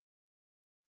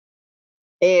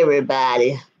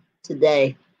 Everybody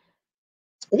today.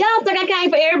 Y'all think I came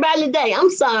for everybody today? I'm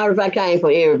sorry if I came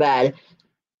for everybody.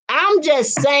 I'm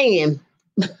just saying.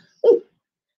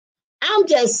 I'm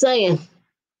just saying.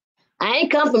 I ain't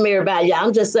come from everybody, y'all.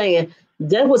 I'm just saying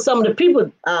that was some of the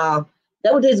people. That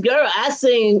was this girl. I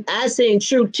seen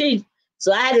True Teeth.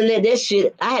 So I had to let that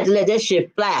shit. I had to let that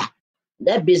shit fly.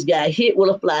 That bitch got hit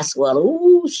with a fly swatter.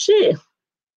 Ooh shit.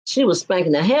 She was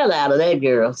spanking the hell out of that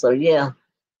girl. So yeah,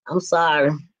 I'm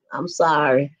sorry. I'm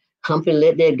sorry. I'm gonna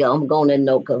let that go. I'm going that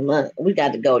note because we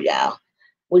got to go, y'all.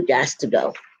 We got to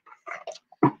go.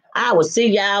 I will see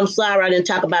y'all. I'm sorry I didn't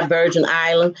talk about Virgin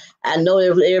Island. I know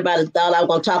everybody thought I was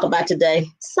going to talk about today.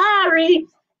 Sorry.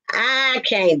 I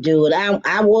can't do it.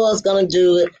 I was going to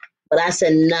do it, but I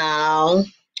said, no,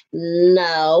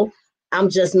 I'm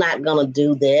just not going to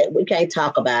do that. We can't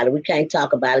talk about it.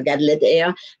 Got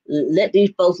to let these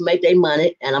folks make their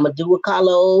money. And I'm going to do what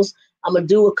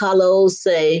Carlos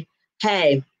say,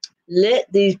 hey,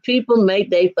 let these people make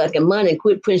their fucking money and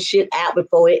quit putting shit out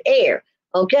before it air.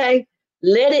 Okay?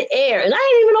 Let it air. And I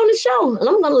ain't even on the show. And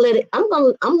I'm gonna let it, I'm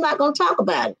not gonna talk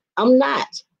about it. I'm not.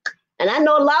 And I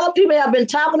know a lot of people have been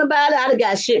talking about it. I done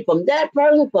got shit from that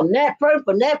person, from that person.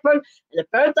 And the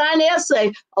first thing they'll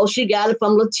say, oh, she got it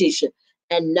from Letitia.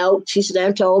 And no, she should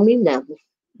have told me nothing.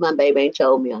 My baby ain't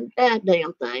told me a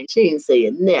goddamn thing. She ain't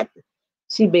said nothing.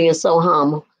 She being so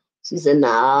humble. She said,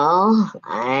 no,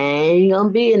 I ain't gonna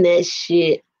be in that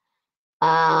shit.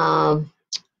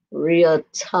 Real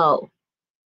talk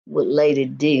with Lady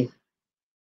D.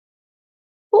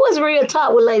 Who is Real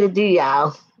Talk with Lady D,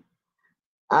 y'all?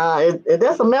 If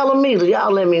that's a male or me,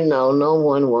 y'all let me know. No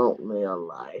one want male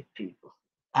life, people.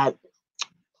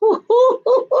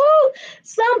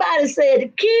 Somebody said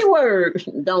the keyword.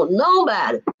 Don't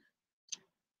nobody.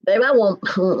 Baby, I want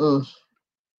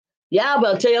y'all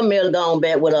better tell me to go on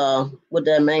back with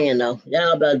that man though.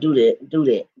 Y'all better do that.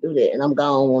 And I'm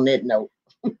gone on that note.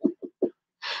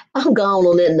 I'm gone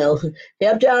on that note.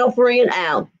 Help y'all friend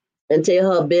out and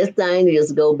tell her best thing is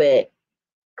to go back.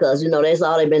 Cause you know that's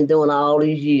all they've been doing all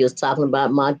these years, talking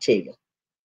about my tail.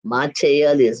 My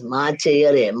tail this, my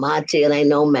tail that, my tail ain't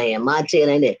no man, my tail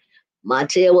ain't that. My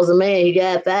tail was a man, he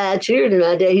got 5 children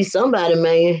out there. He's somebody,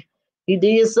 man. He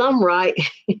did something right.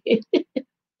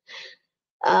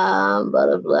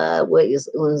 Butterfly, what is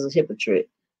a hypocrite?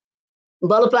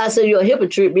 Butterfly said you're a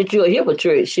hypocrite, bitch, you're a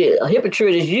hypocrite. Shit, a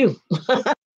hypocrite is you.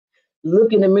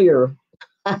 Look in the mirror.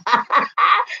 That's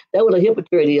what a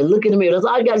hypocrite is. Look in the mirror. That's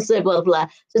all you got to say, Butterfly.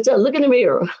 Just tell, look in the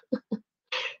mirror.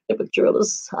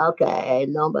 Hypocrites. Okay,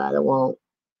 nobody want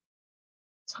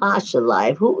Tasha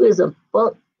life. Who is a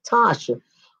fuck Tasha?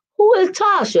 Who is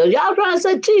Tasha? Y'all trying to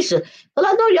say Tisha? But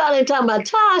I know y'all ain't talking about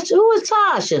Tasha. Who is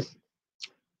Tasha?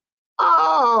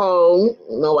 Oh,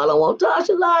 no, I don't want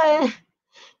Tasha life.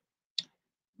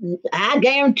 I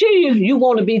guarantee you, you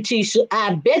want to be Tisha.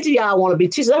 I bet y'all want to be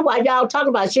Tisha. That's why y'all talking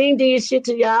about she ain't did shit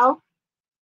to y'all.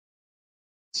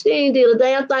 She ain't did a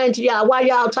damn thing to y'all. Why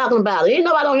y'all talking about it? Ain't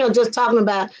nobody on here just talking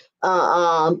about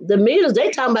the meters. They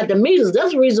talking about the meters.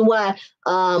 That's the reason why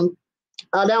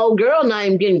that old girl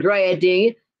name getting dragged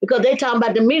in, because they talking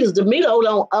about the meters. The meter owed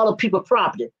on other people's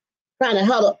property, trying to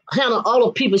handle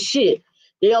other people's shit.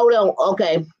 They owe them,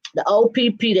 okay, the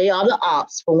OPP, they are the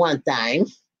ops for one thing.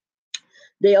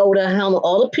 They owe to handle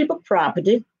other people's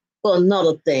property for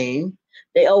another thing.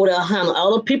 They owe to handle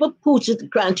other people's pooches,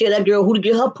 trying to tell that girl who to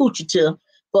get her poochie to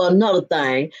for another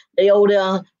thing. They owe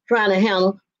to trying to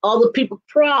handle other people's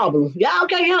problems. Y'all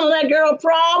can't handle that girl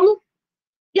problem.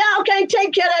 Y'all can't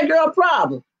take care of that girl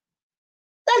problem.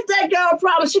 That's that girl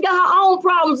problem. She got her own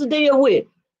problems to deal with.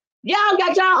 Y'all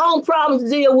got your own problems to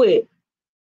deal with.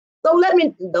 Don't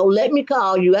let me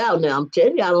call you out now. I'm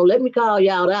telling y'all, don't let me call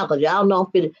y'all out, because y'all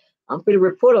know I'm finna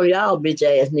report on y'all bitch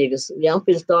ass niggas. Yeah, I'm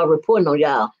finna start reporting on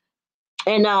y'all.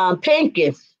 And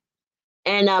Pinky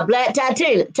and Black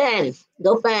Titanic,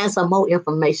 go find some more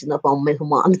information up on Mental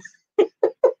Monday.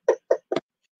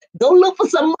 Go look for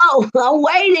some more. I'm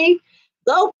waiting.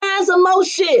 Go find some more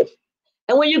shit.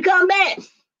 And when you come back,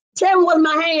 tell me was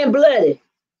my hand bloody.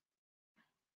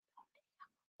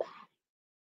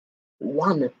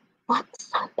 Wanna fuck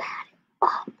somebody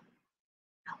up.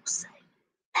 Don't say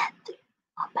nothing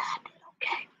about it,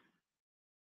 okay?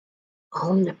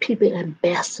 Only the people in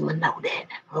Bessemer know that,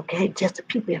 okay? Just the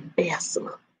people in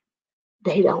Bessemer.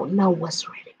 They don't know what's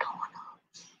really going on.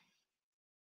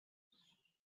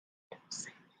 Don't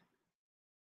say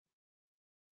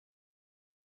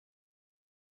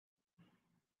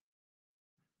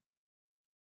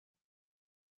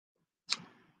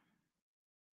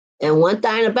that. And one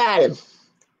thing about it,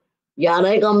 y'all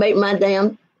ain't gonna make my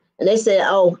damn. And they said,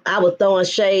 oh, I was throwing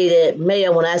shade at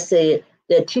Mayor when I said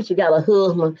that teacher got a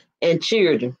husband and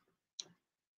children.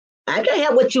 I can't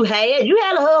have what you had. You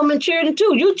had a husband and children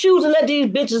too. You choose to let these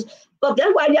bitches fuck.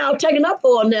 That's why y'all taking up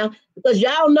for them now, because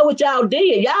y'all know what y'all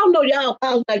did. Y'all know y'all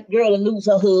caused that girl to lose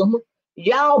her husband.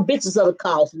 Y'all bitches are the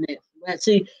cause now.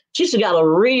 See, Tisha got a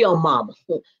real mama.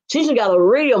 Tisha got a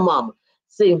real mama.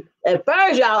 See, at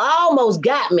first y'all almost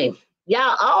got me.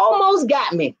 Y'all almost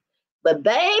got me. But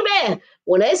baby,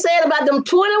 when they said about them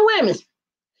 20 women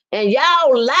and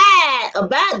y'all lied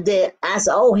about that, I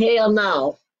said, oh, hell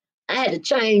no. I had to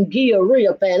change gear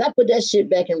real fast. I put that shit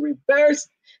back in reverse.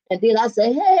 And then I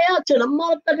said, hell to the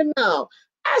motherfucker no.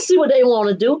 I see what they want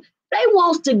to do. They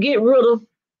want to get rid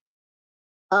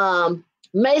of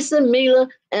Mason, Mila,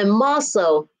 and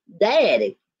Marceau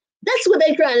daddy. That's what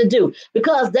they trying to do,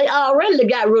 because they already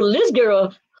got rid of this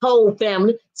girl whole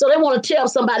family. So they want to tell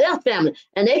somebody else's family.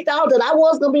 And they thought that I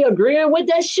was going to be agreeing with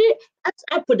that shit.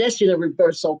 I put that shit in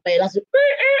reverse so fast. I said,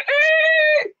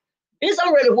 bitch,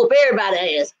 I'm ready to whoop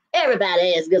everybody's ass.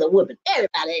 Everybody ass get a whooping.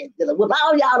 Everybody ass get a whooping.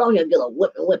 All y'all don't here get a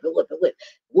whooping. Let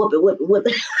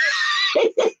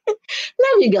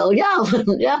me go.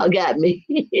 Y'all got me.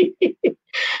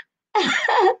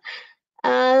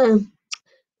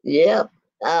 Yep.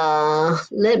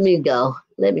 Let me go.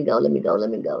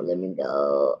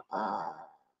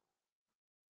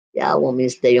 Y'all want me to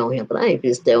stay on here, but I ain't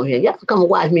gonna stay on here. Y'all come and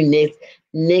watch me next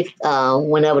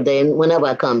whenever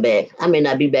I come back. I may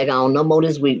not be back on no more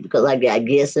this week because I got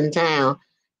guests in town,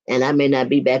 and I may not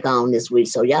be back on this week.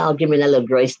 So y'all give me that little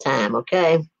grace time,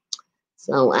 okay?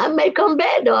 So I may come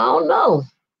back though. I don't know.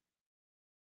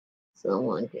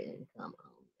 Someone can come on.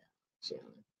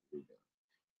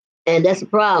 And that's the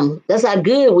problem. That's how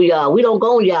good we are. We don't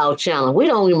go on y'all channel. We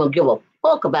don't even give a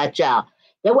fuck about y'all.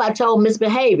 That's why I told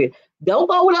Misbehavior. Don't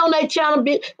go on their channel. I'm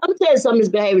gonna tell you something,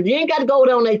 Misbehavior. You ain't got to go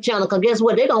on their channel because guess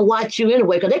what? They're gonna watch you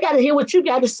anyway because they got to hear what you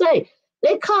got to say.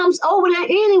 They comes over there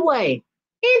anyway.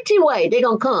 Anyway, they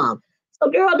gonna come. So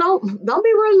girl, don't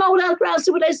be running over there trying to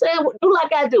see what they saying. Do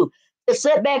like I do. Just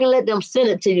sit back and let them send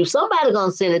it to you. Somebody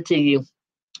gonna send it to you.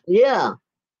 Yeah.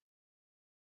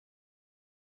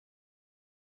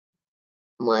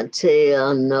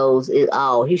 Montel knows it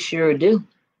all. He sure do.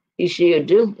 He sure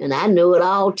do. And I knew it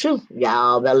all too.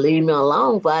 Y'all better leave me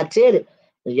alone before I tell it.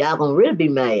 Y'all gonna really be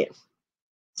mad.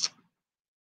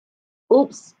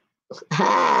 Oops.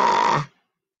 Ha.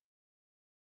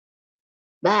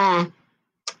 Bye.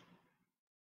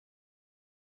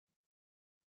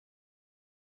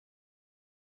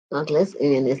 Okay, let's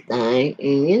end this thing.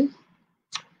 End.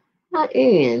 Not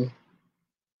end.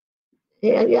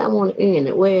 Hell yeah, I want to end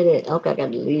it. Where it at? Okay, I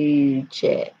got to leave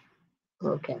chat.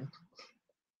 Okay.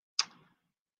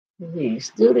 Leave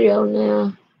studio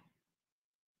now.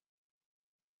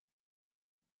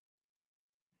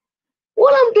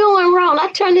 What I'm doing wrong?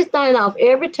 I turn this thing off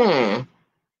every time.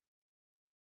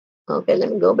 Okay,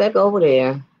 let me go back over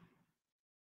there.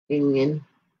 End.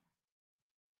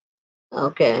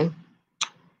 Okay.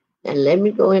 And let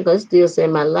me go in because it still say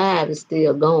my live is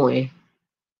still going.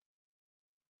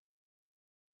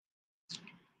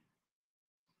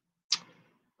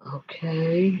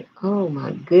 Okay. Oh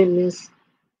my goodness.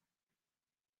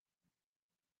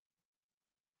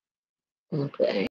 Okay.